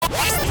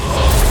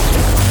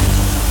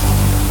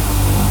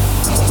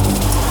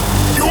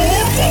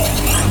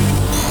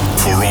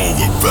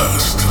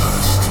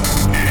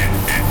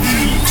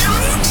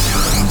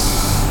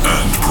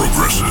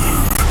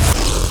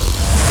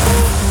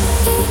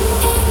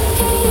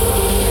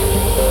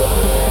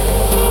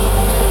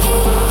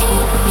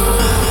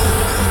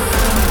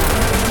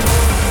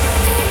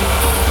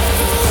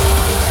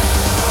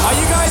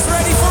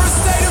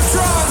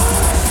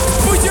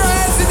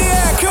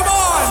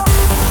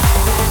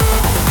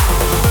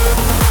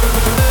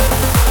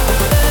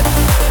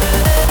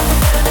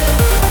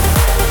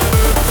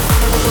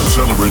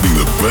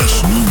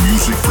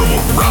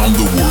around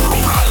the world.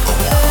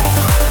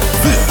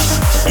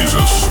 This is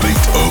a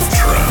state of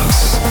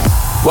trance.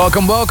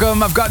 Welcome,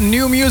 welcome. I've got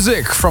new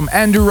music from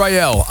Andrew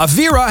Rayel.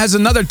 Avira has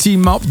another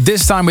team up,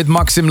 this time with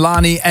Maxim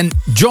Lani, and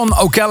John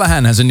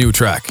O'Callaghan has a new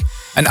track.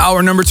 And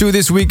our number 2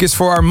 this week is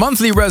for our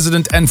monthly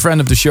resident and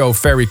friend of the show,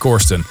 Ferry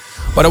Corsten.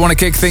 But I want to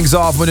kick things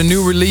off with a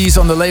new release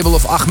on the label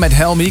of Ahmed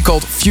Helmi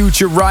called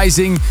Future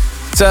Rising.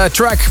 It's a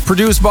track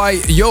produced by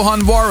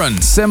Johan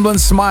Warren,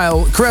 Semblance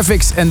Smile,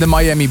 Graphics and the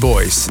Miami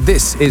Boys.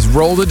 This is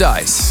Roll the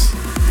Dice.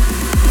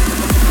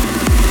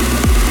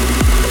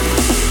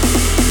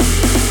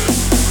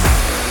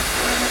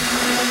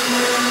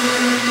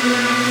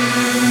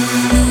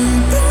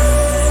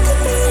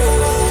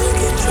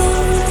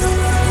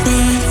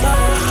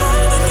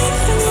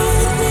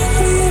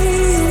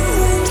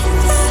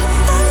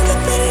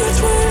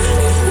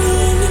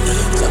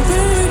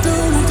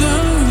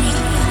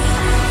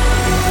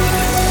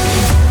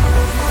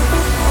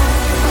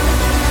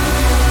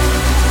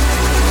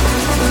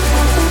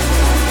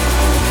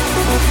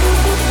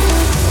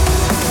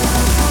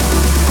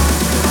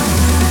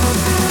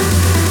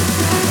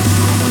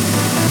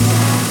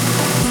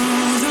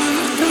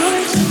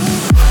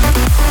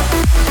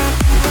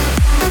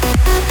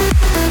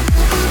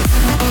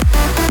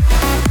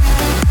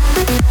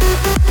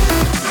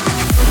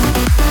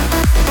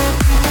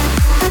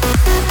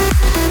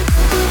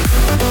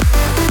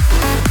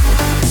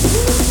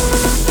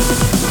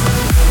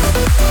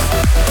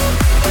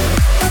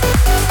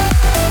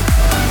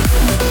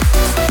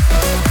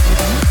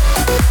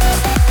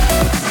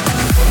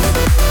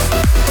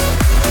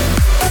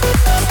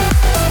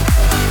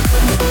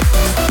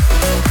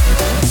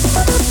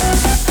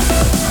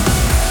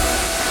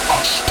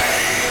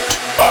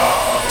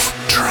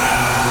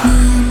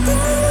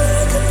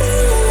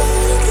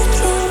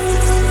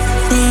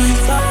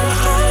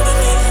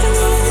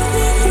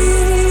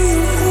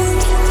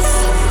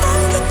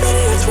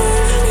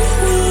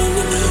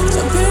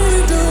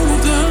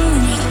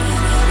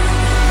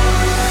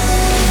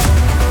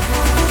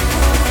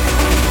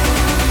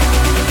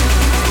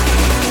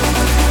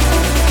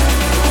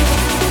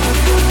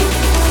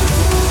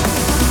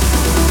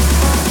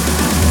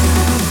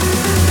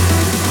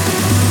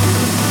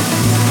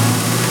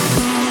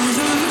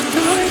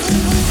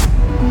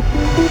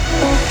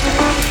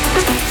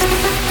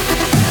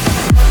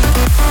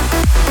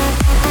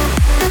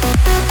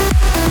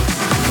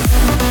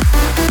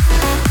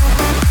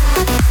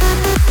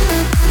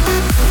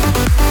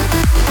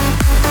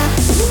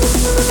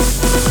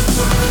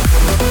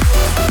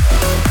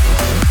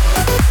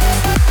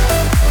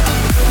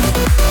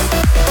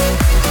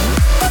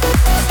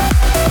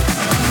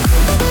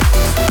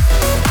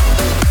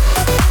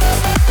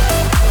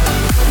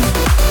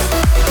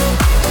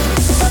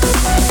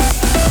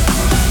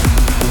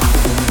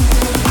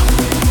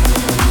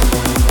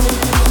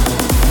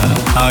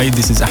 Hi,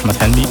 this is Ahmed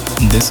Helmi,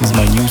 and this is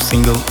my new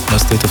single, No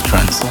State of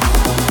Trance.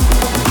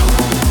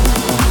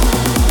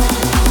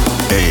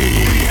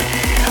 A-S-O.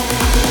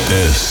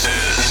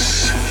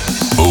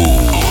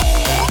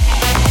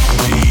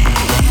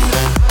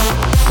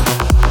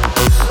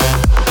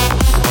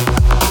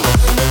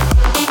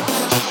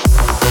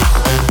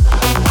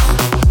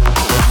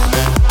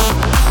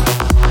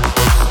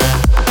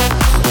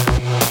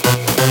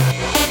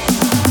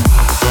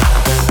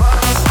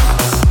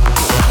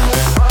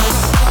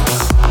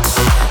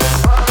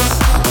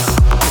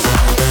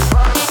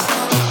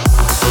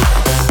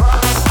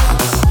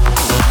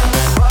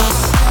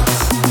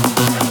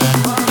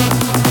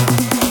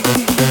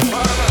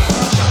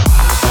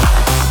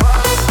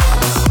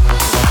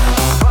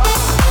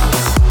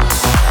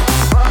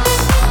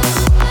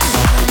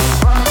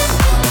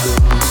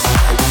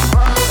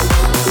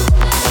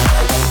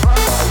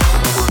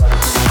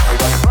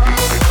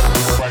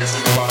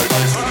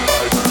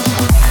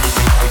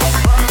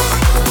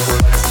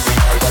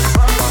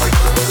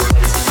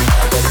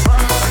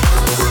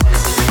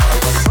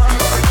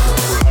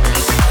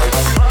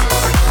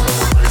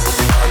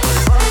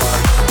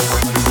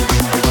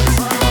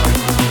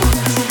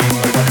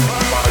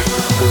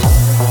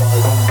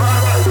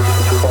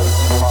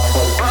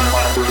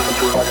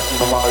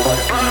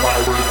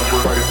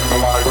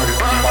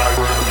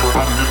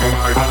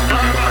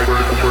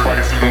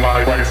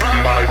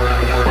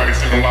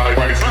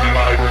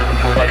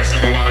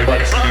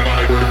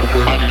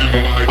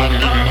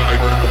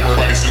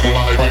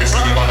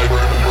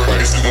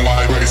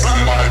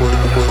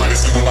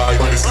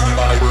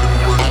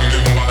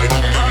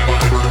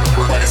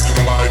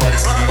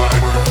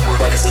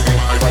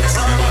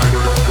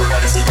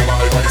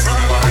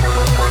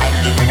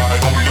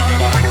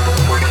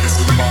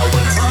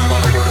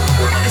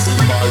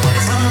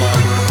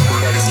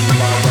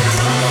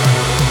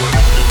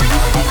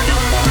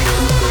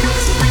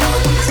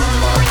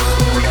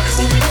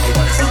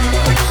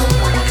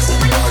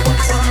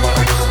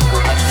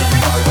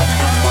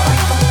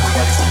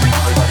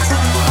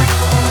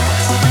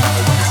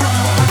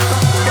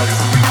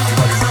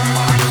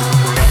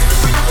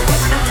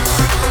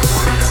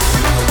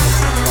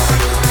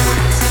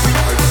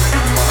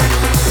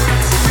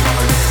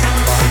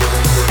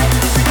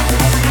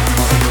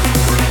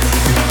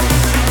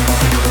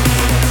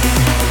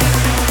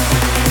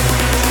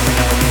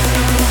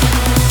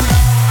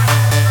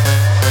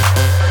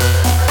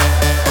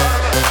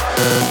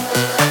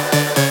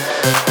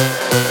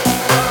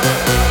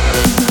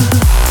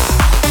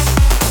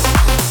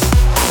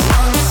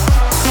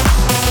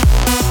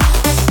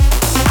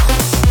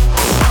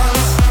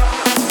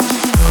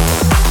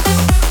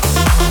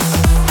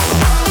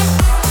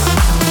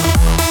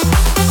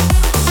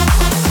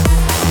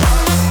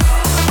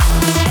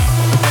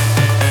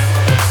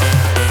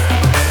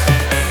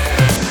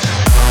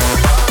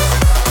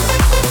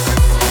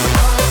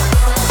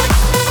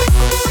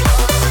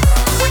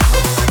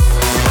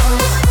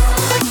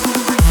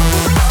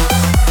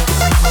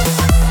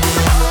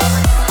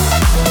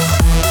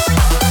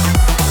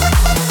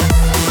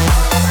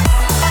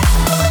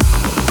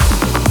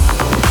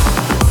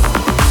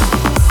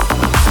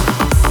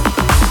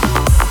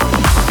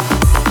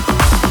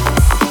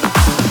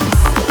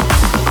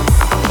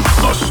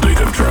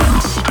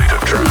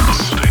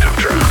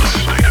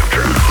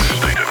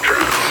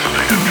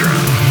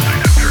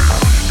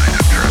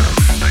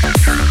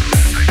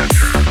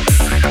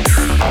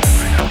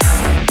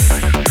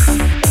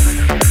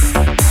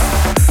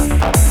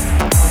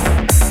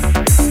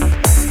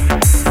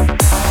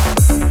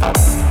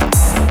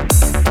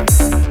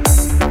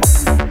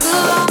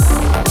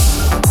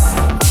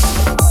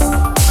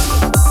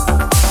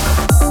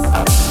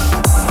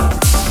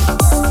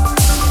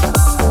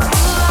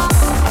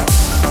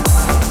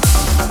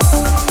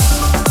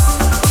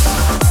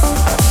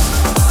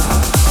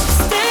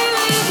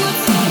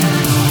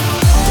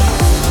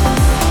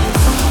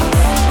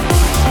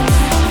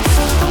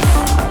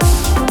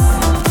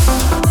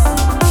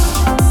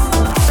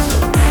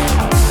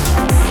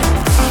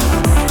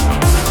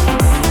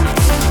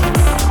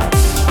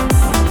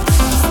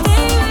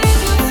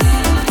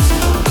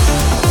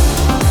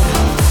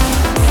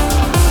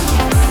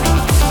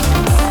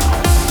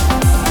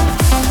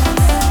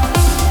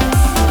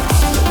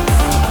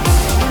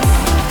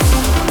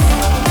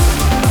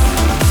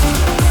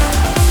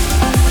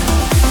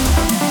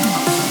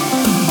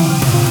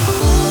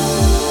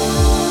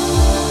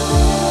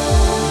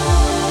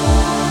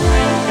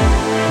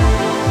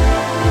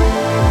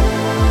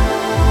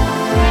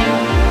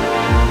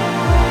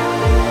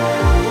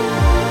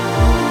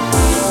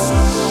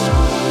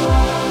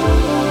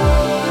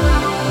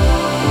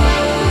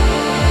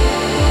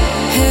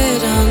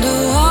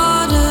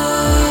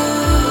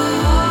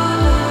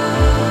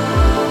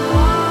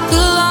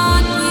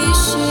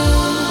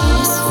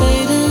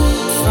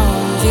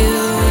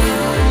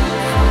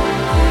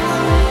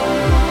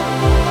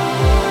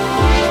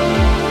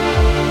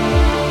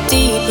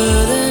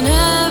 deeper than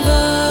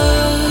ever,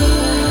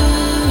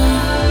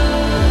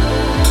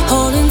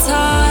 holding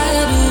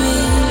tight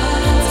with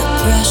the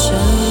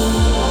pressure.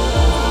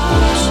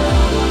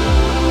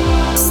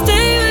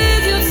 Stay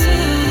with you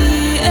till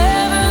the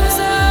air runs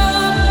out,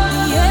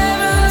 the air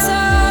runs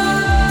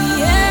out, the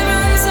air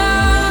runs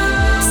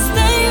out.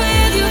 Stay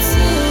with you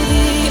till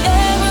the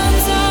air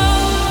runs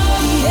out,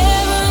 the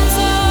air runs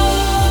out,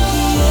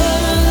 the air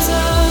runs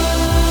out.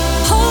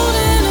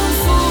 Holding on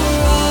for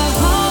a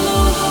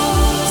hollow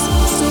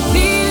heart, still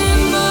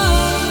beating but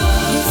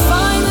you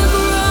find the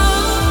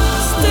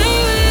ground. Stay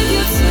with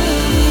you till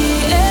the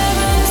air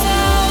runs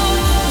out,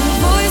 the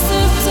voice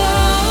of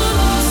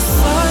doubt,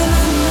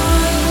 silent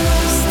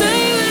night.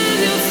 Stay with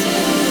you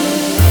till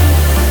the air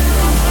runs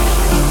out.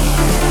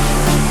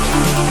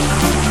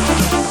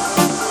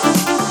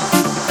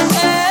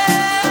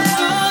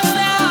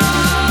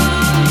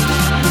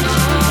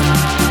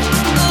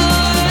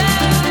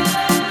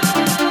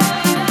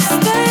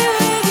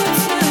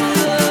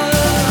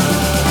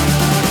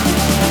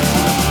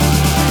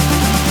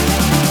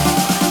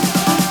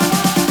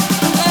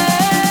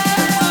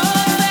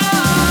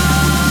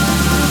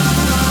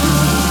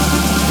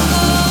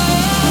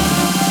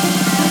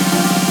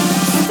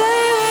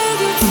 Stay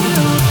with you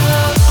till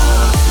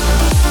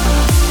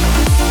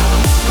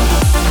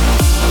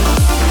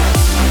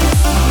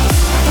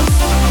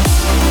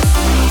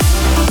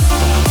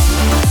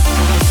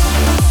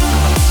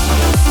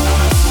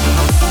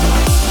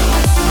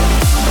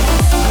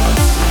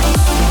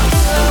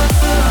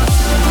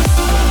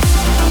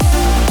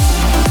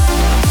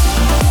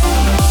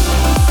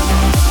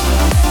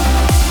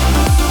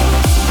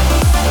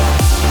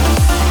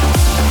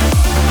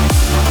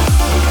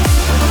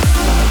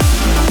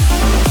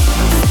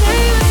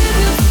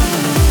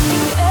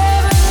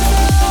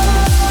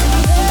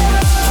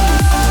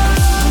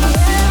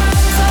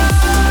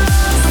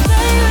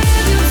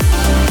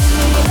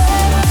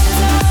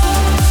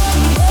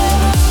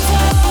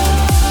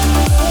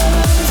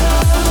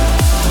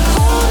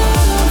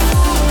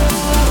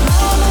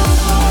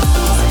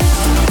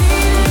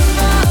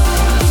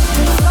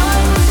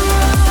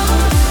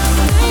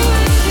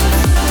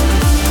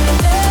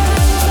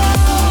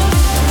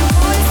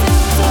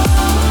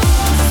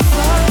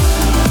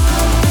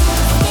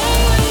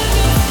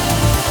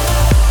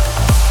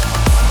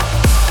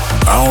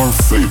Our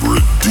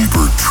favorite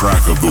deeper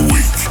track of the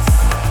week.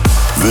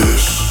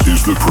 This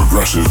is the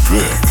Progressive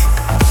Pick.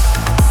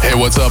 Hey,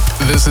 what's up?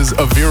 This is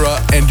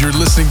Avira, and you're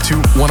listening to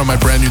one of my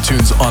brand new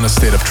tunes on A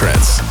State of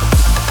Trance.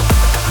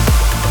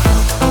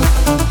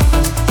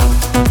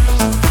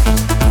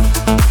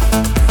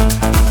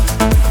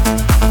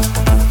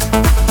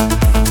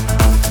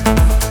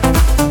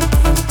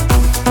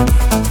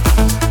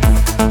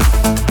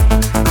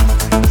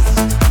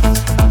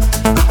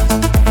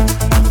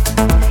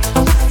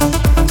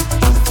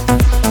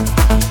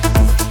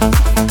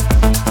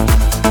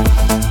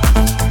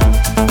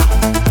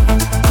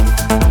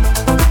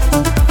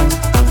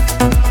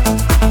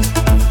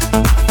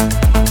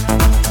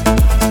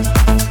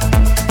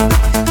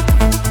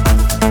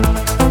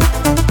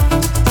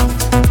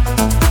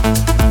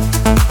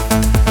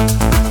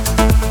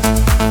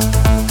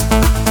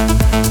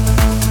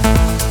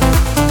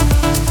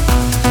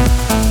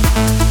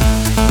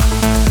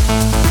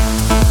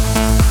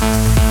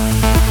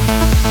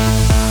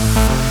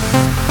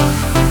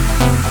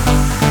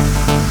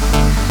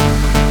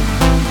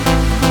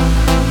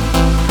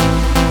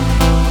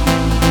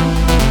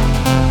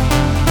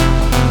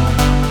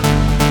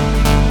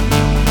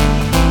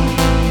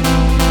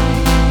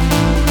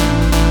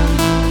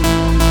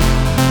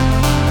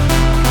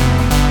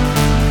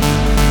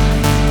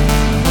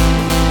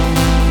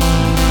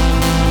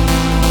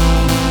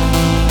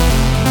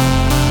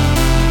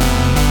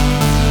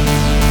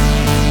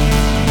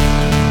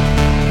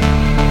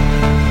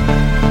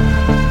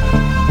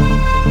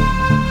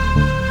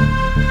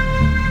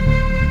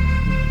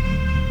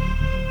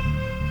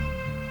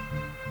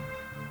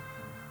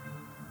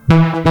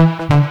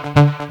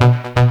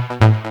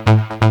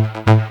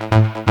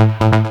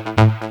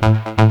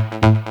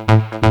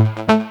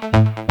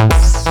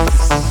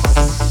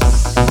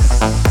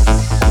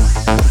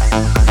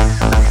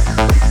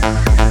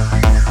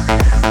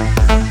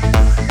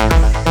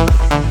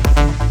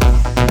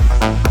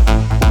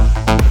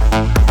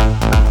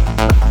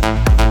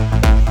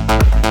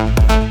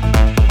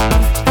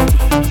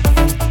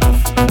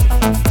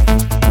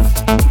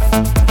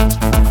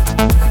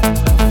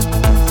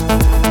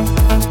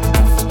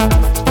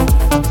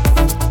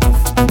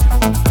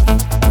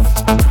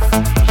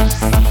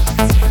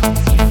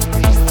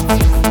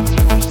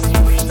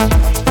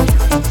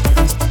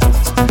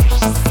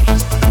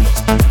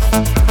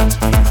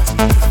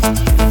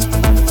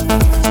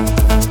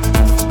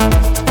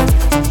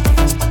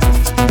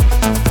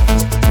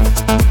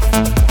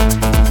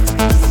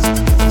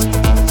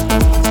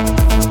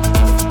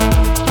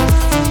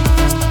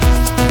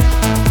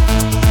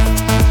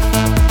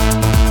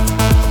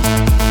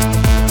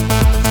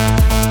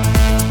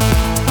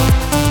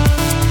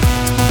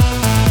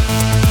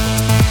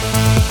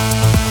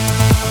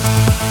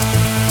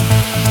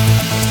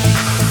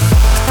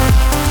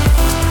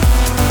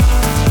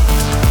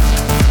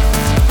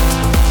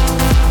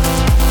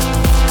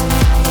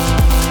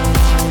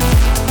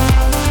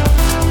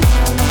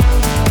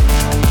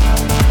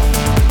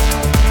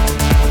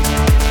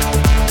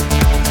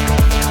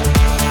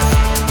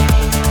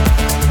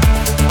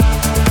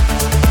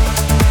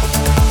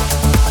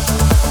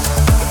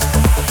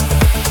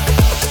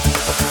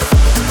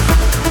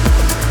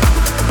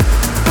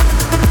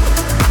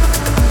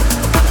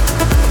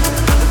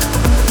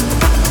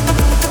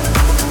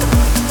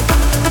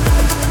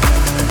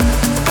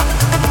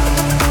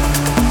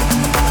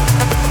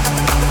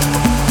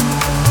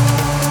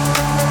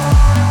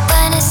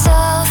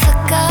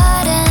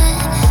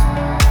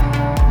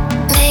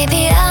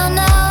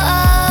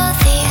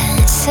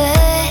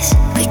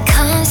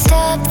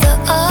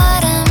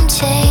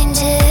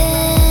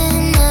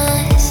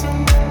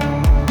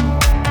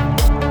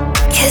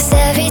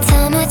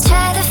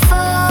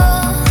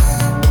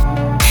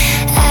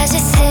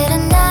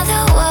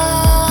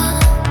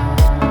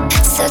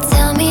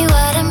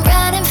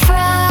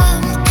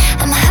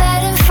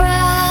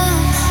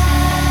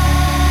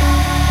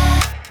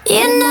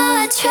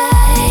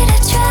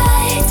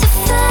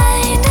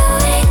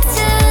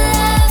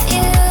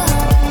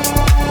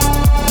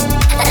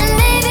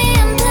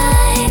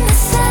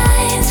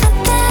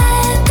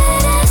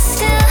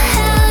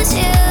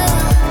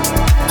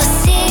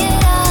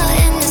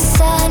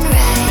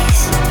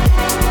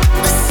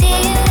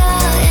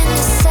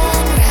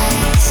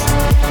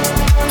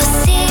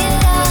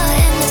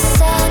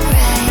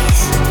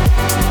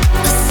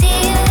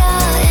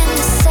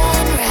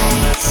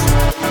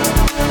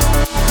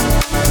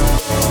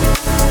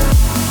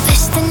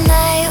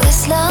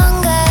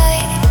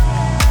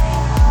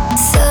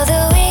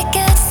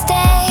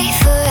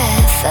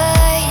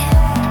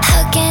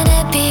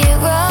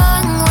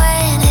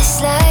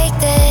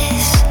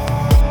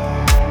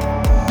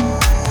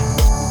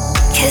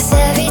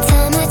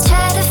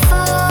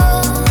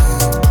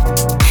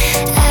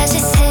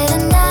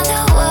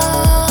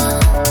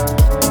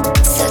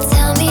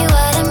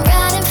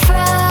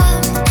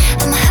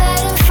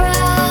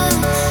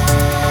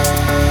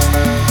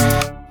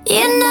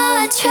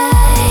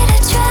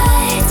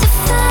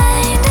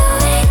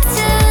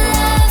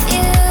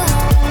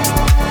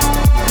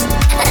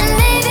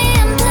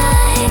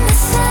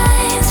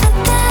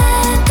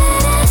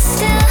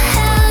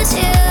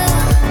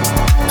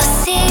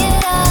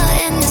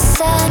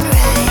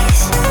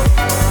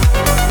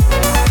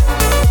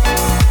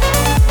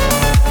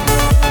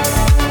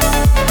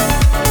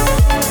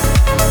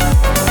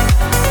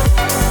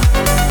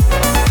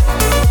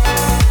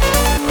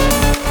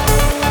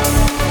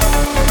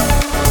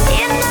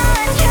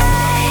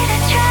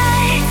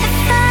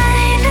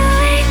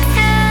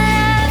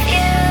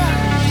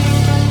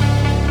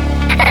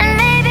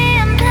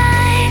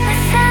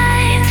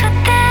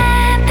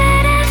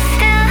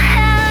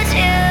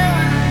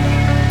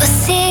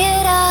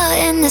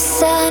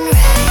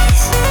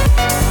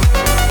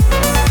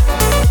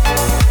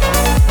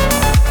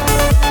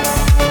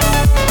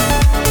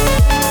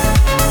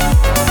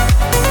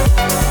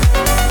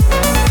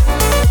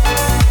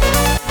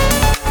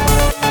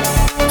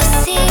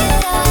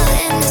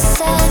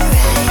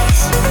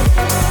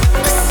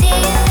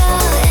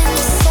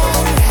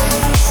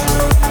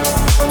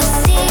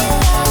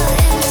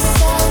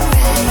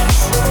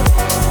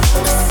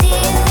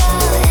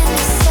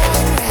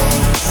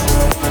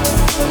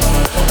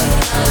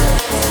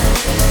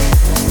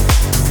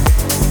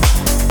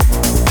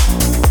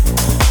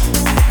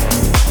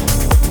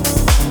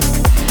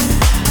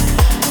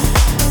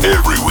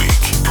 Every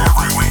week.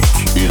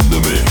 In the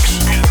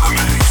mix.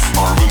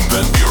 Armin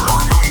van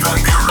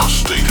Buuren. A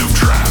state of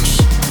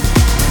trance.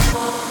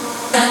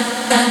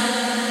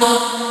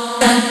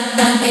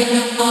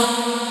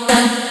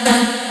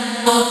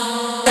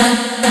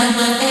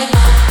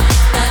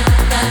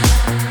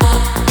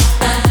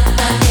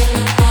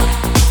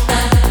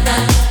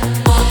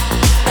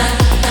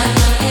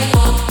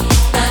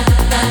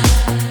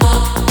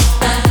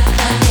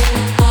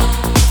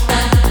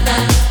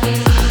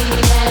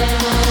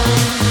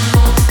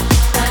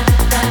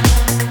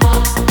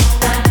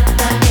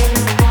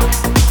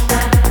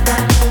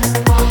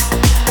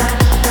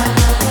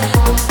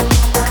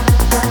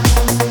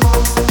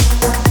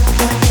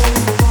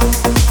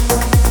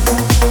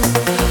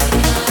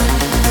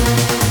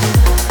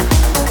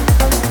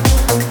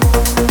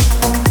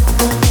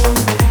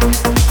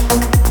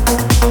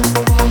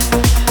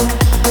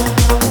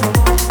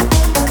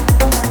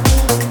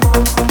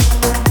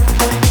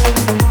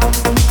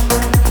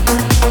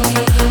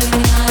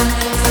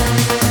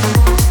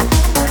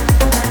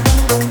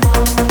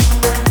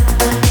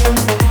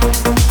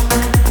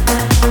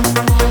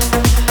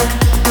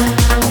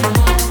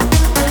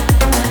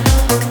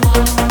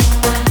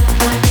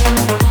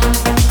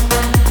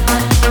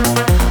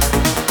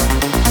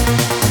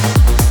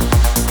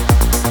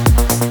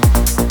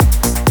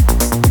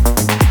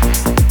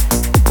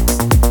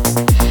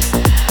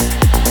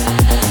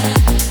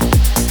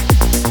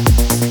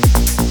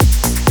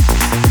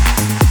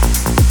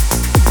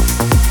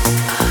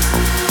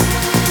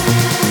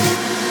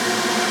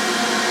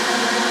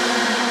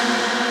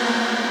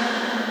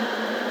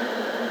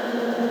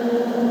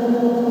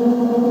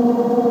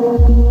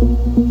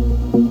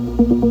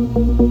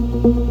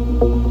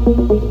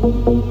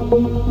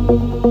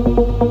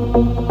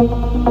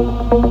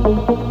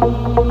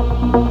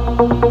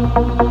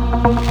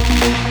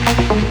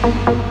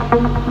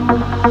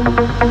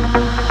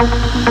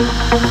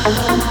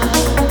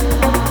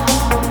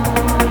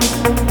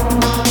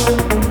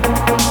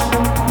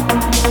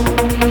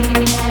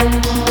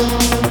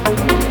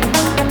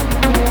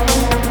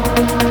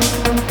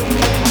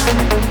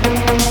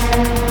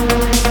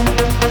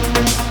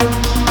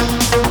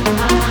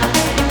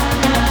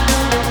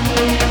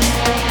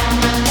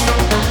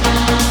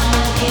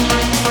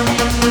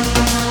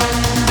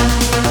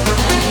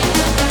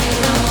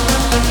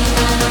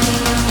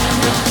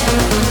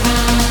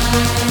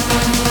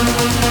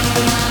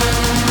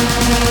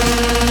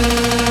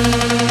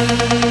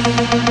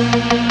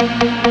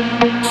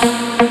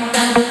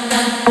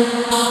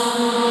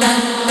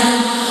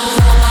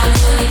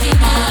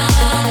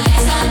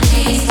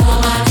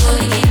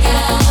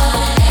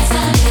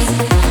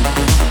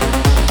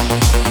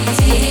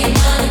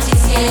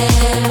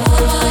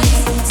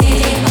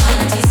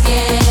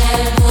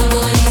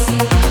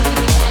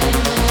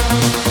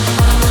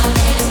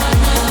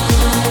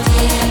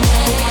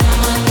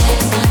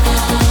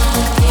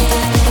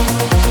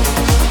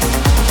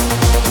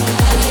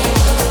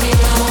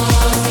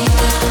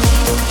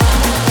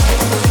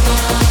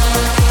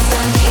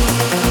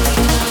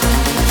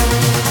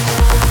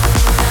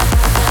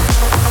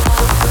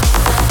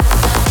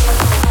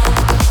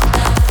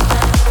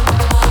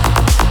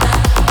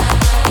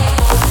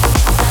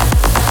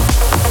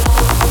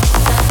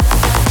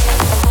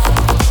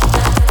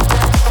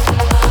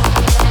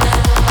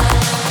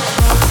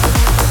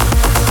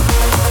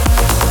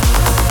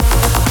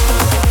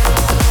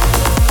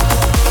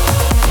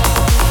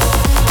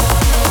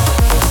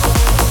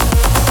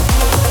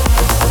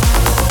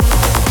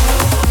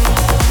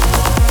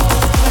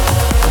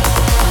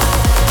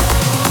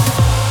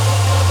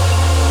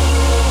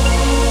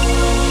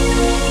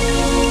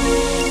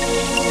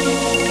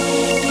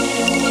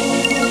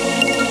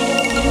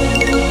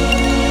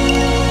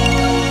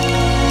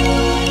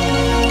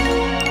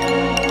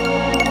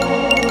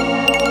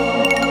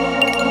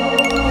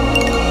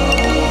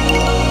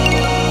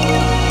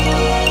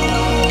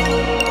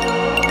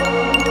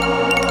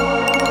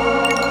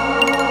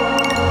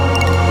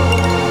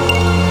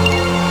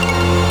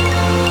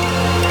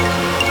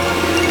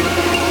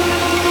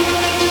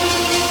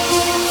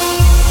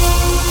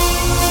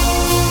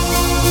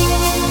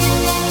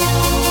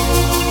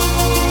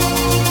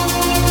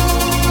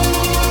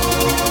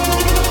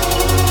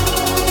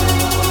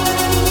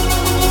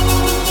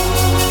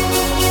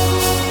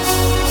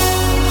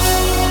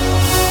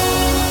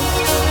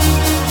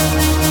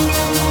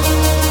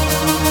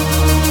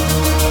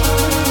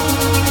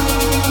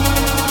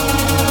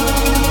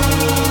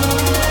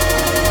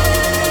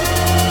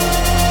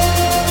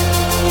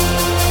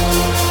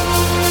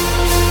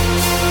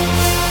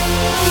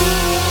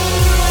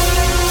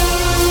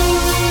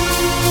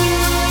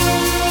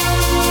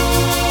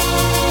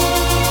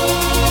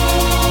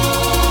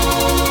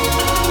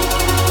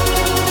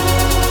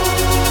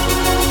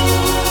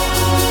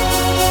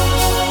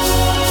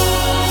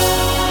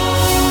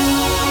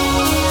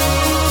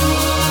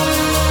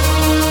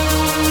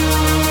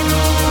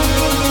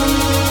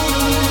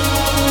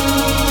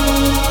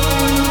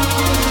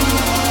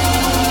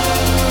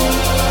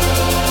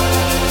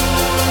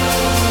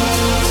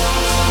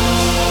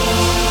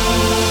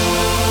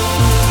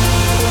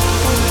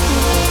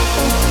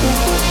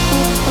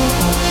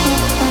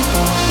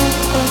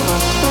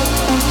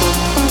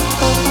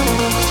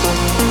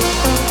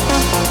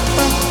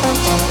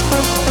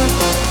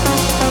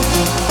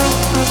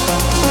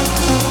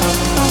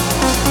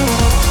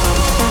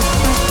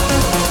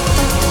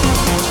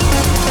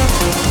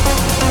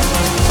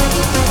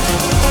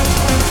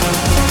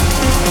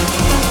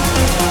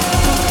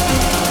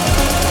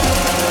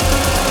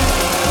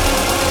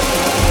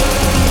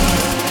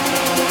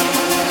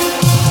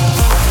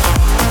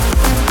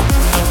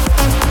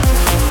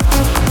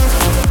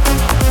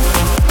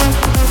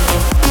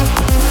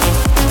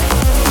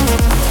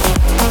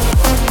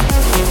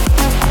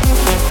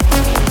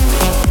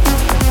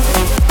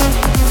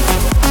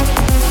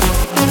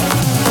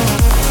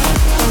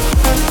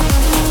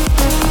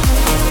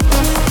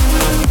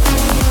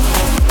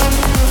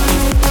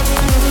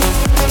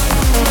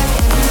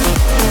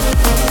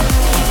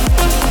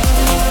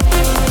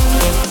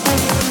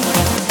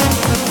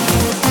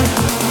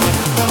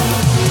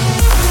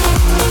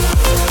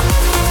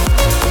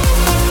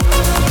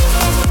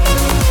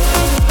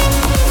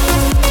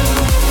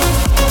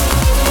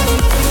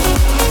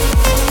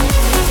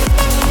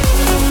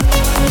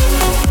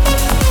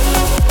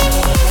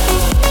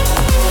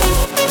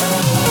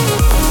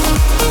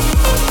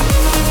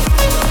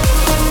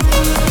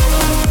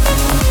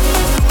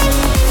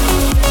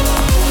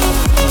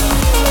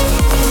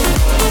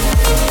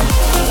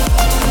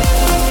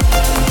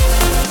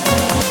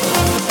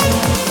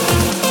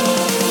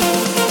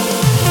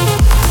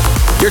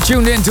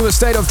 Tuned in to A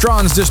State of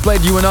Trance, just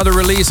played you another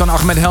release on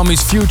Ahmed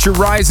Helmi's Future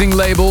Rising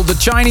label, the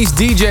Chinese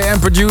DJ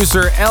and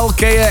producer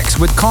LKX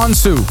with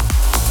Konsu.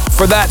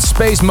 For that,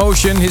 Space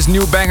Motion, his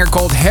new banger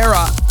called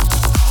Hera.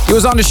 He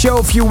was on the show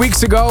a few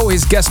weeks ago.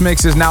 His guest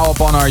mix is now up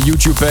on our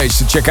YouTube page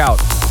to check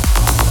out.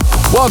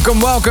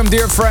 Welcome,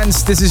 dear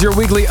friends. This is your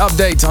weekly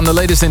update on the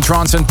latest in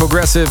trance and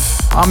progressive.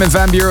 I'm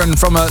Van Buren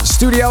from a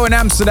studio in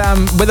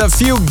Amsterdam with a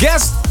few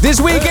guests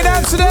this week in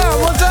Amsterdam.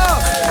 What's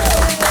up?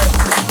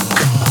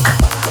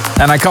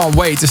 And I can't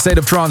wait. The State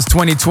of Trance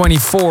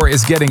 2024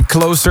 is getting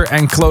closer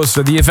and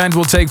closer. The event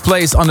will take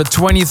place on the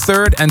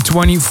 23rd and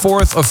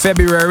 24th of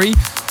February.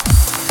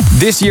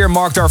 This year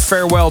marked our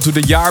farewell to the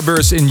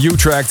Jaarbeurs in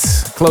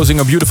Utrecht, closing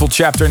a beautiful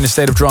chapter in the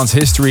State of Trance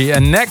history.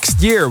 And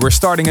next year, we're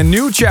starting a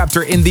new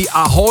chapter in the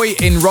Ahoy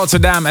in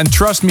Rotterdam. And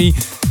trust me,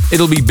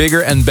 it'll be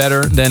bigger and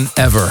better than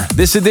ever.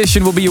 This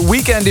edition will be a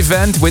weekend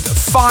event with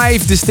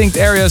 5 distinct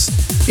areas,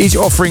 each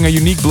offering a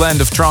unique blend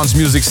of trance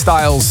music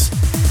styles.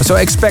 So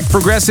expect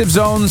progressive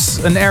zones,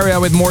 an area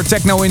with more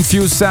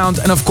techno-infused sound,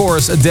 and of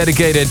course a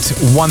dedicated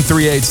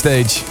 138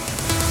 stage.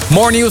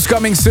 More news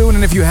coming soon,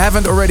 and if you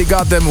haven't already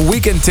got them,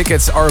 weekend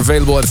tickets are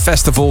available at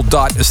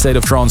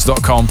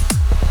festival.astateoftrance.com.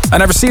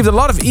 And I've received a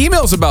lot of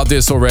emails about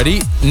this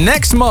already.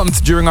 Next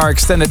month, during our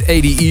extended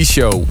ADE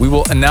show, we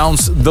will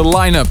announce the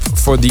lineup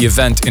for the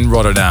event in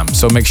Rotterdam.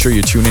 So make sure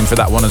you tune in for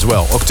that one as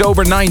well.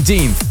 October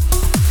 19th.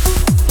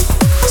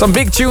 Some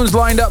big tunes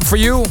lined up for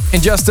you in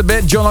just a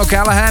bit. John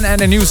O'Callaghan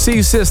and a new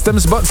C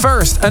Systems. But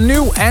first, a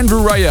new Andrew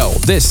Rayel.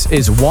 This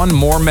is One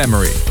More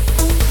Memory.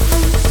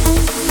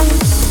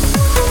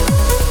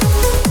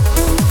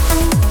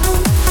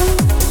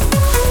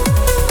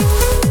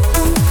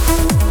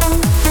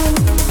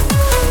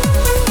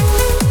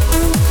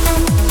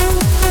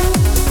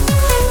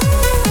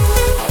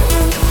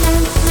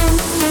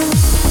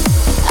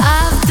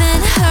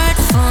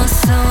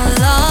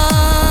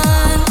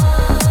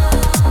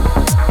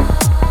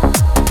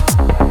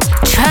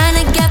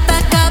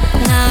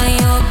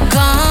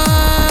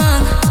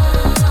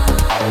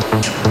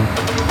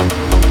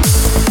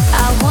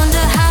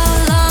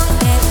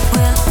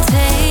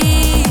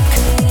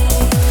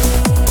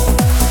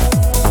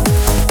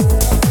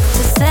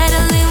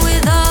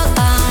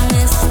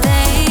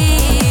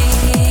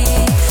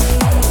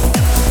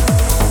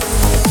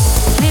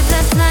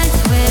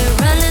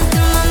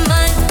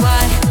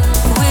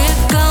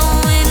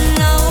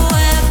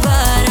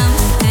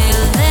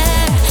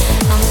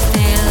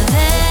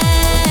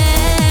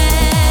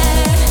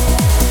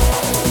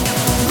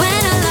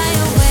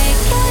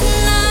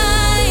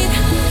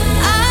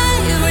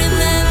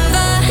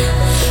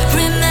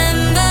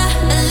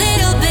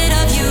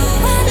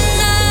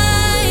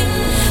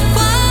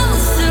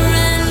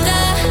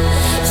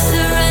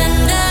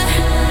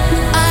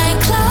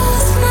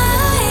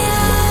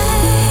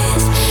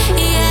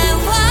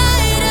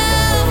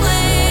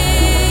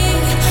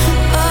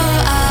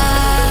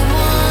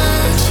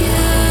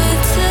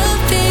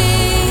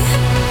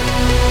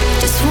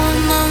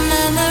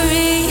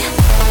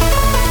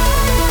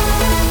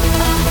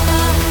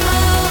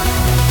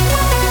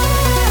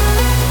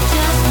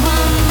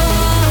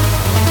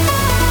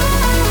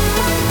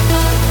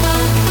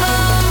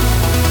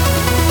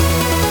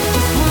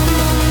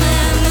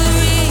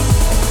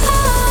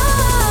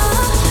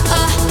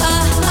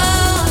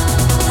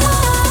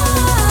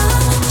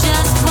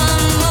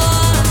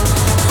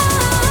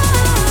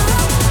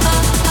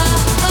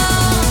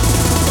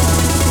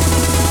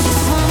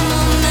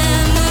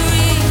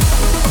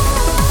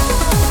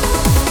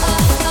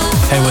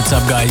 What's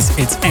up, guys?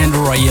 It's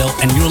Andrew Rayel,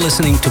 and you're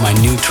listening to my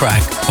new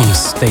track on A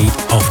State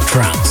of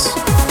Trance.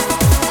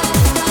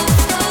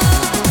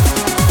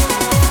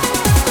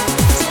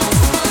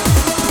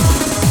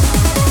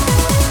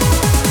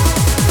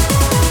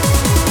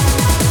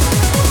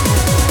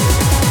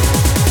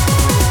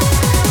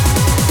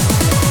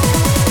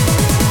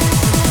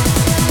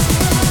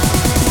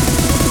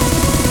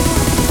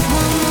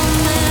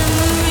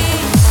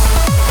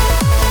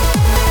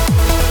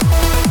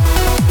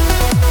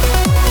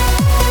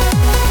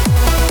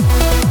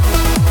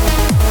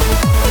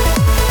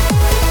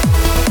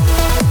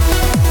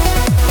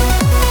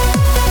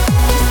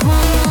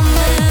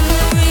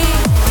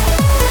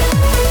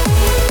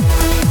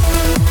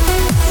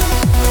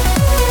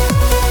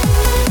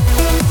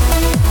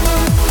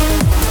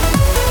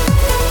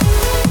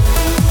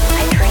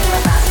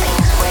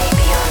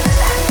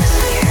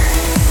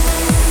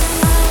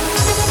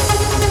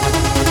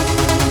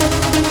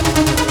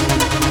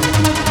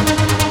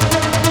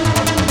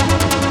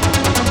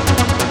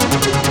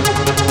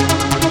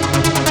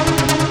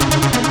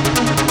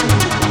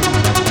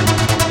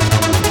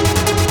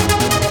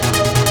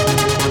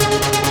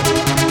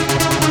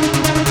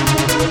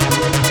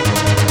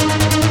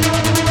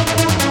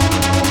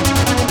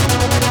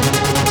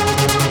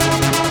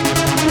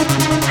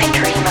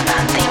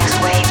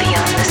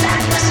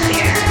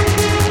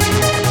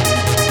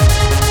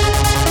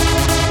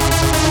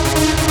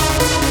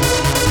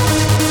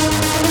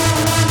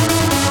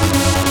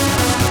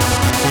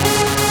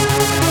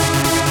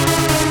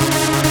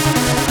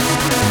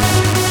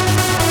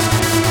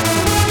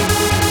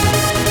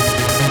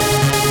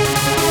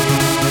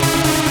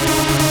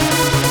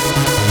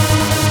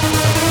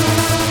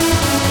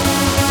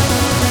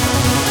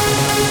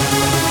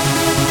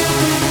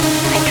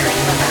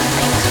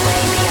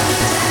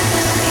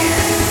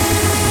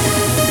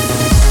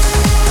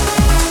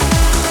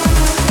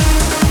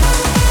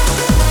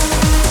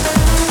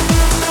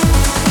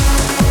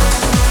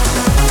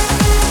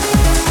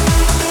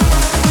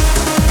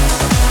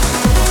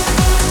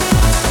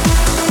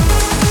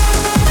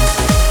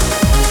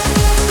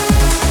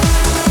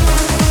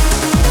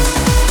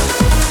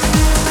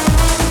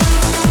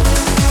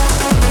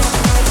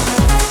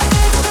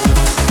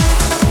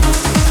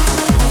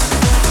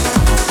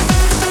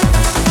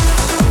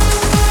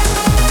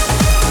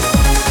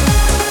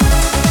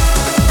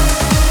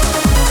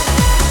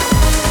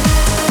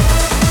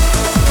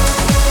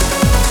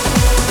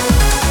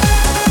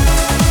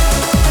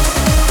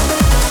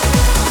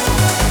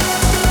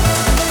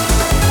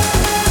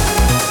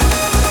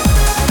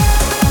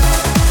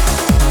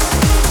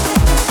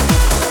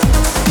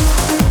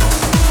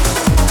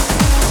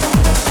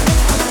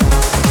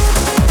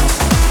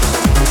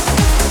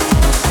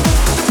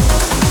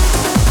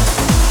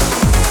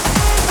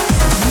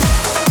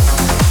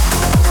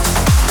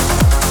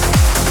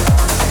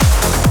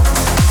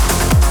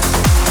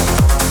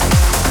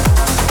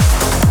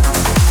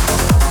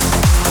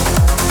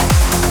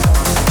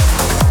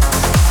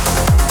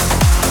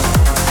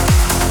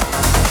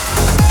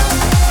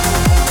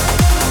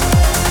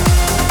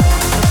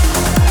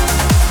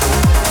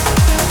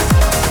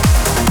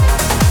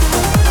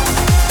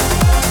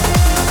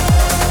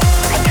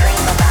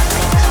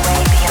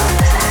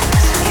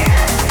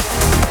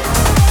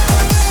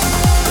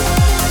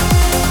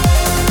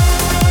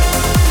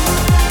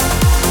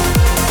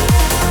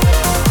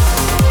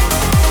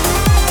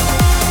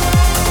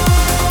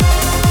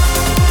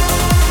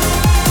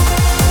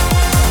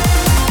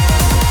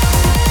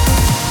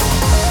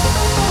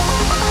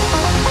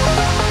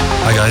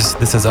 Hi guys,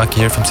 this is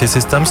Aki here from C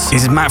Systems.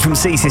 This is Matt from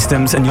C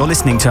Systems, and you're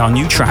listening to our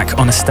new track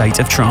on A State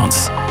of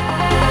Trance.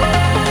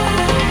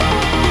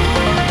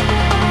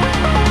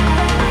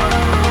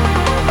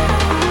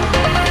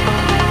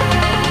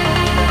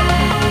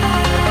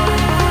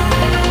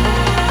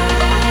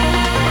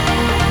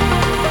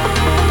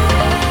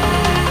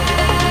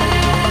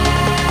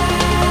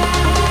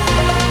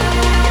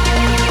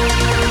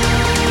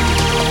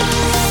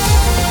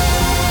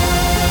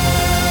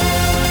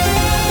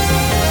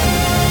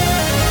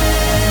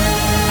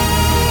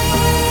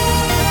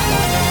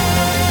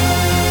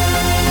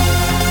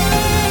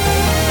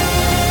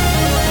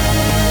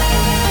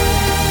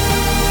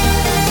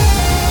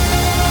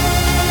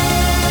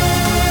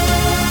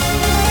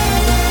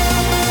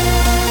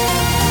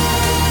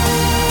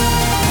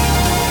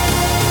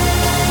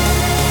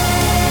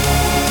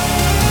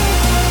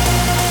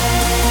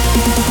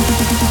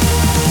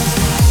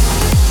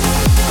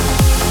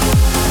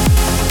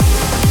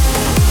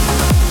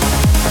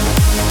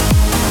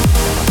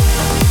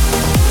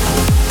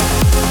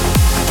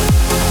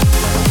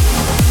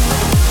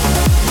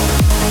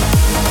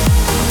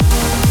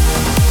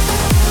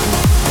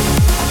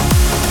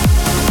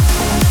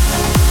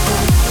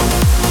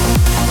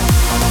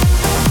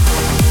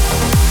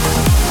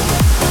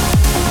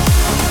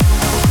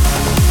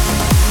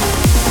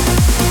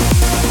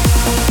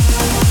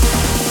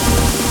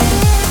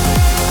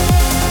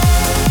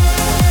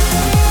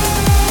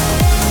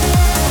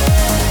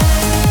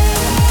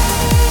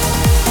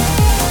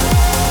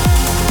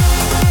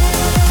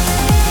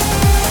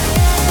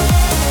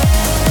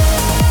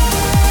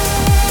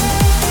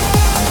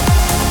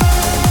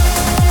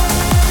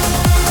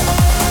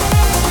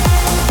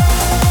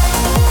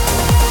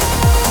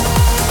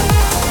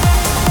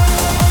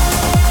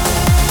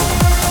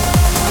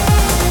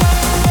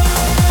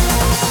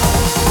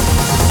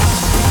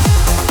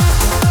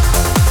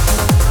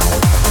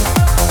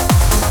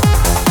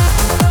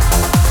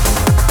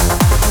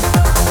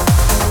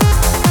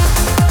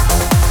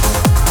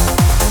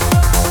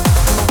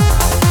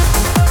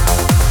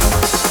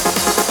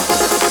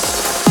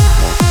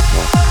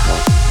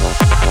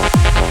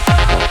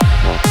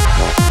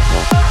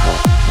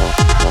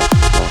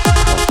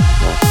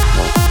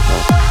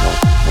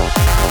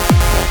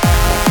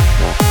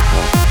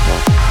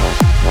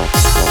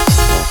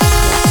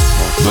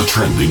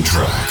 Trending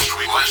track.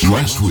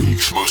 Last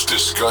week's most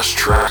discussed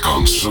track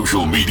on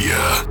social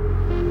media.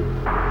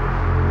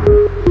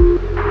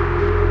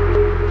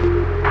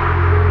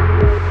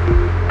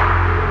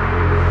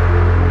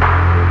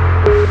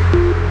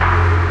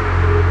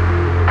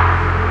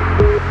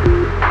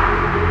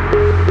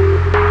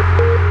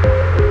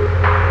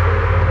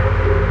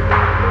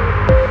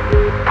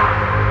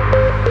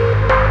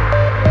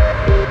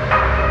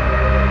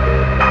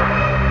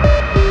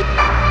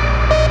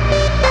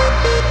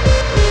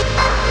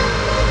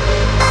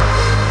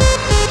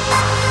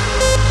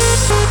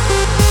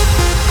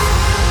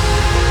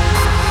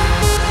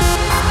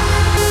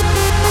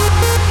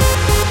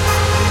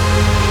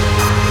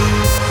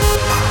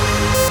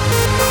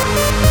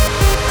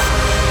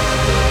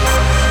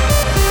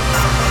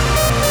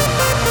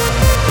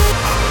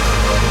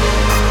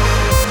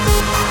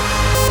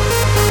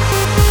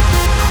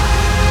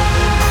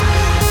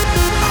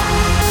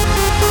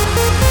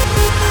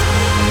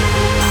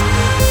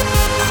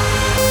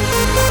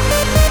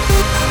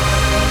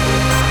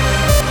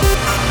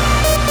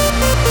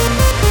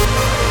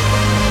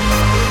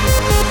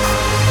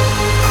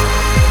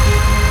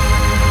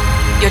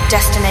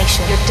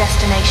 Destination, your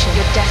destination,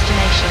 your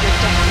destination, your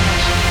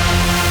destination.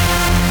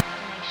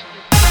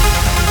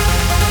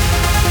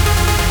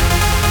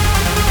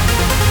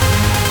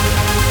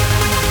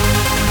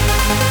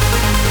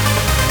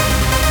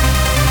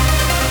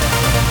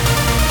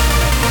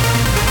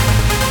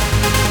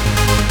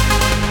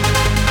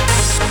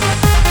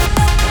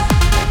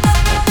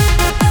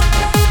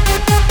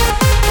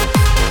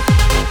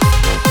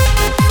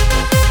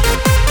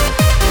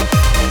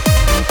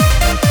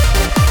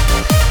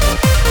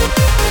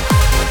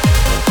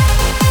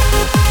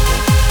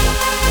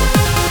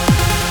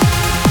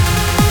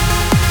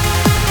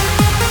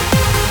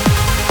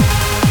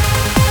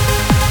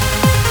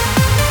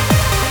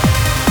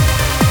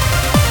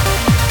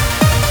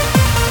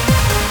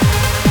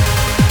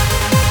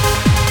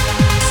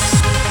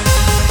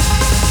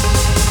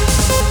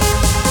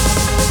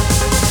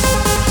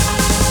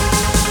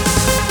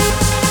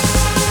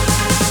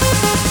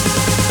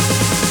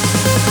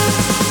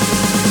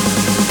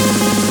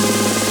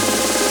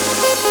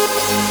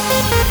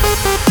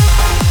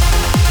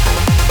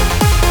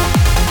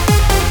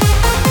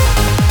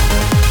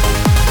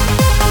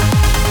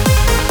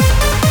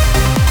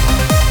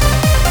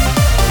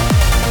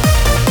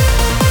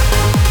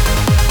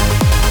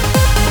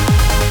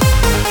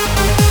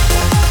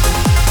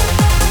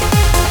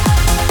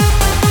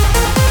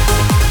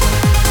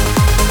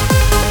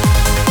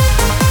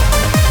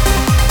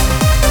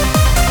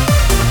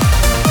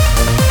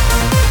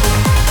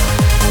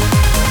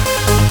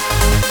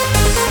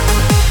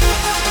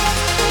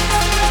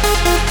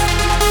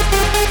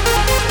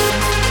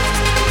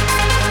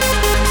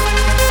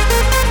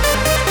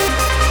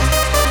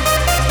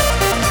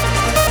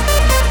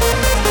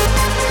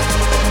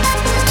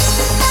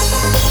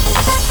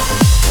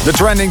 The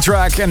trending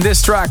track, and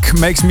this track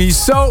makes me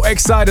so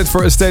excited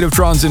for A State of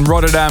Trance in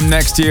Rotterdam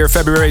next year,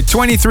 February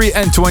 23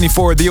 and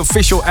 24. The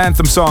official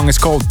anthem song is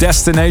called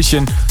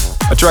Destination,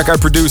 a track I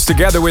produced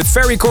together with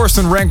Ferry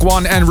Corsten, Rank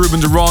One and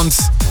Ruben de Ronde.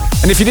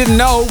 And if you didn't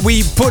know,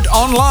 we put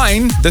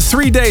online the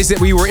 3 days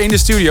that we were in the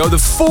studio, the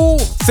full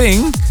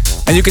thing,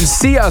 and you can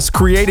see us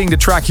creating the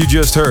track you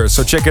just heard.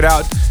 So check it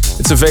out.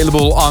 It's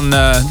available on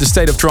the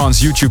State of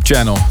Trance YouTube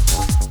channel.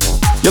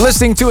 You're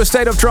listening to A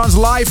State of Trance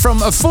live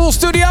from a full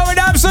studio in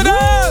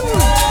Amsterdam!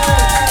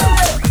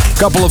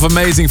 Couple of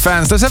amazing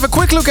fans. Let's have a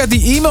quick look at the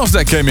emails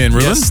that came in,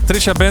 Ruben. Yes,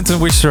 Trisha Benton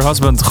wishes her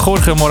husband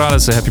Jorge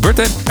Morales a happy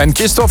birthday. And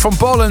Christoph from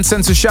Poland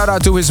sends a shout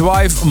out to his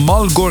wife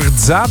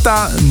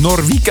Malgorzata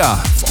Norvika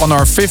on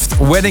our 5th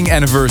wedding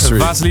anniversary.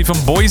 Vasily from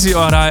Boise,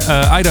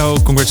 Idaho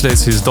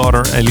congratulates his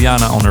daughter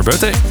Eliana on her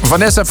birthday.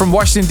 Vanessa from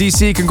Washington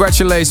DC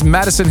congratulates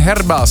Madison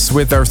Herbas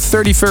with her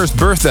 31st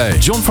birthday.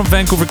 John from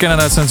Vancouver,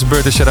 Canada sends a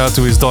birthday shout out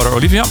to his daughter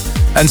Olivia.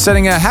 And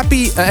sending a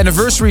happy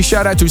anniversary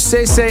shout out to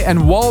Cece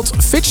and Walt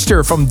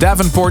Fitchter from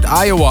Davenport,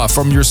 Iowa,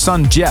 from your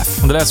son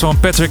Jeff. And the last one,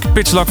 Patrick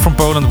Pitchlock from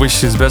Poland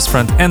wishes his best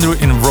friend Andrew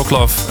in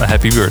Wroclaw a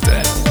happy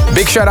birthday.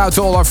 Big shout out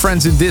to all our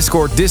friends in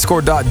Discord,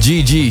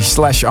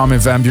 discord.gg/Armin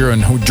van Buuren,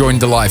 who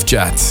joined the live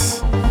chat.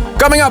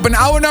 Coming up in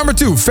hour number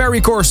 2, Ferry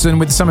Corsten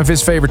with some of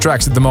his favorite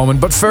tracks at the moment.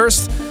 But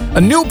first,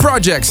 a new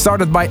project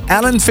started by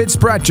Alan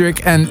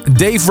Fitzpatrick and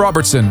Dave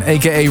Robertson,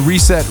 aka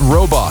Reset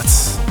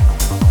Robots.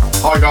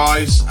 Hi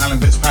guys, Alan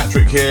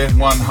Fitzpatrick here,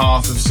 one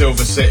half of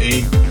Silver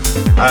City.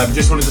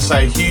 Just wanted to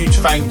say a huge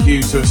thank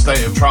you to A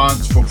State of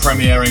Trance for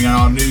premiering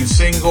our new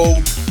single.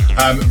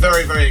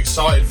 Very, very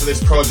excited for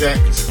this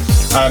project.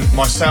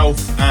 Myself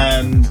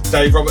and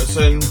Dave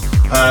Robertson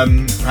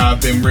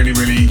have been really,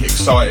 really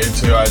excited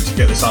to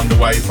get this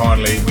underway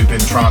finally. We've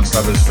been trance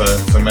lovers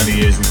for many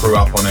years, we grew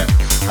up on it,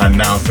 and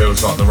now it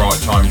feels like the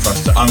right time for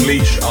us to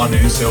unleash our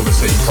new Silver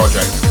City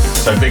project.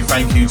 So big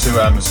thank you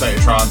to A State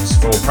of Trance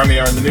for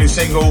premiering the new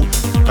single.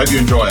 Hope you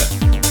enjoy it.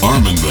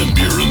 Armin van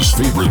Buuren's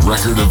favorite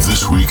record of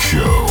this week's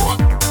show.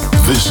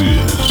 This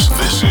is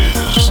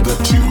the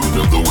tune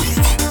of the week.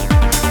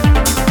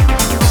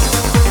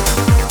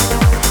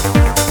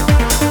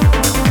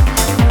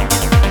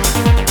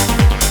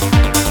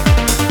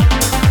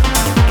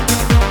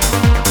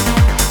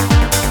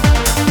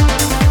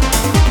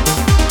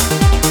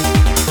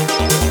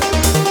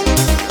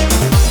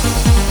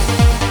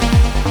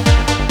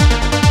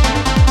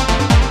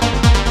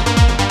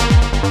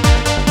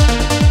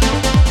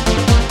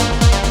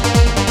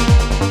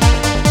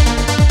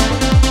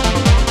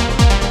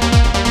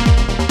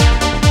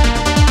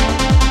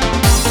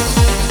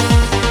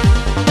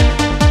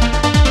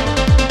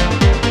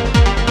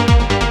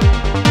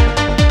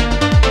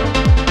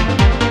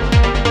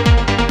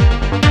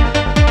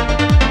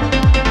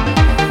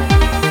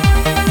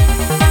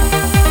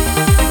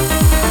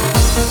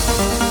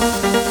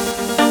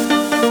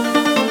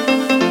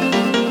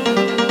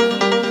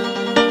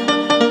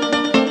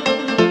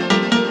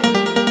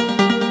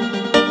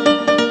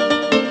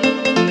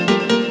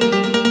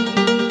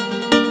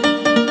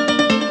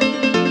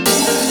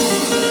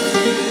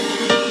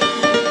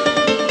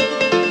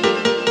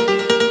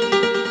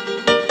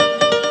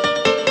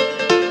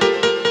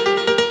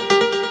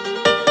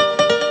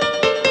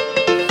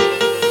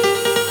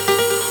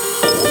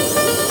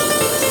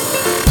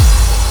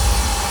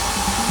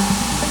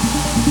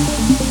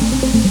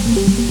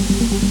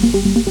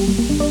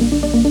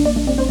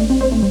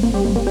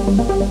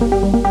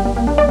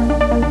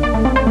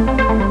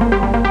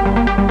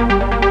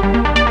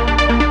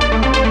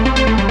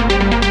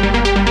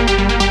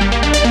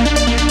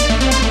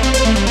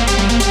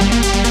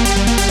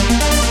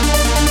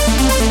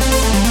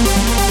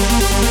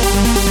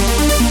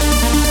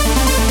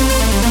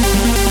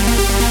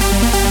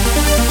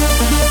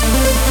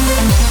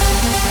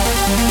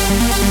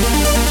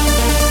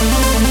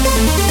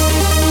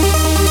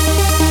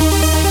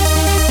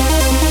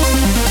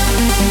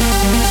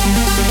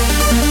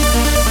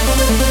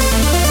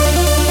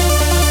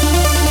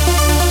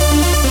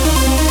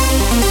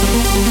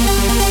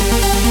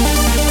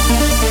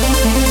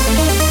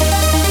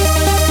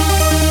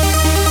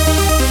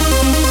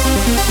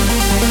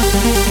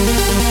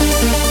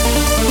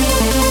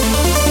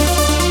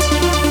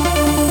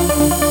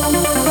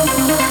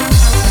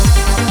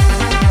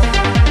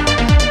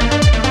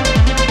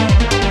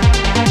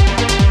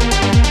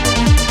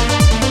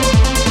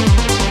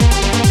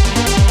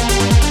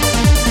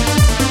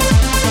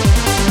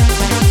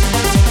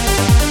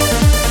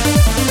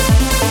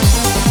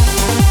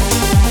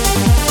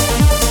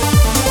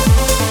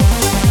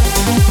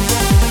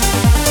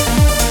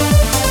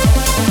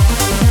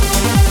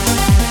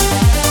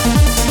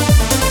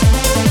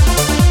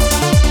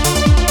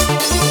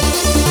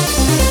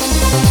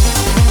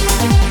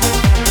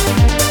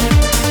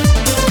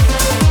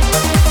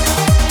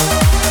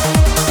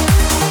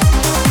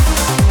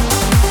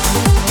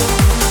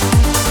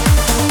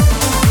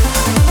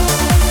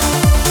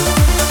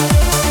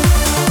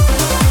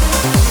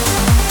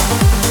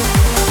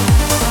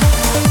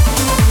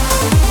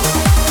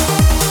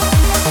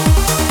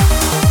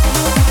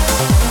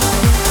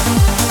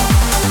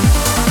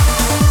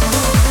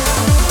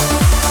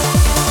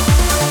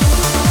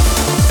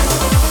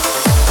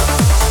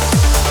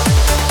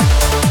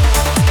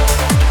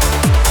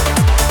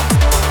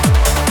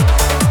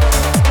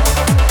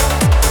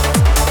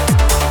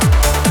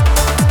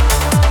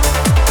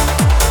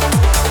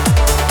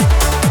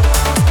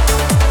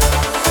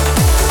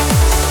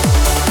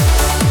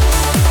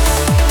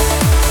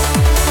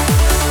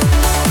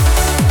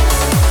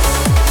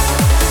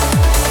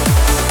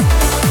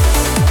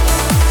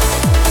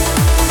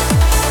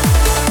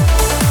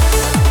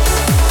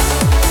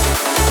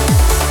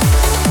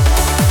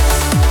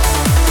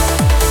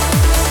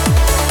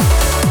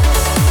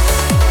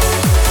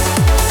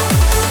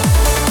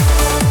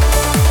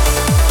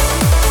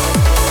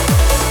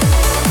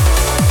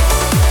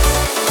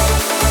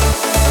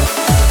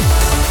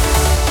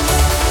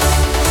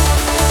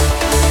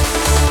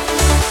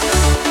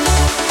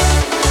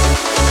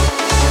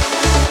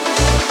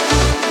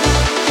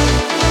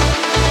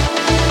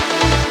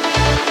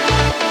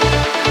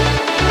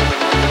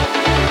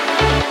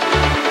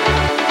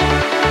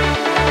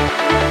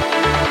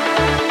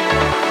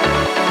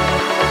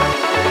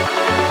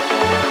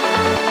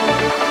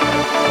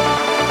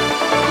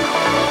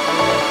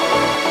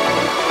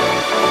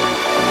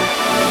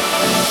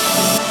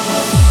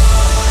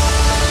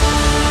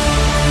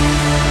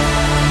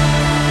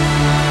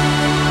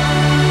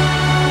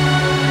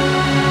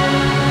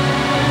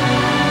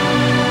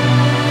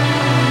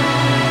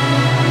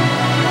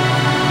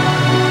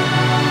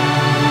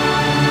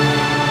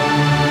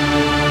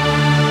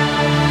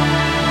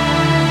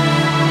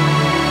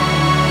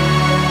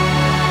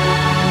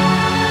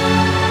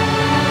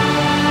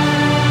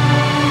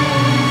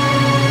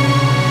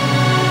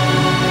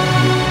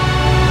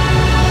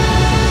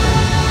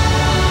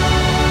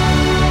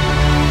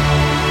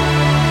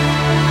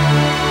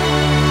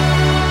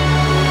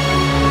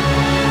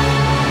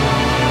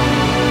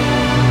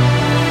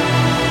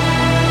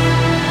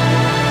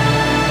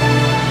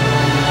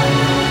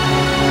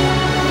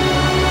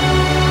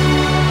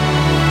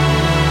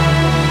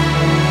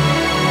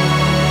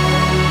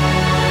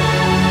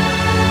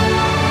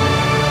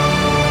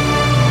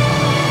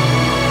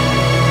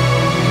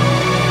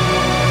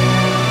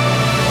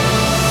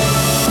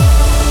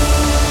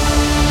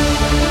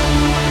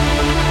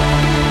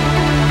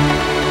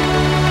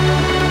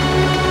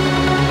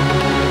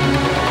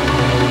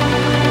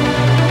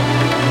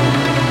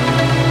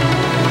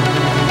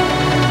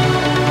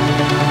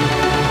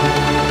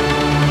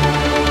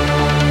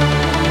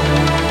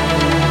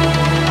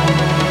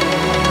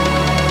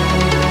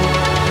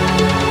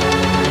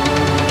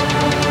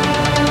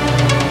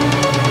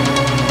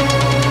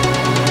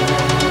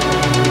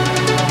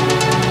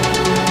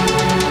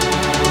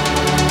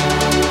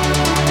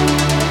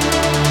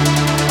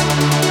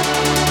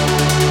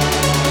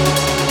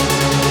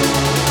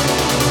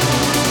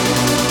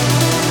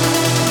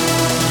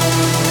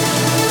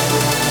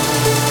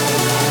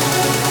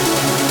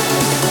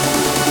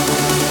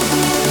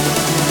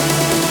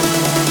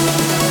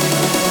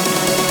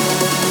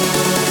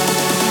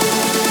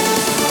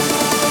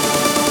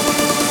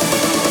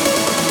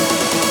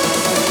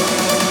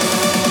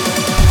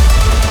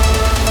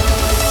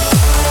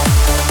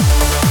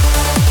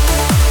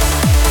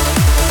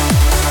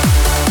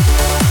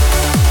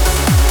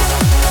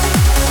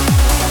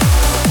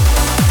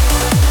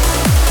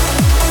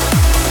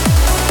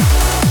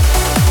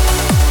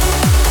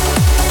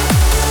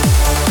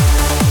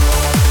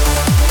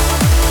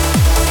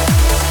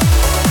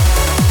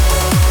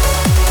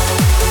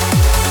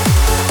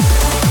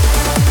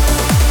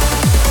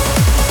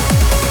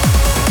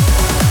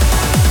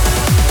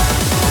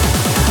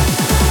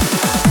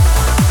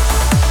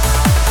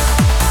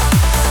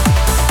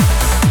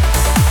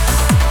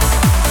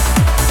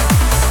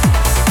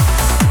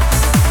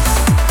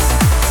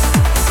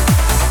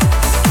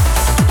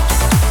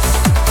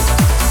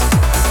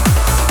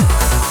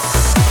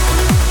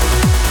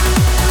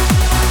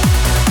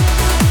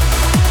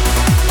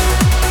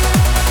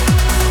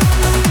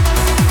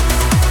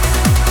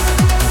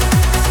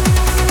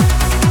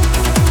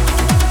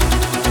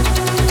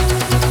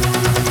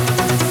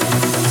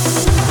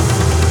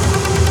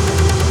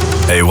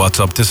 Hey,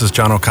 what's up? This is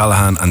John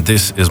O'Callaghan, and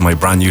this is my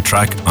brand new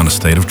track on A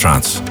State of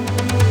Trance.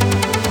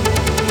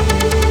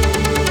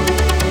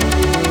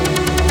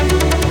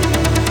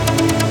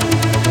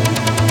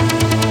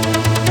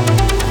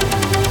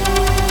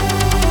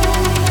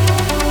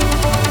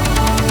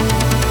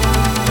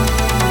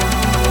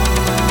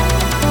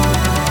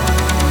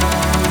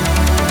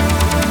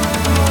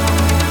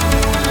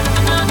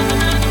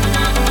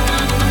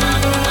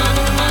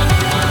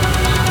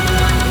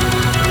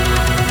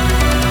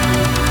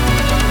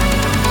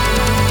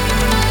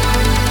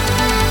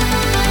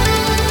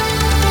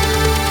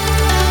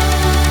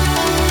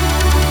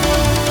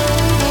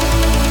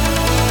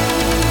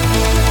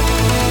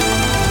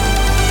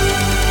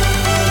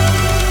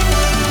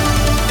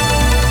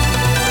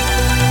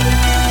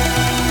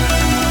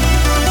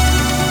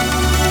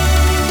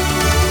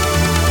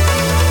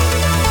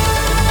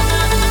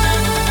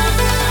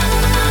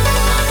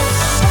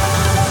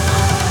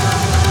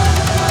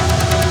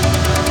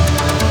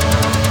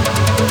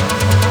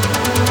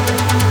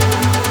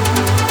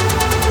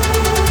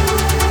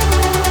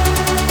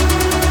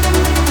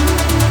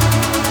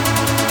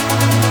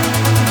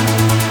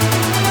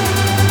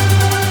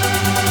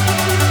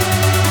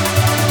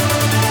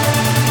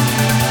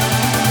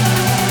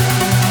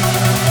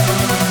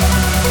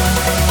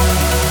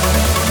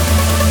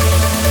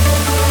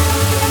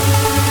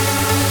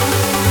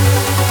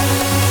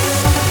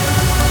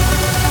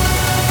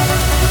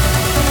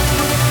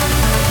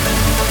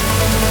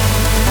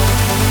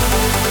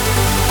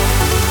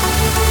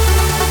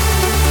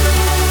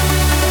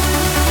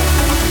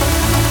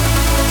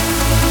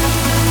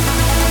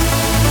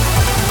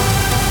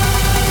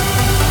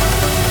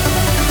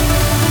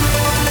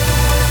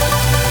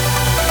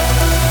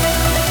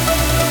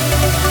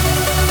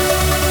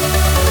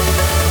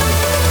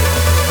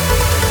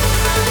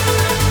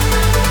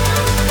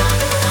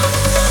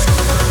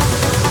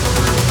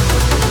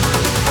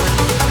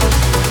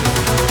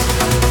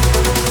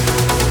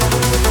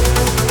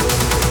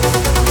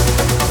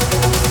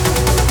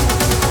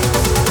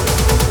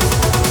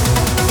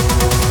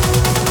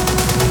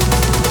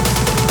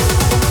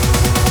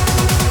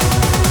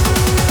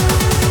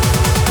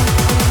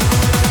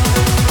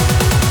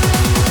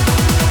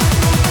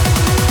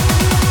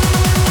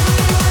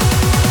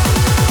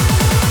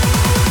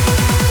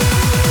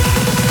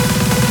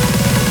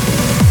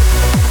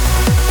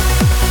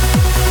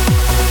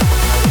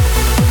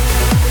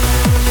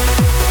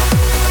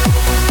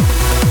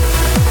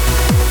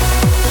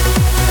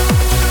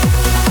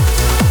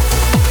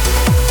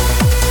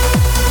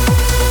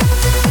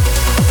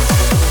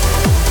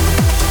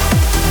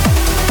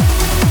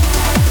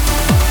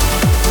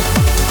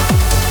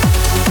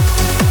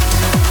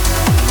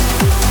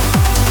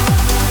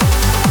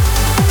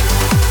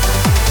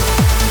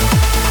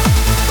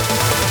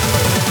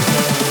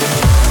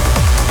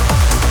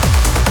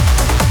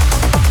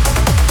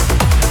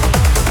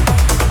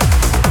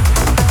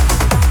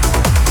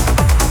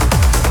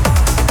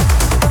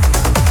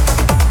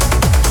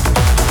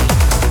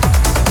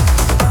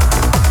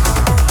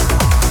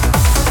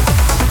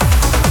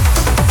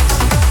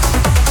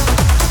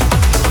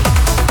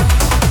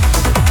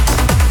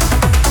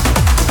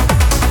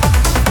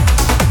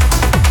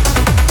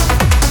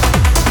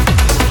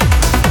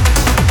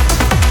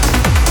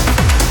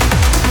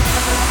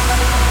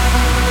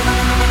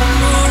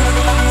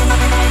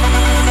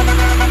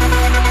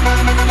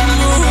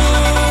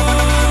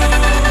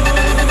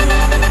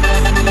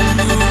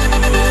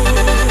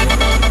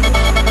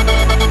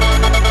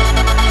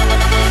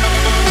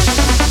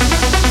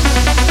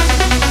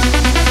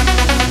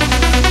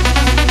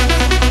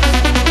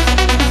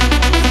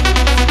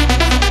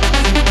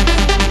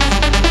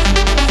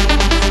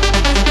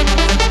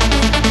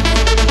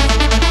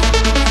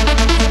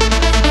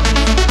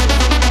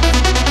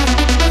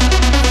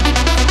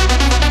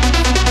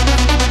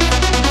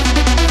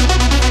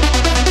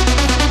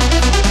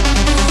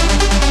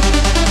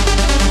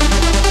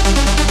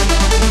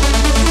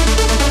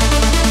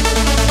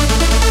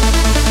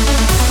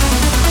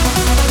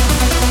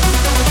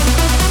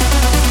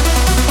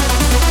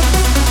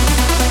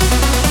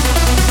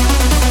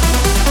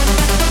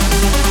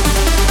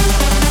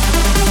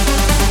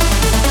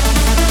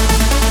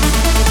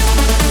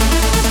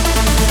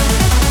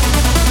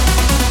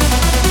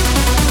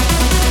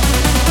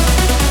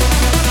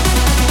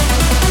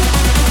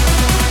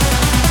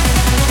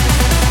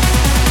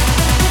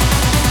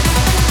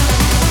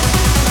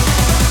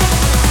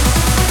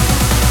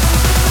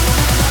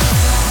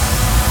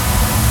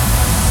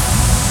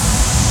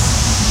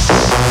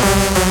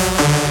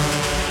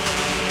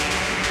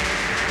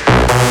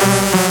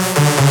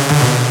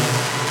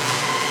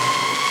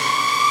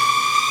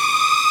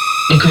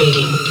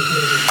 Degrading.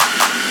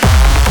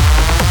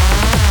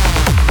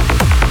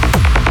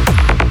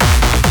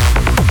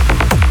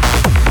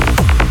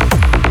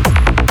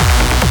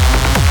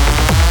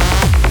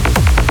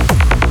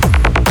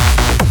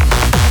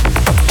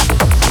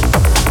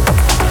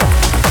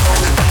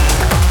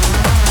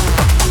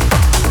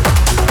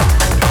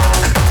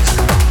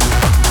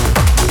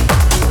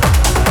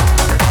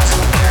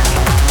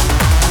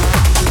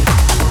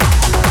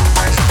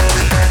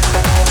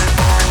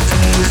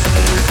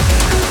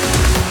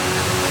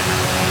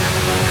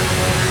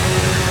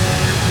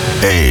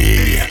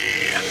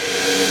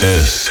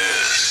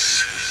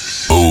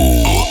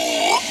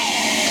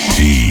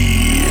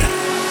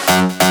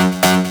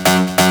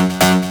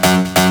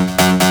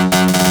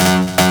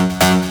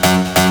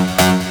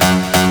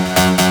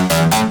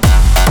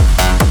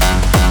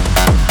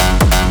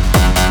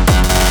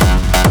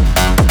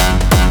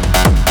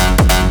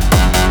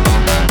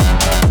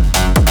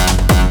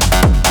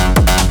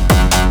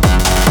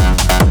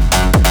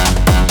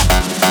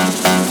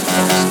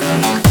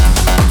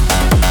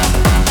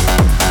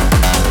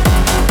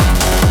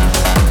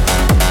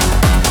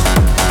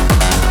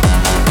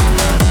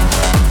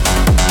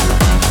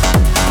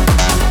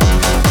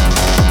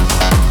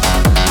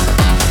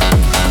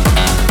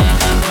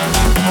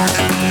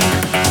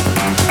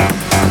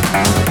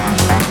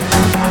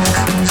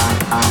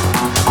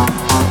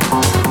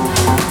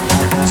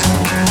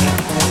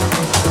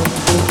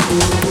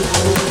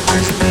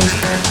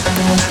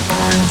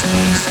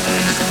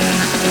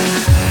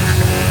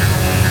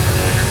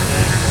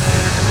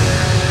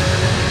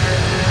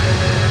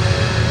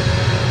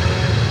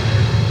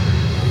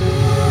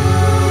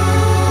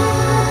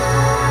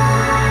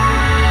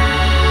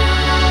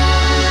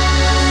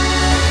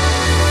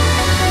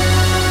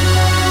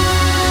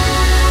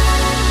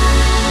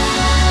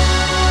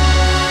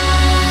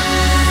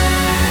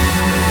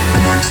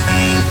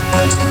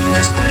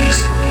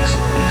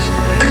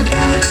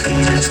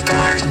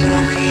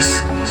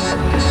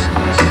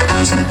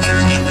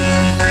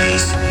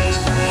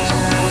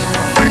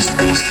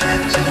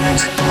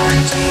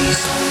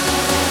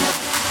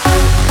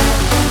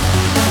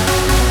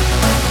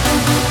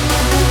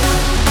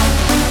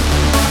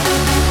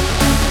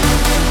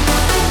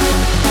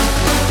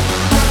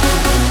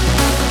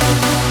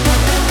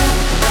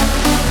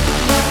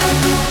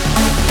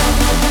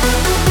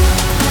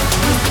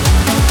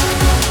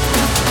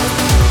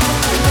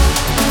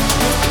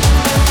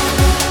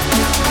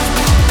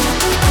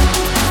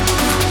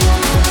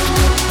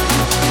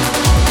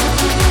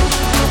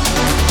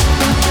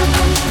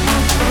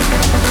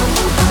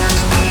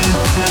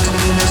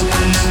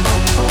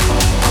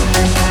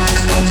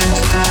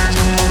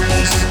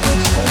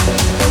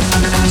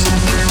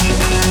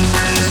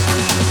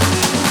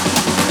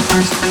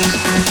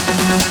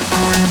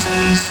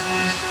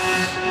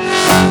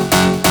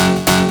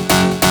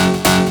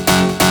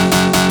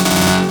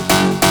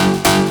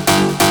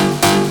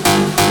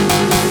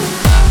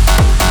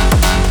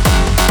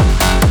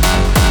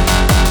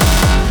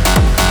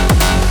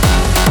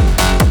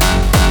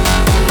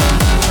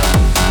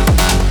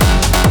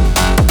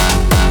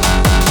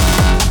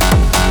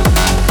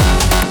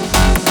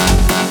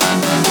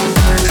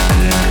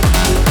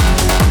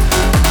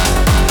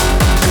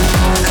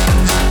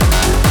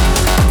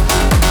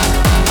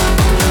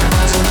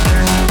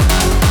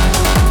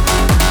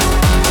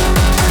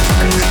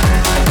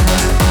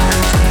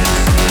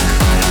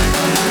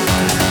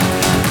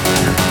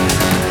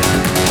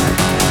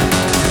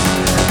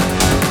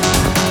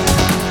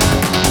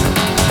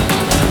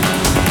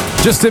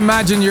 Just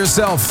imagine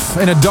yourself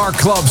in a dark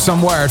club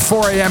somewhere at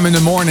 4 a.m. in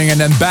the morning and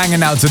then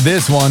banging out to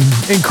this one.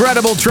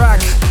 Incredible track.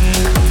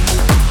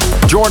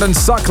 Jordan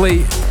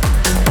Suckley,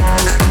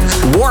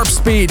 Warp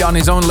Speed on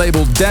his own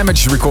label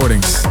Damage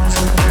Recordings.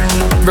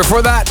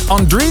 Before that,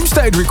 on Dream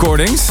State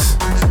Recordings,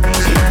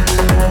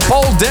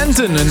 Paul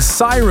Denton and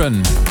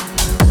Siren.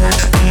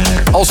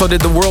 Also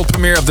did the world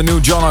premiere of the new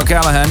John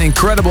O'Callaghan,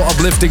 incredible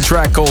uplifting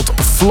track called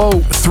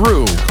Flow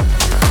Through.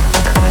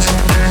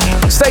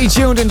 Stay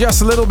tuned in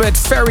just a little bit.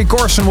 Ferry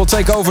Corson will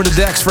take over the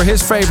decks for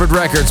his favorite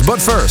records.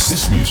 But first,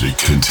 this music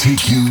can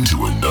take you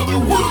to another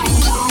world.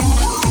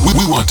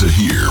 We want to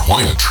hear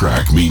why a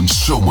track means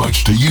so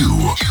much to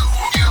you.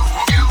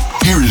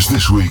 Here is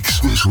this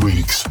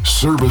week's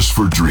Service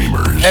for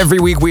Dreamers. Every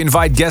week we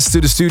invite guests to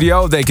the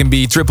studio. They can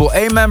be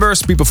AAA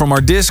members, people from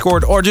our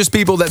Discord, or just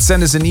people that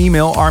send us an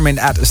email,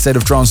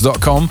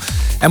 armin@astateoftrance.com.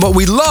 And what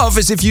we love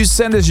is if you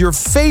send us your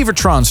favorite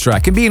trance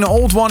track. It can be an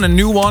old one, a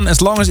new one,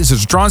 as long as it's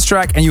a trance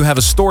track and you have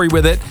a story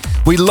with it.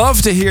 We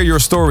love to hear your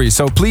story,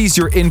 so please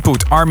your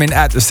input,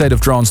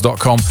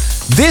 armin@astateoftrance.com.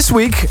 This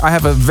week I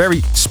have a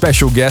very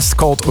special guest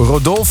called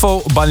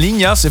Rodolfo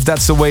Balinas, if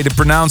that's the way to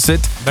pronounce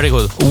it. Very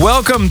good.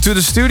 Welcome to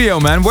the studio,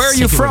 man. Where are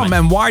you from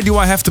and why do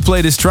I have to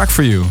play this track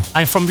for you?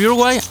 I'm from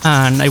Uruguay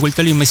and I will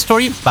tell you my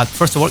story, but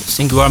first of all,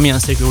 thank you Armin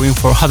and thank you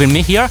for having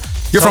me here.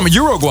 You're from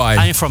Uruguay?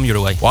 I'm from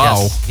Uruguay.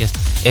 Wow. Yes.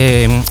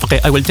 Okay,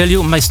 I will tell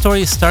you my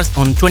story starts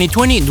on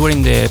 2020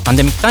 during the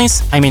pandemic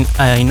times. I mean,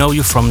 I know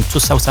you from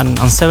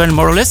 2007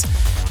 more or less,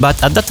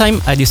 but at that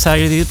time I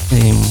decided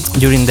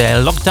during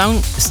the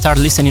lockdown start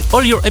listening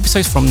all your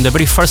episodes from the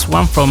very first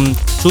one from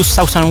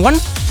 2001.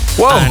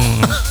 Whoa!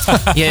 And,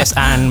 yes,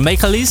 and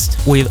make a list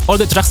with all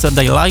the tracks that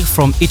I like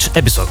from each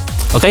episode.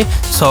 Okay,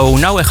 so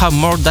now I have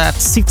more than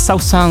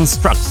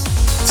 6,000 tracks.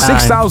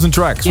 6,000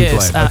 tracks.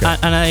 Yes, okay.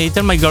 And I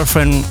tell my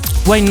girlfriend,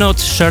 why not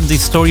share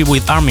this story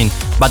with Armin?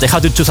 But I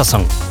had to choose a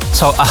song,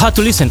 so I had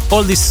to listen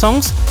all these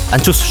songs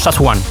and choose just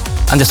one.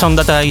 And the song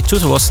that I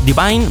chose was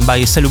Divine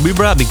by Celu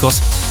Vibra because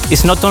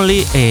it's not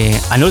only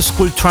an old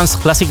school trance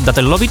classic that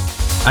I love it,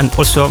 and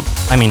also,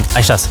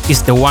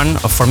 it's the one,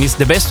 for me, it's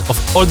the best of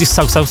all these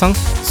 2000.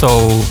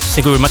 So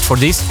thank you very much for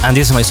this, and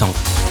this is my song.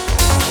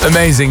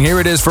 Amazing. Here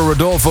it is for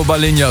Rodolfo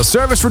Baliñas.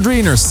 Service for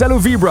Dreamers, Celu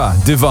Vibra,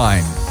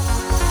 Divine.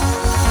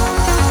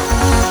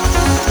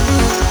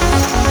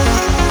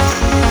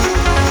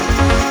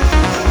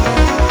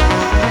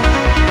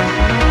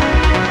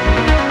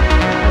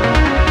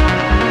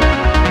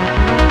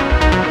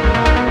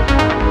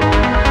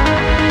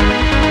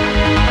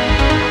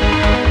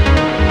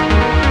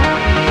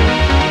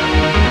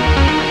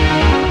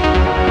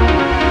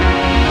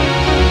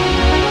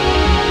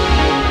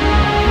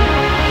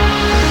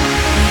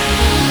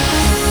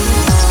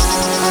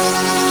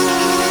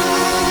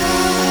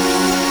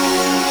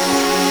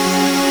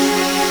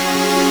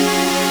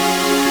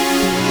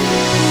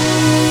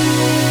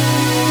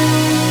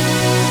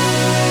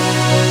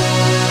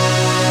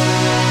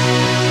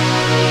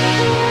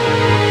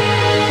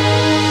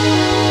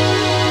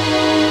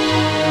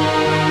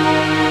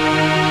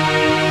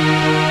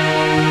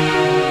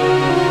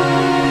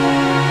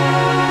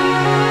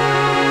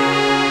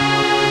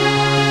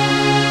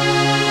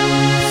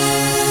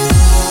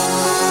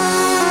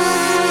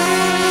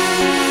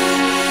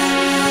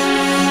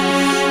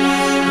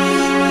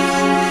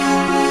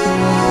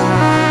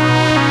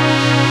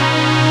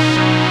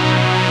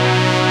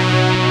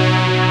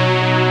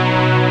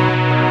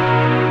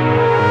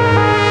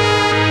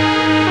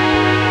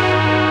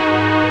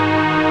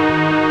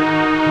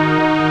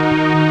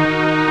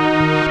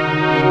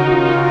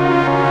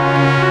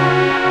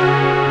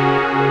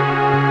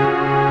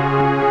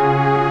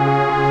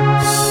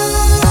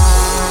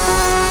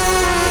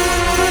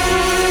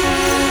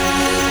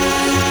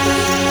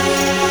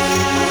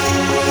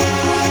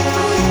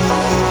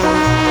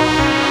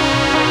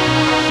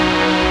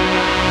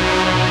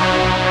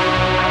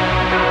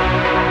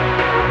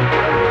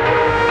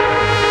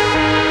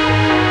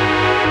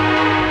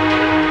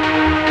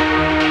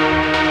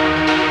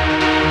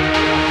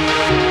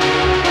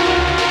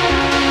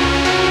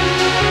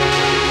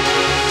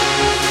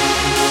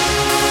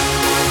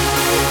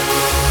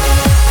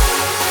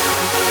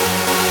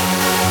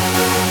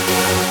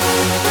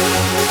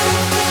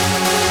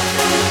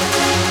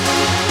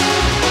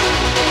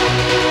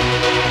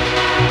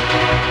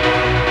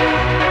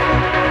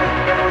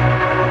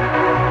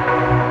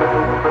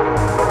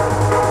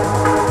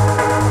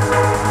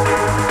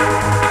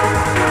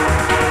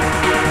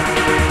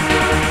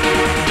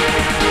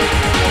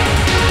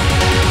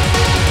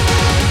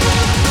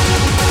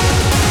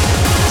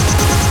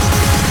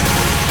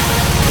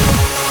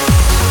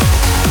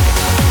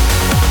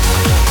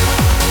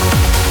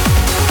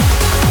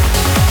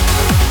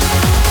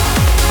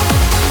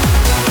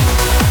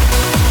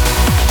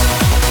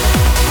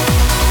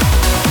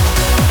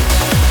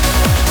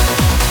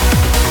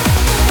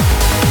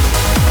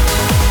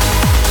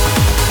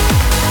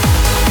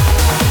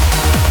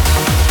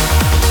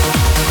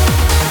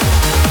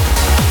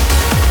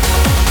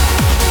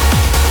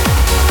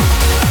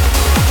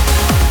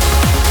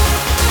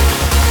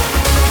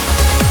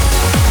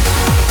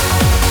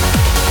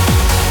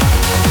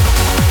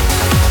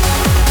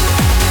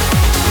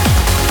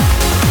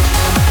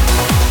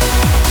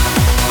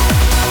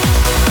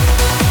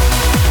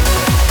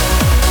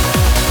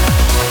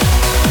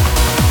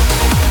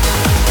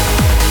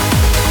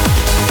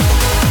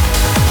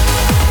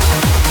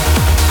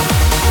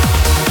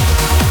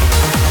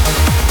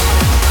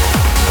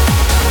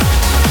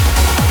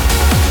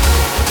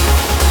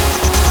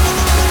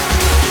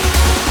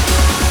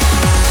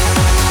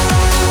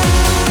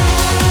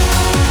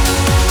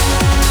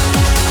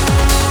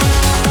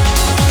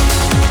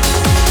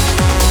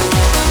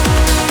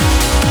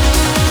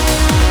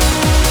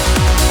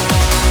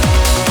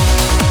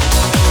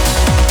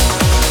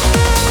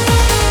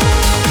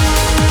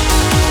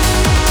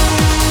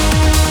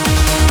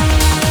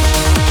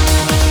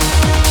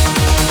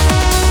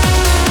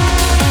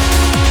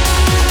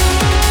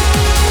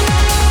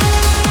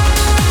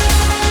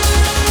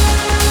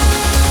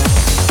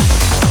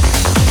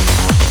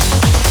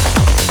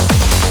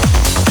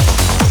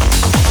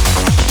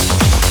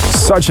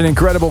 Such an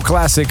incredible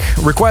classic,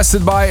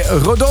 requested by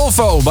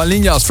Rodolfo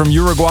Baliñas from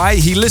Uruguay.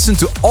 He listened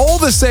to all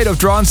the State of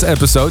Trance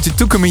episodes. It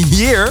took him a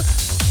year,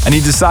 and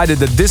he decided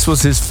that this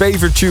was his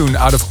favorite tune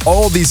out of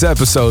all these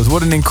episodes.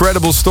 What an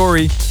incredible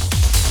story.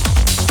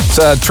 It's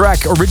a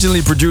track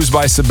originally produced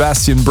by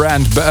Sebastian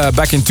Brand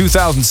back in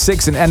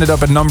 2006 and ended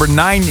up at number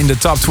 9 in the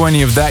top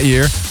 20 of that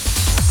year.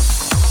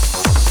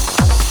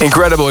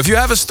 Incredible. If you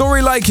have a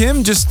story like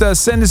him, just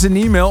send us an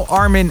email,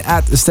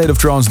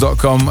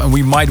 armin@stateoftrance.com, and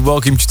we might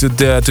welcome you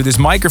to this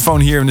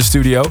microphone here in the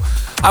studio.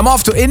 I'm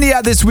off to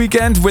India this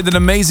weekend with an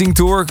amazing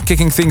tour,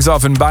 kicking things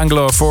off in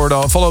Bangalore,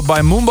 followed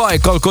by Mumbai,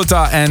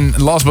 Kolkata, and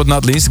last but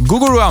not least,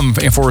 Gurugram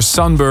for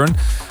Sunburn.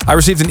 I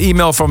received an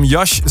email from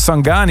Yash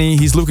Sangani.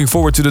 He's looking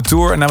forward to the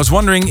tour, and I was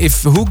wondering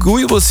who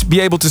you will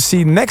be able to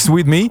see next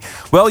with me.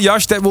 Well,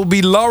 Yash, that will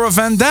be Laura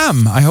Van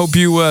Dam. I hope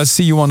you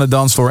see you on the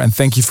dance floor, and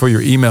thank you for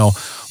your email.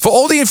 For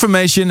all the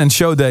information and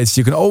show dates,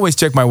 you can always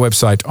check my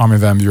website,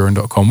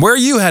 arminvanburen.com. Where are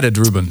you headed,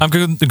 Ruben? I'm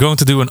going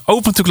to do an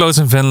open to close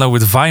in Venlo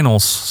with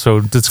vinyls.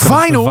 So that's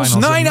vinyls?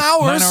 9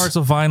 hours? 9 hours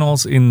of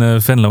vinyls in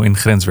Venlo in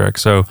Grenswerk.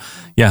 So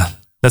yeah,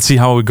 let's see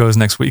how it goes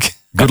next week.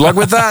 Good luck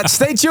with that.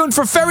 Stay tuned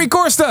for Ferry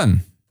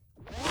Corsten.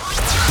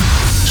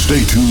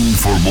 Stay tuned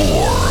for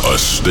more A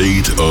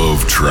State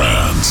of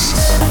Trance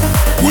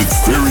with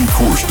Ferry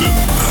Corsten.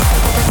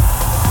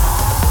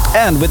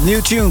 And with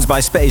new tunes by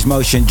Space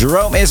Motion,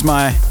 Jerome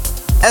Isma,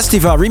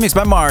 Estiva remixed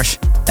by Marsh,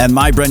 and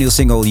my brand new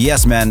single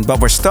Yes Man. But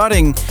we're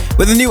starting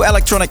with a new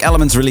Electronic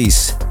Elements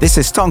release. This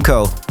is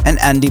Tonko and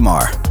Andy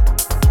Marr.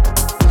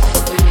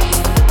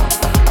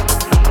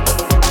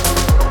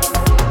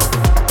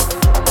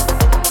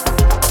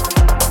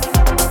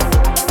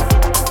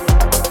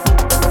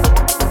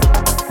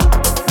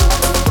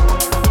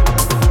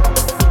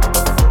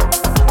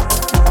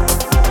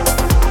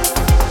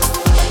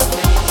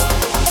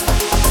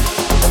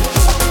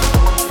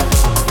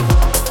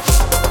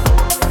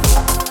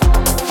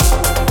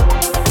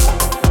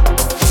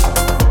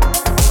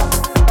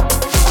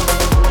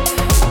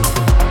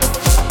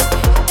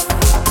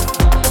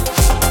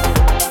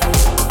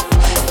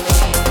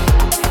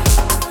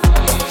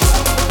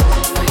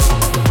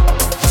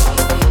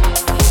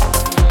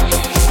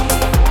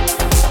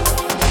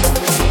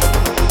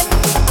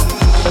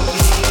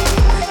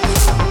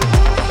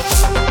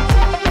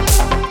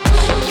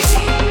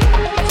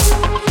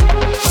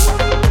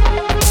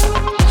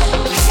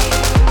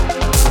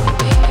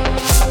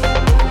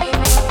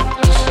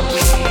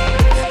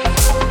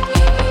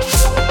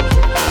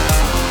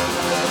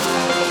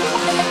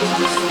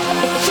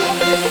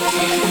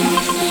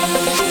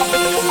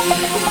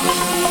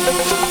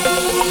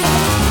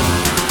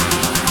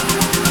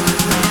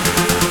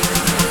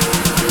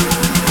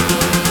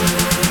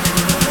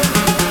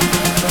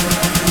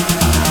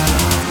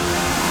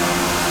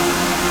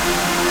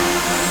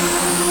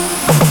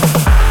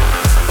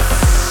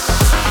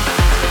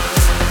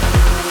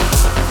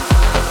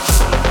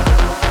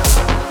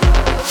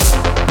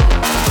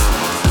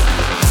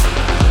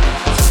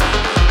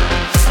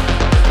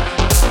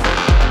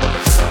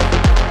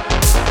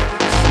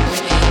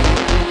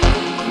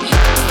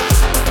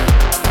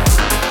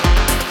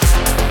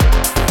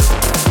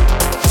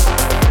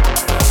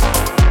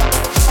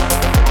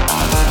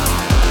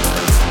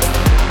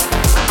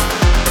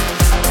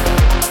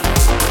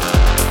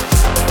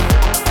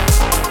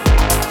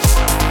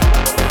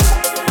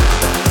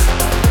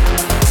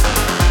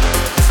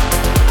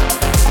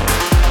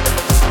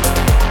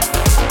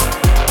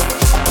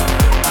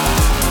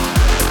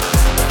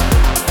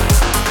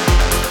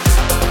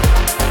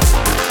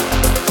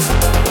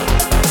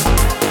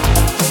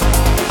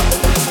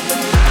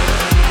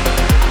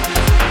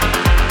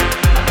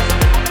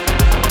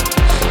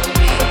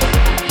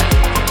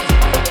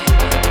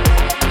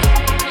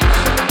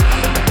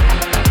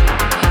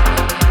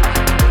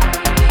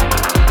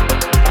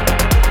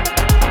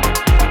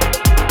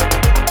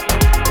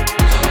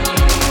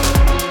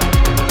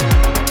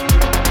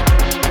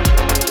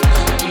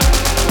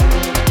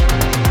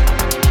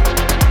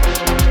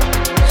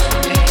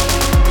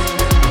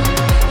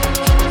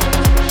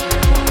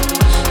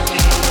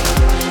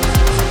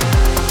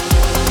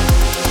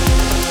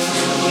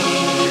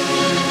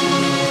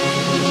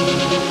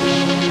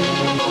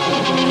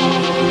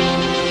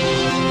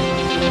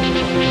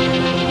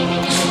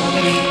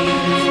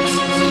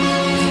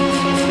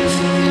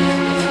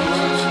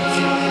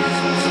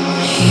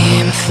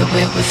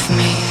 With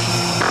me.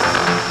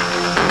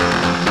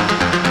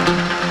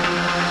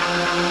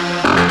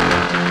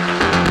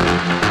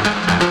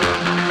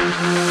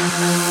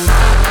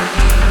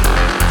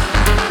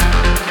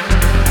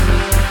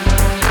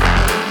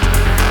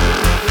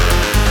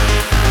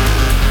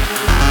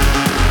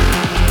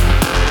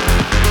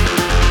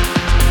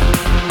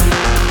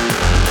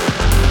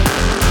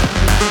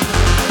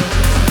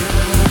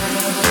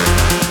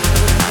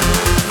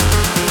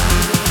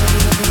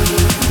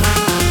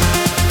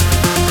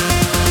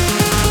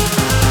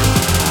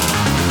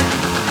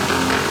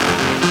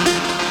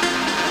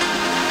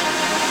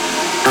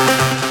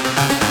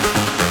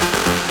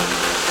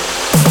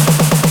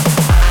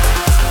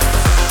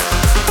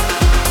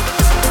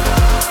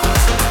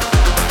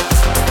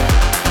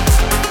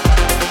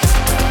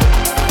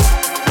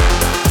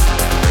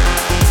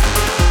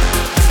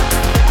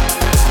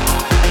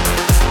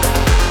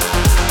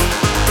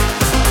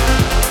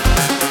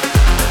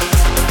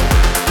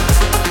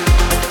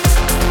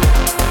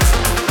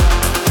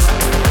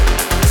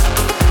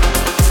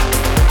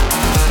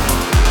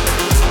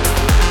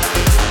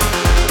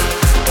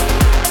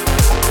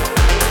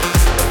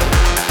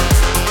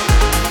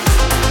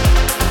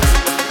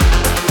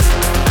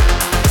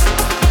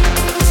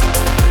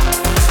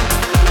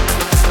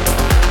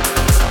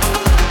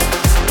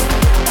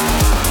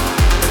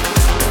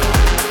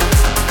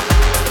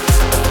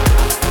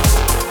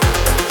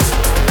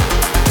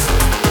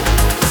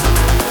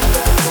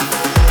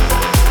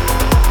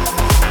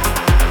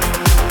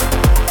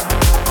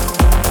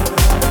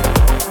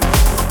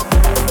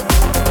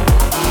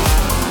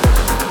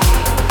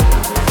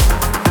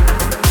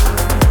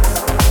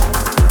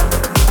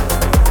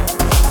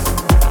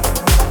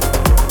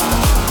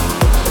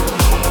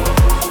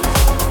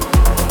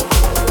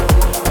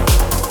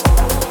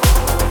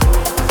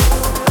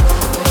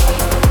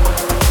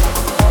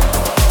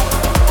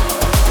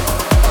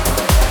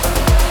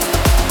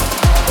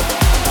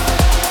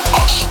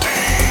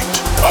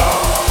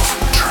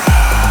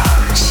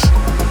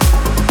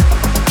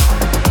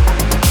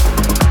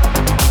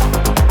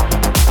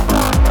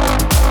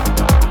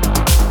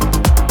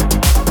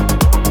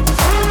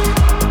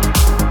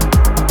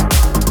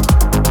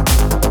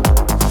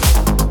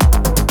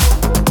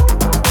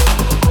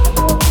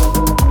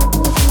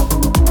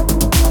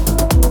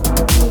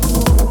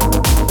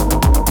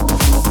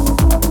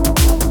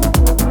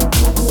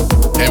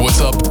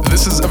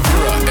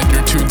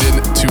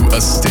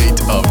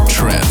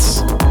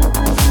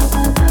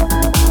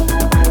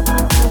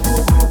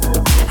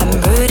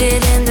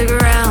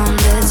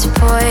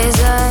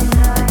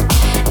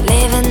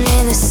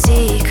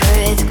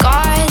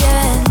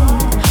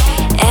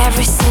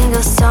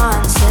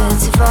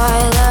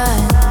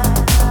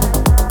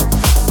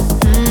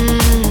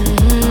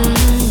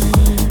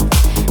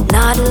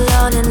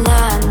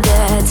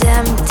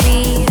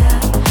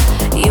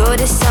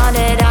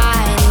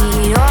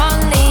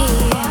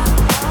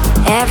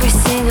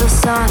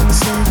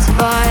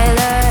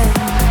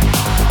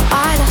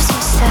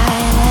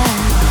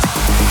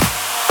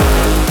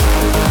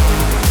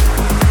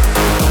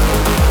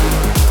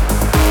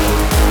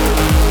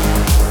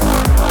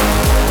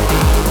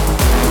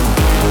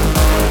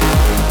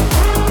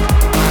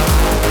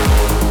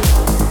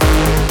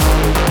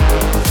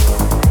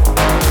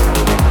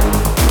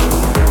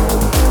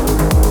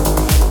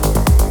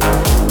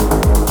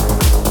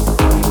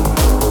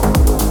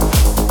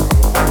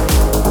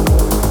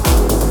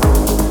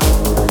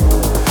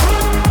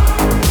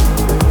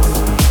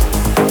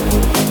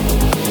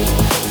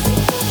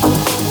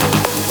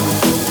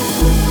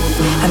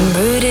 I'm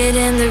rooted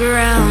in the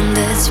ground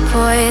that's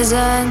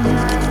poisoned,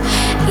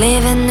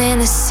 living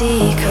in a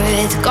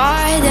secret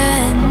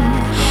garden.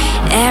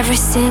 Every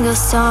single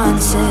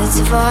sunset's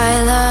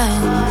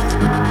violent.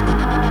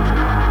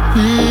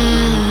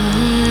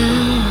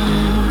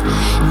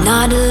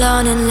 Not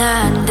alone in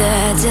land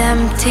that's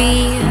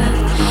empty.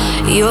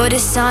 You're the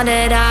sun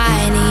that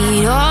I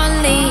need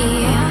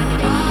only.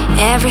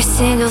 Every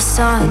single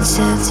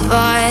sunset's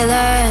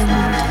violent.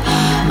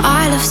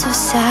 Our love so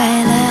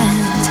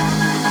silent.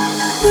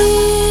 Into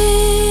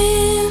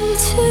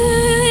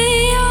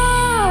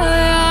your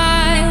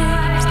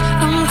eyes,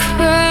 I'm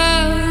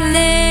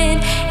crawling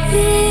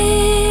into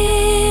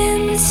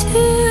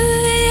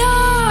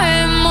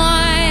your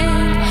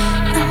mind.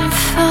 I'm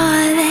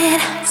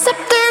falling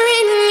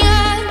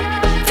subterranean.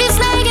 Feels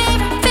like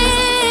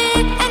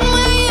everything, and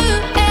where you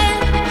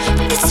end,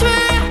 it's where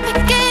I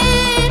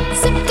begin.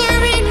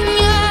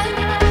 Subterranean.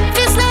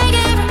 Feels like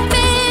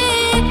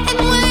everything, and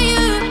where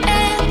you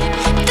end,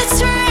 that's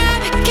where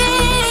I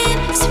begin.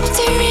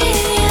 Subterranean.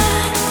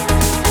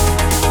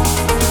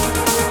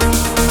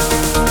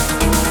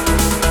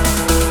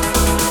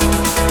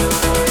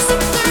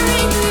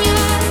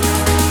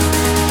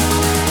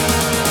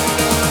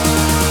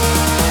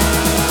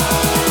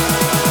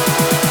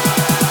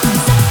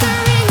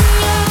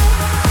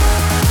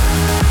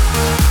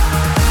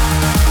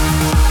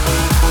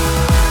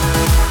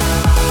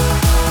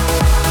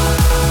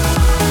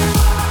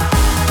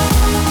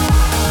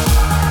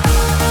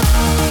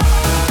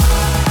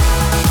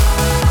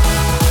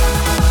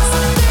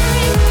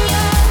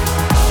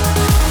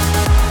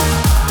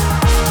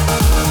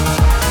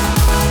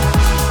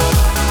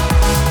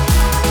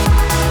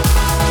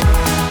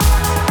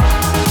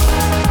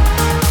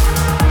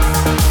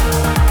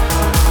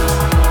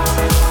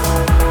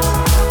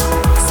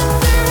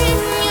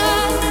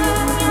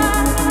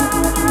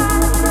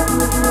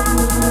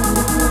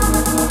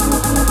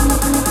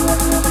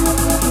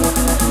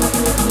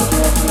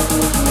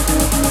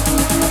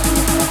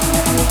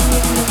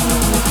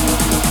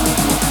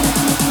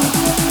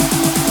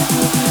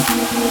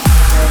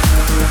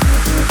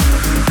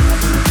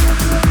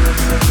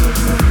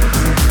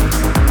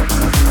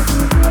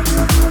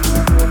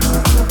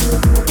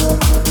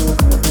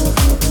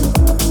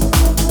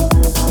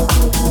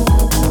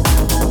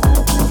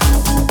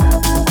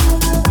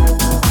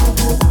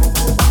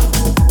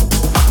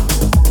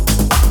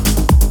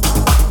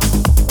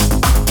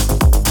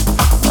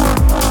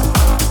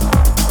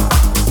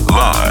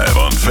 Live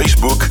on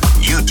Facebook,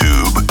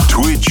 YouTube,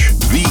 Twitch,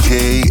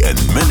 VK, and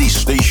many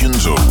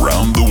stations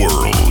around the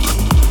world.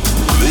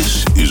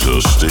 This is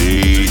a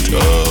state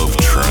of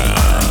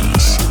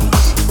trance.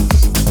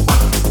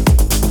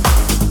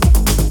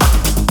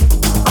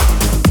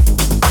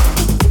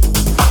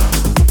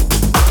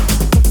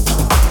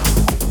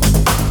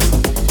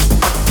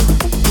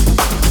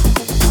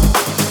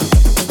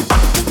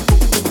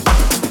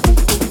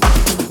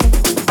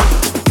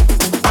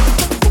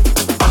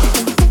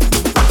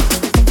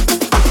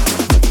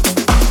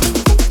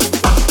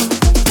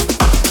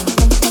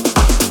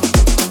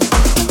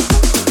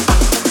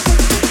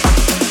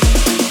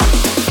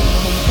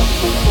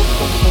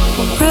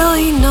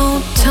 Really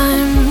no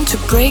time to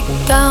break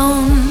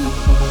down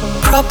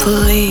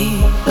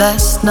properly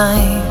last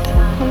night,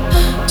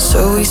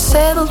 so we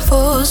settled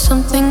for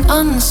something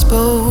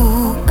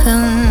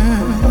unspoken.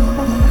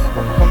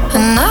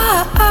 And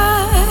I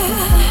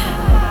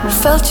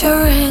felt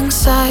your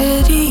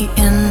anxiety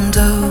in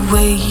the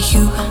way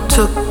you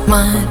took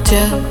my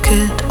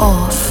jacket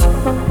off.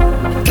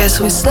 Guess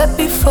we slept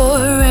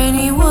before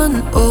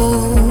anyone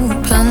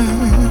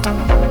opened.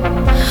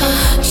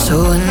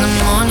 So in the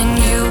morning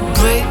you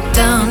break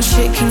down,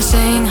 shaking,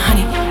 saying,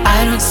 honey,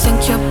 I don't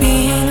think you're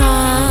being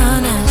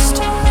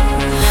honest.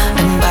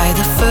 And by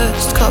the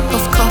first cup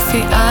of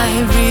coffee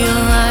I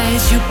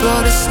realized you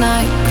brought a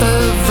sniper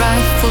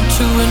rifle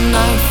to a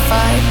knife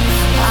fight.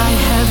 I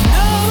have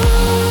no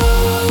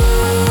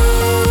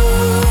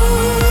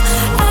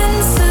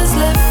answers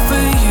left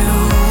for you.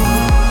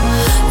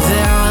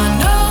 There are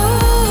no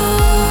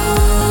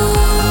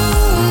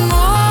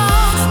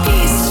more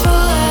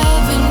peaceful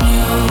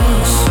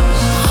avenues.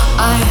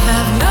 I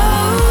have no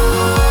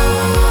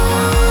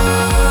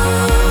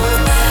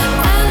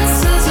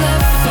answers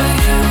left for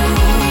you.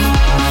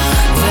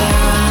 There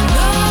are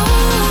no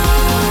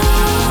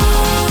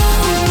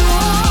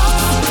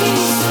more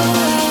peaceful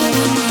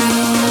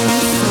avenues.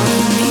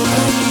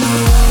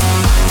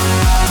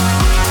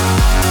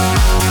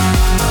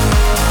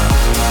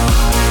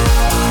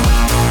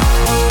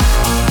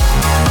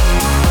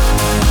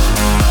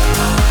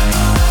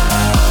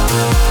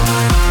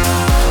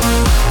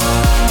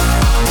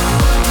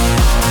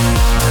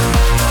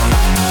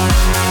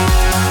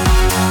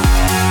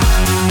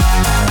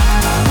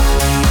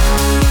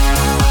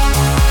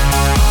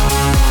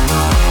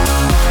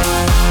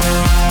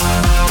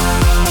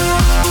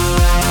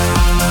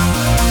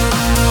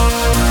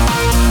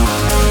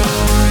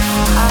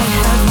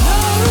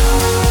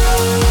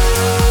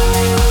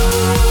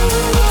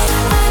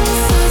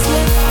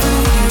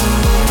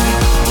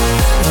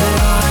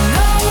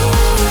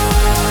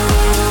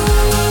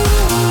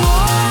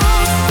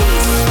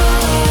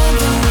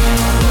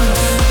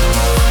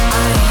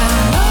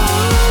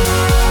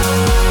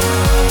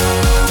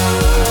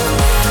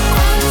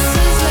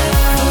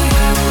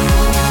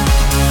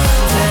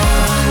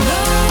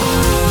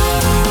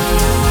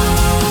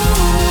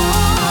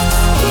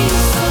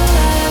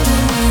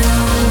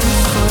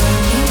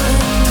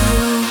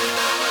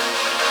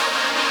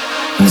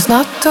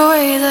 not the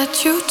way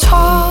that you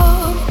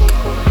talk.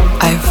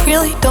 I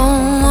really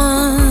don't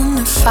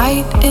wanna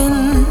fight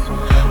in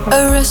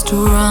a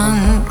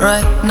restaurant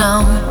right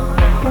now.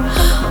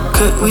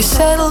 Could we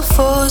settle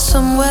for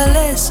somewhere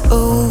less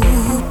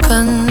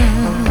open?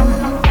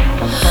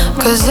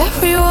 'Cause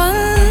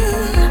everyone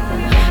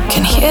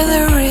can hear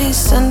the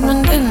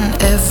resentment in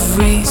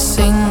every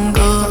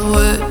single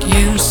word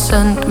you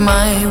send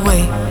my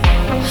way.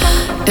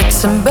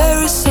 It's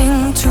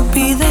embarrassing to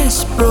be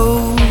this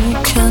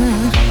broken.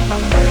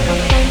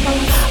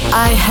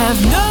 I have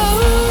no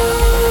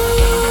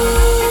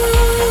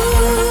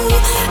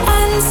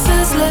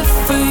answers left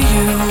for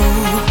you.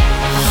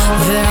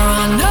 There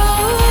are no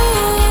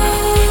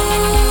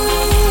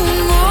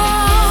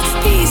more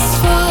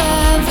peaceful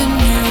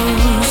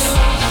avenues.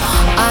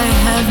 I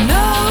have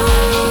no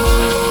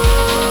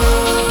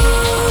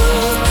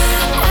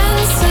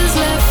answers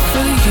left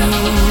for you.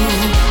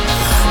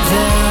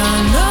 There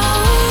are no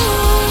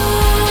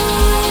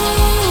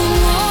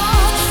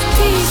more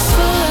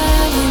peaceful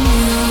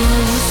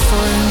avenues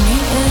for me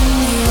and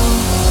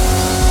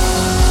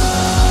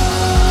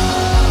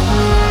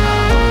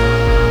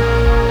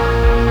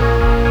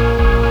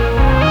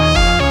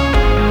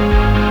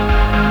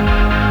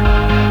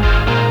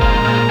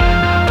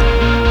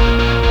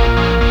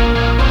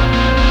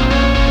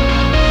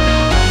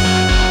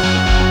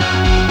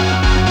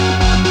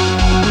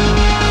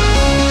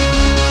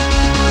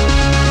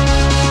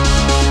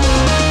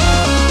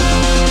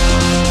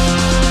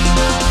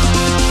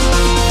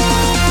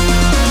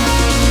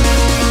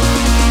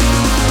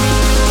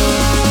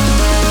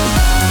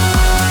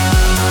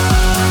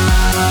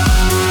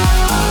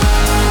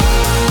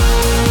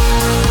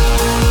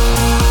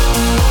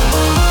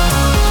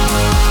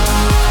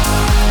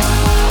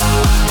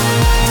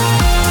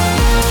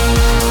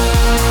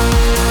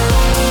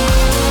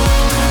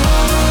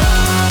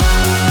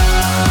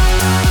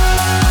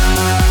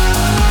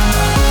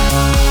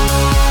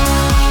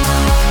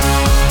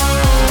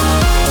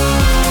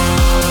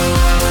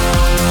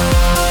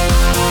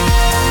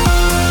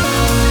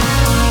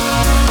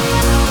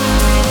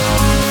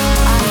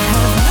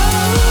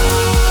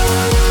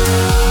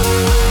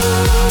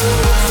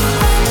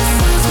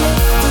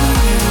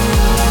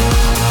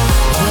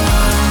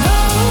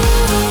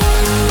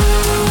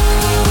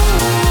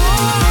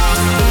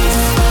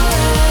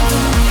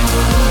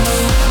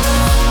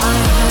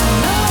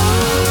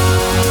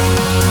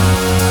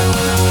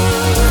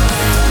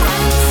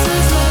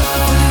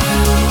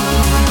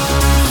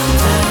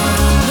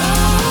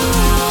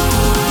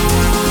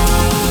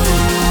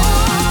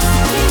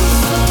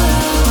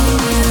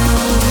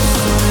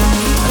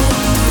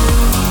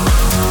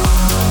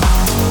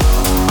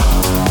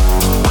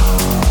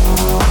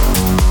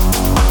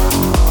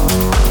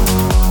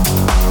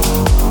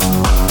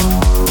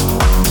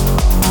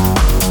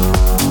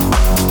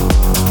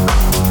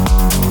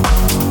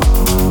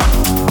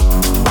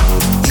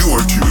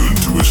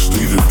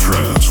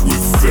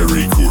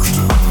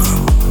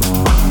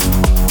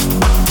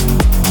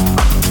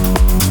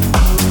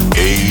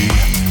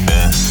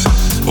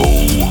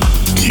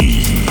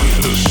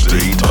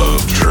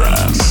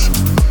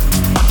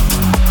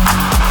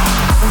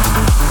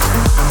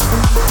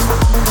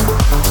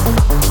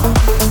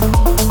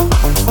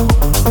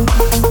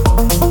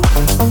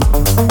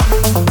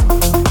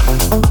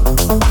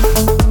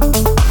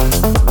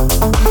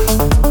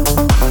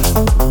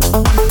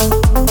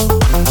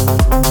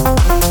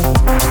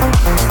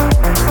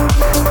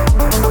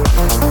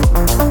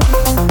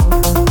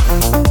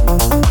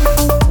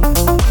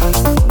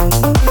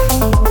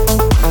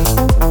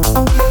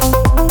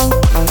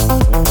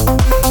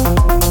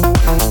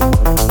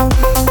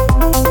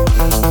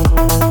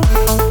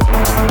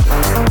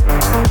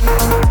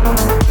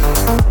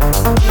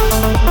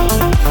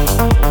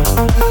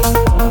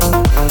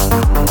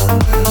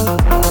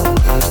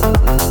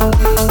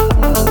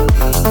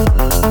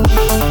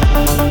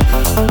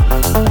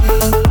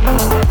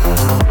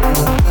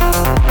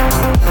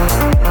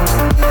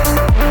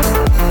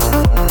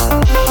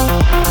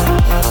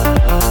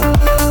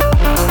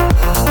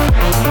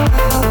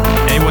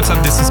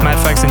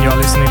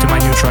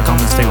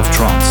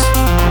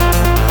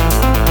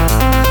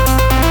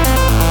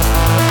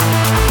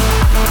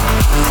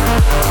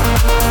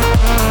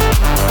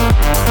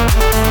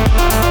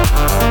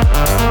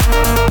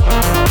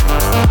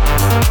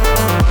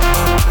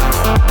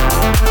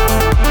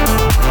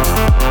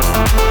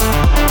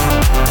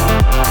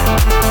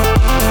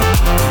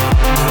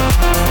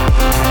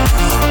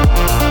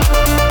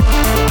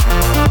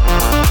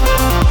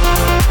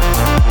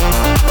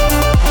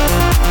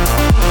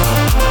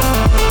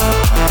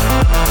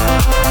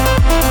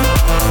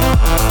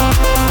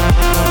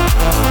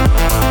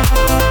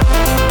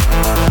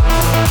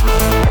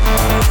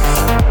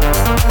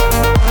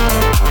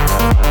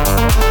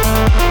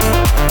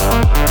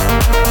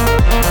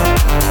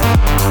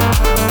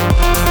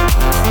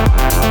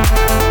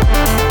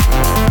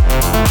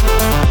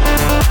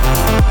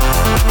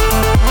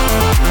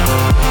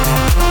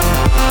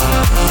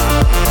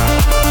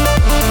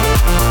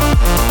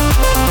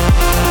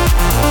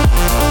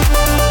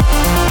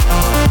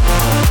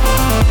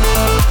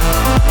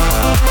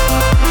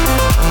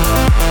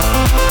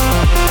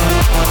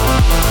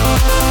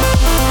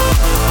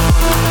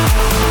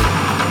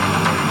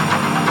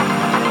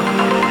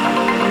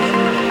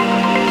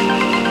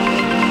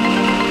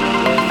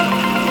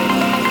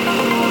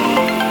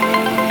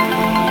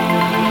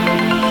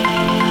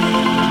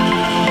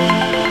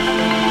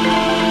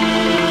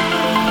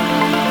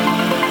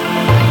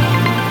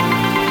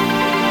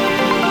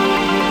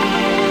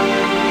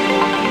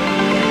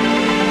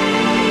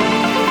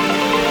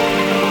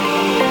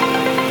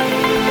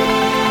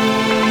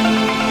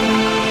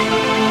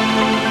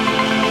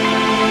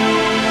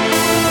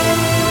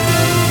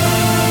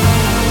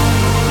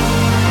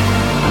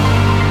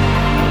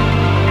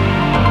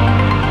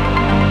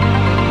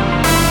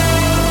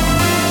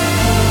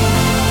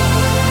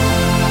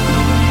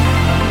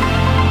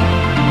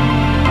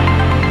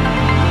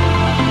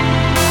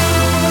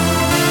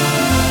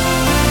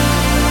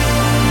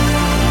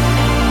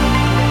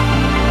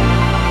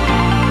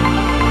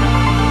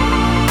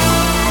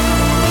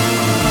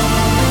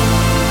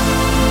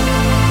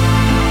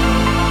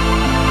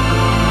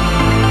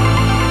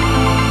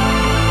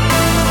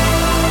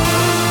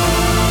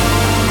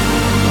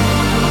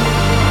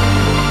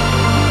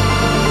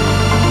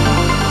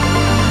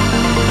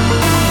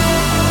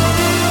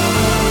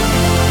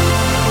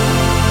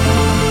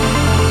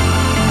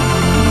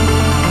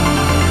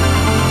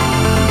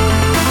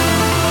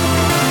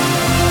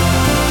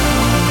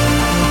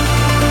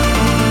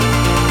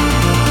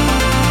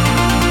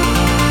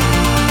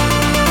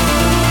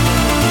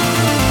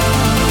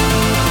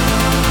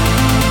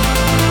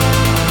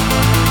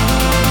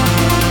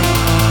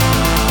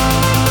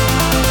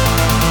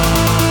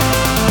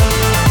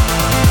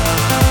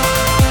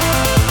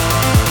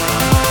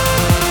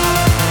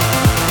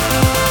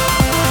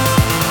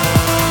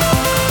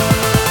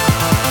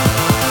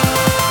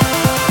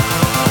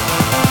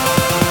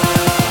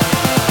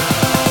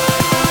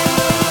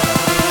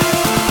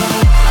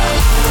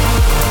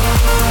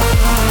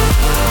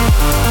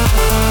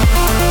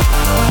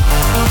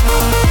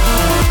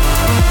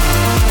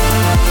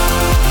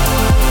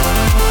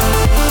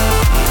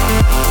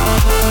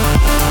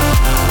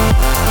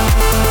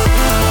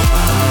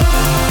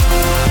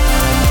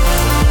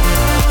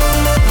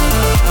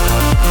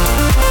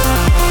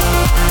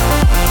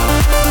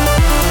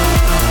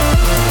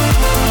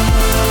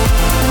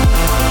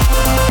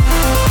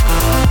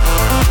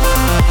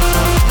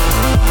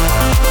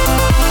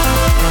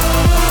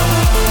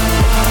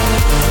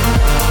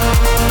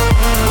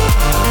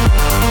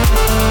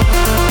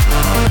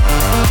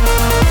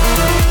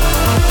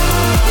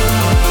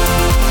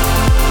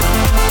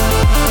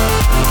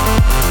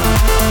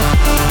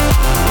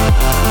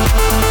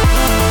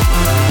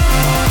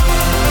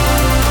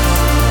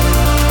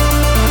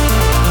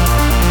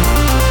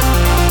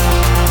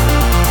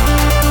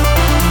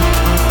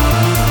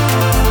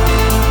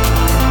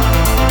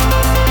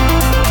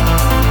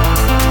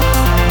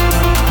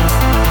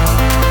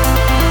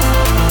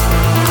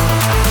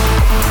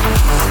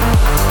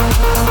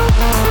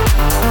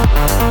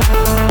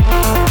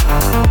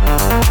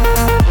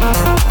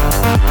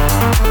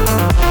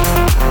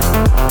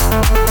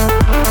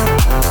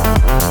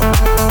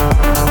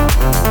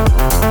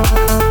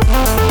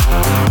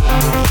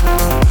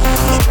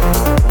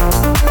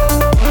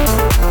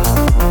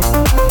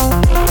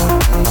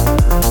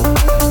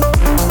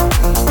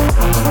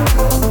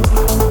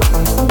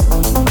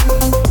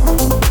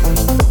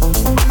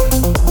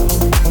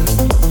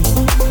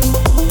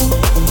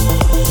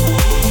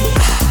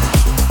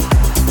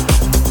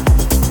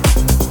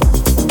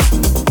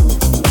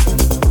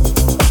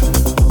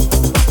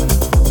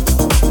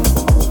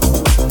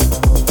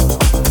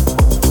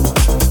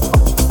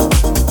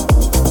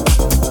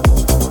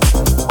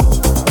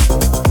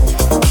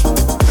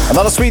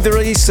Another sweet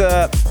release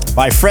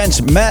by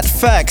French Matt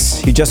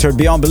Fax. You just heard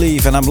Beyond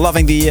Belief, and I'm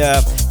loving the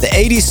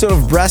 80s sort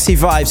of brassy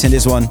vibes in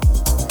this one.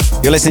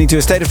 You're listening to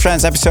A State of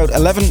Trance, episode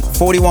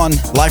 1141,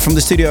 live from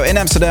the studio in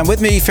Amsterdam with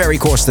me, Ferry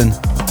Corsten.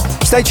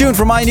 Stay tuned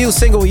for my new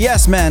single,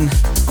 Yes Man.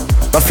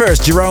 But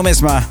first, Jerome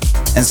Isma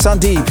and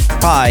Sandeep,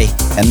 Pi,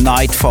 and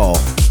Nightfall.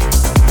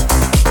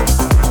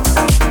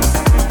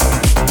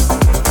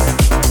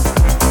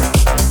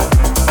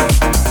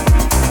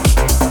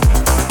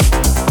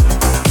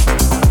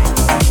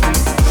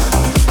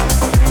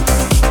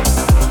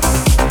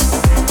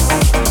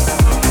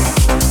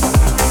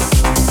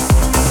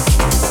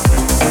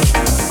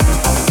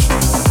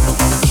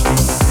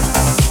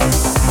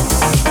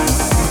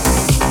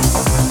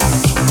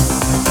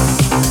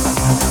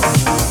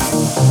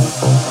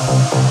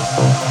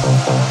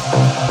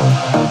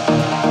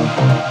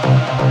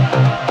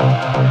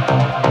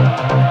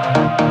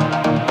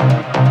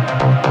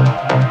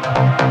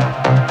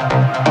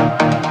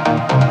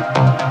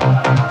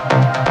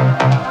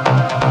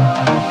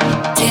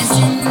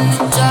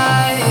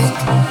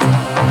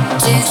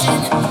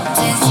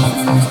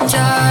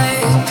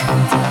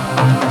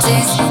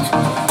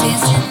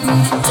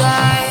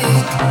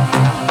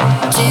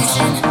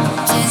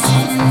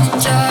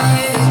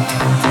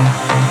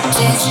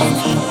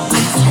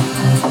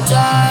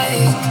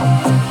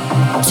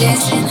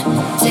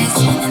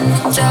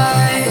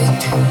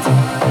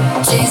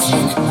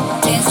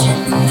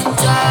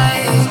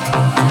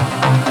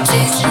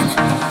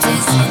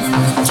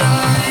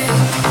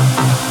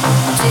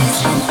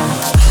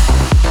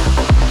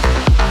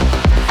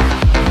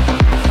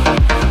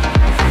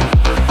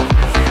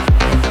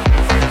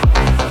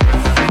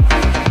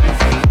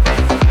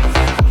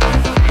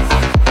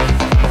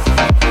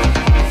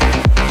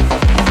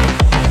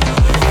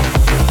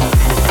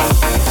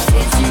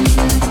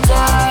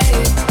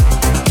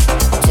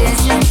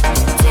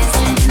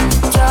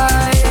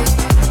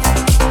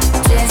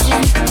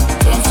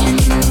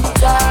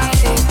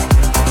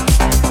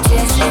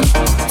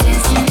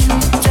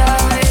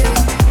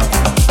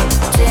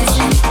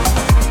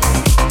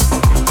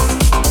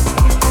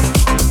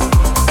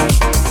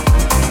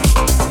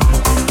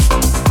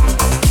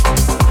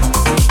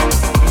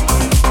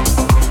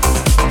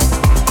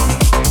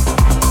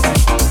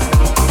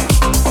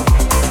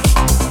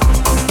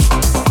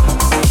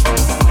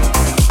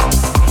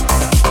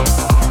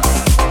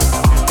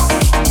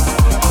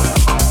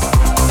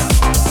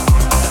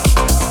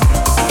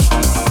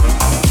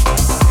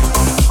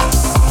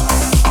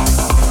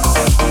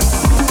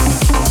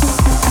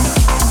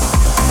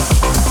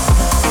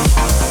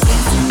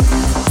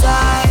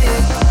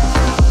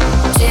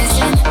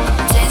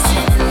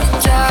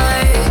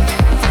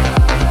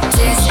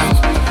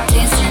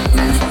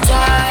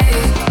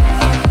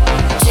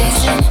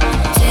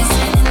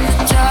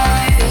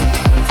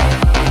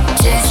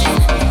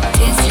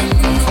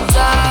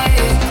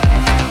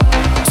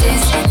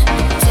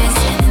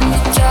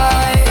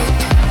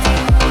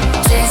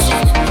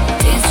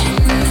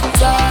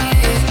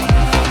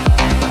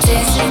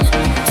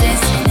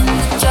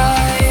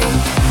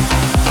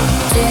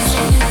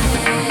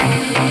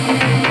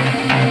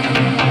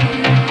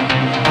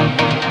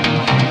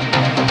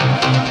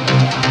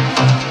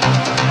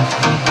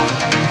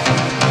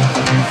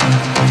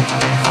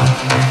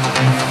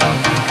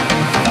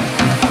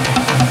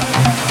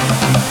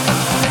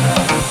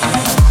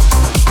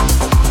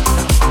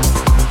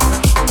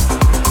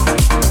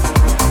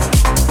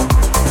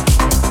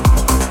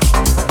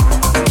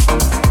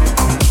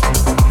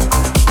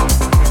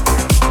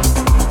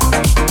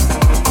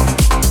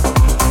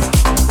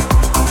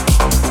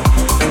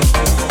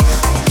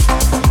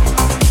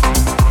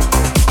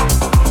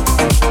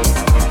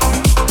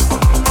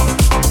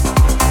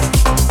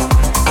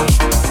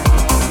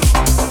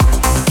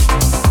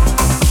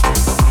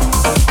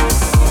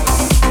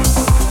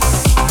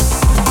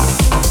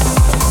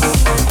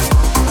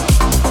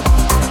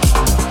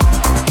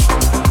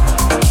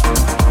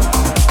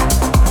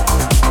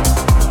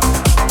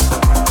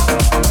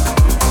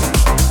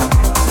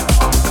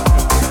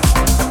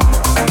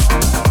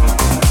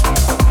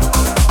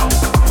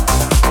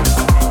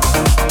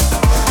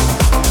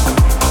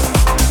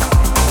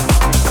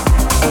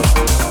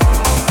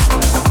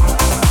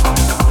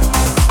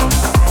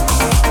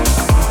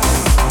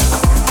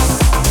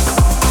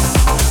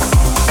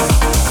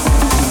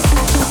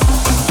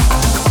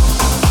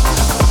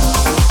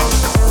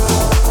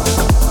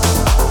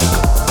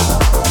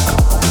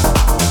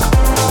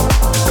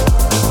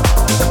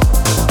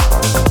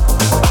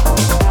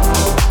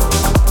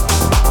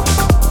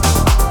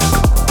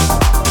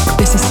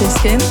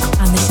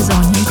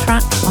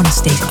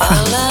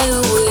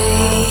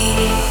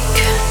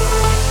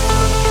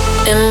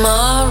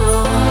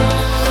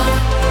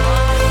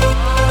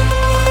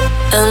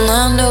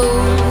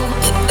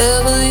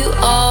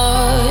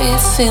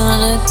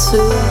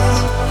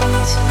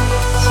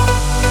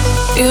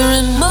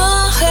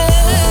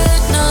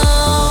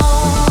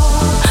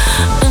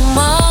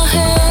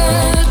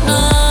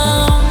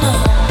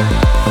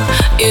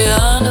 Yeah,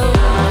 I know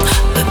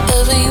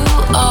wherever you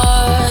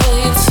are,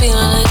 you're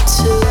feeling it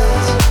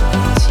too.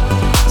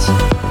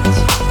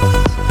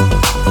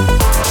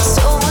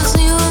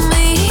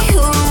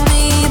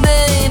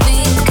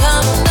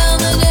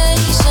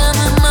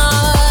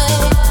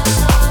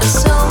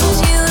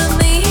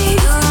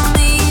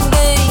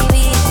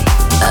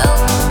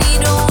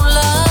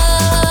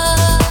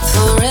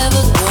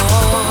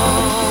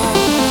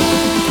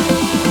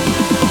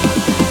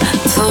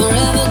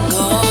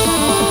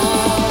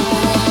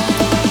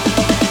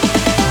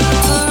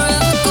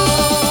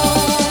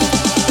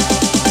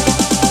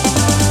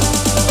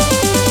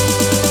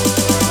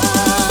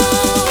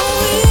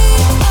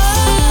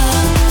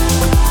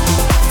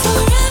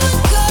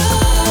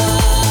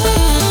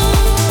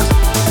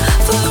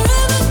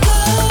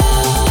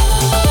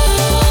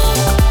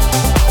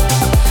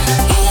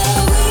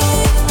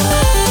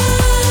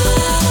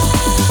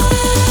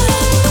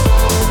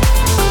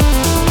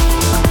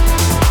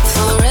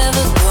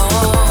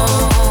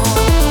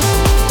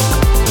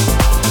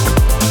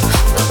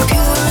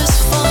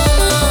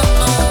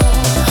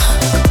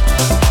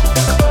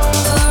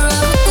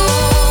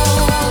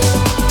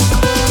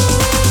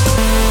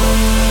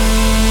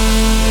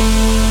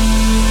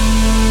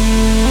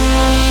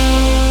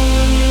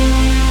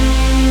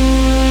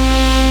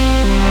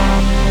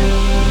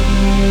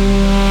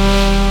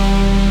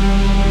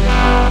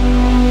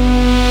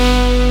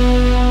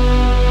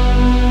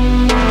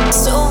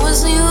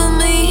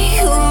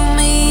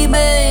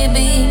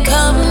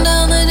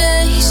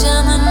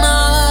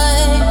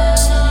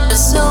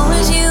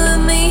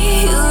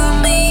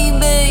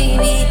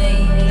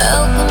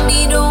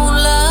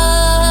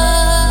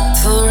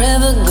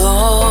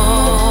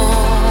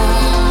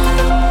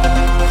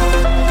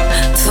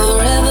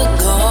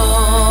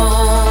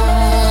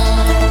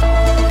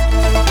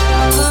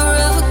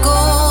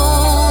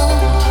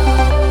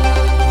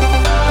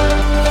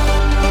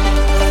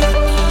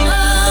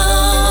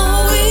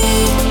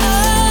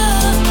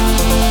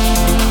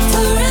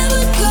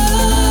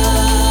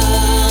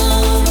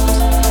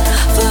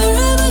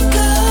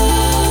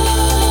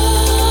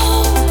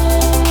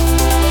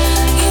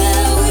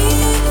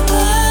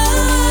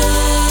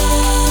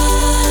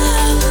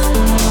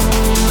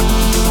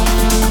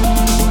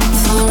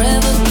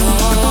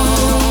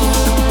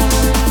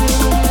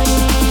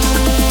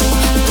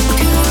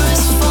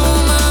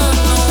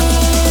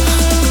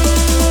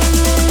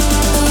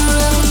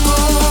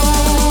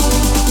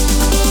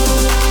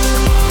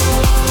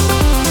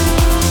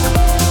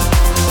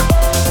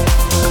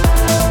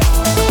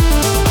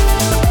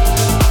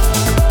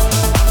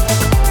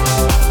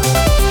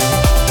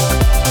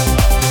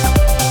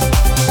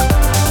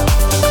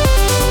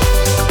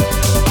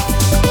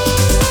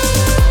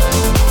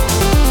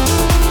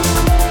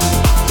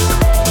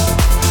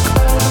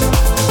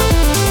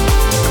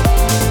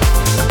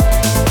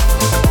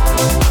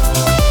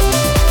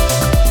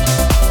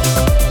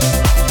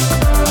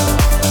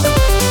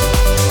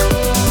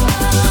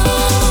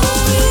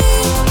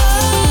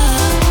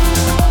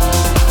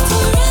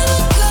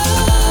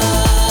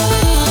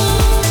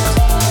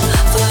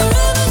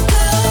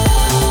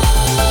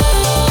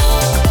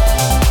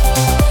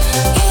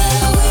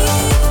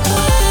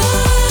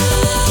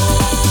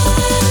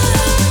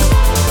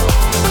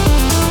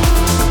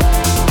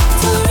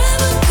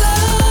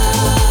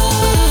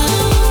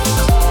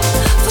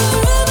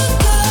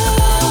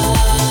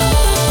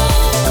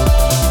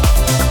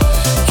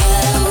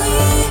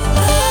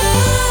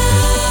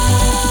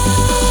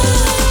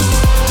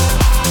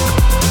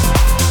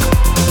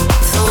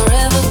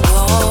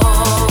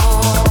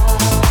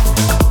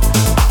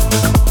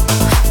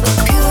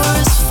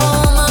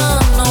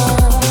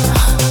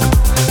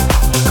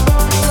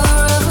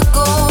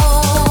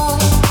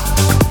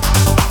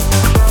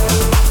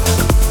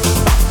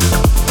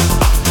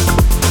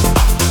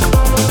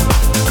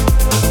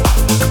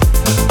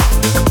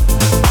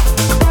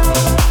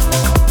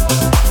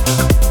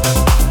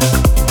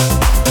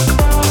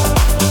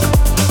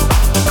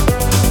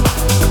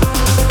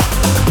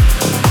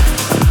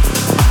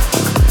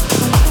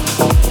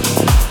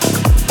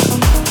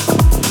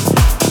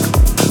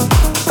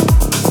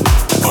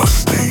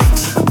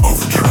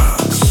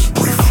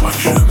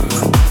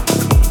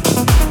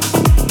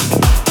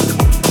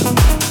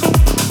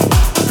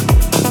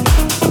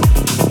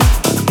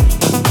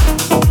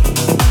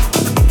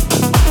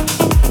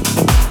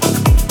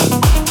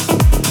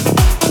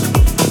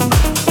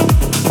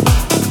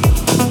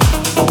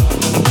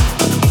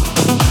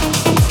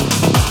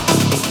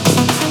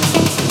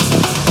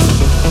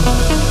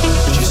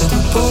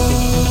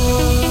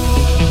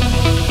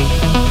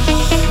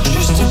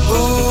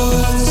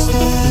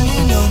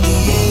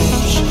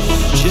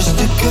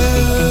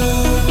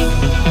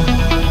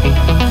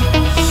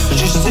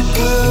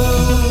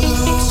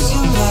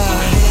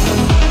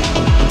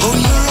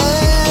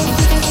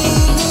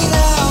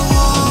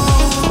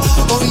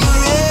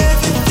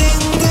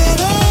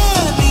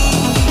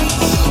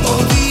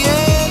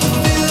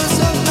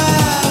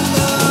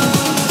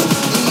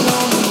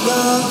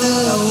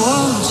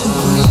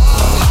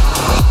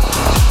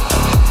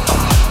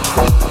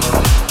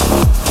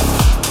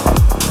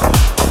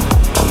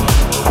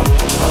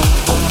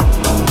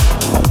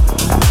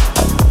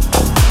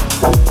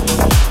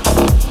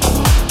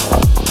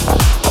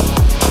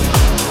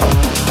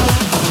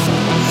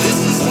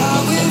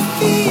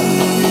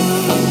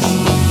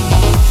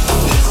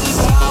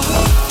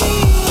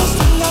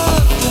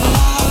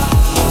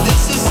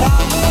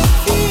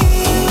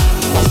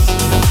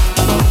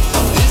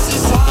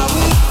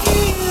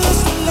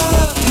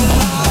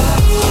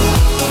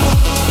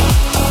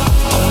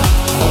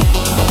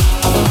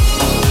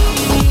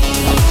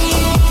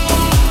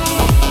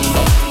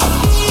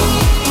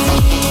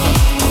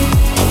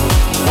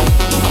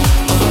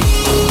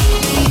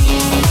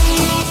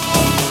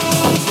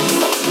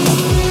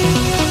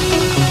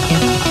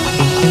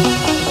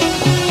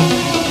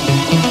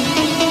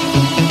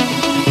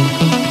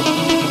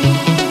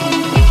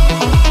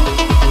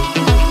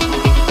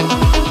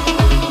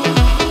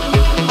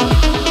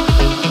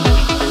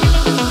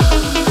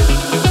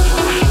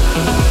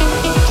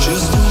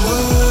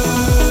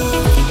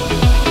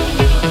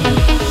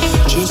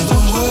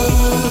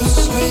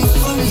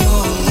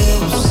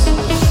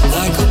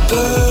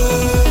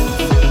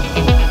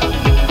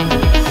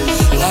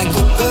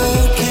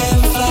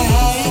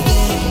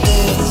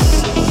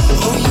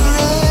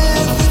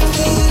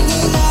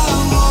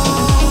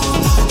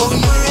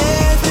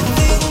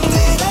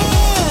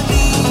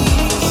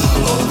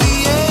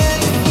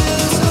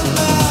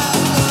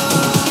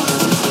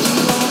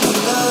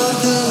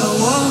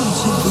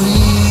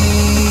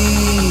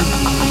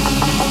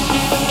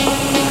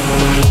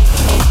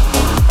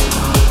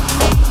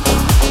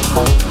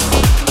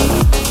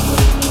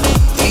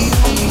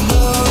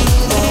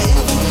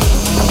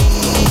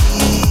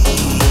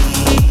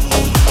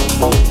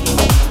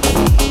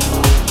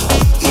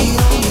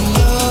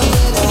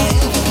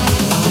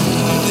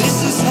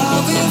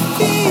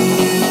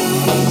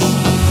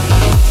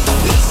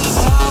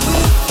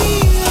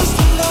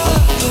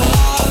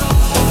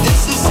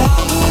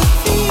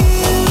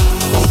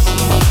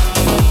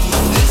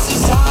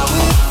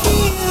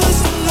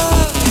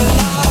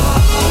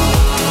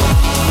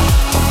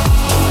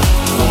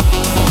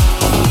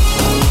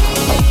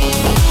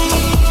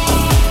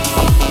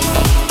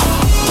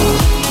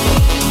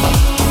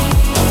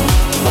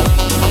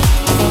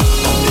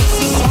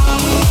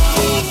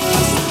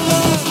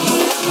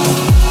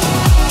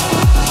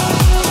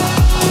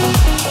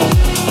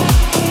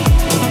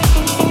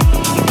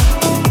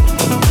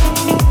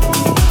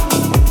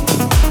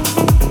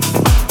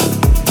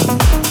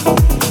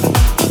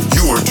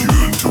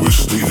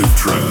 State of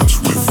Trance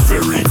with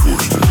Ferry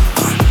Corsten.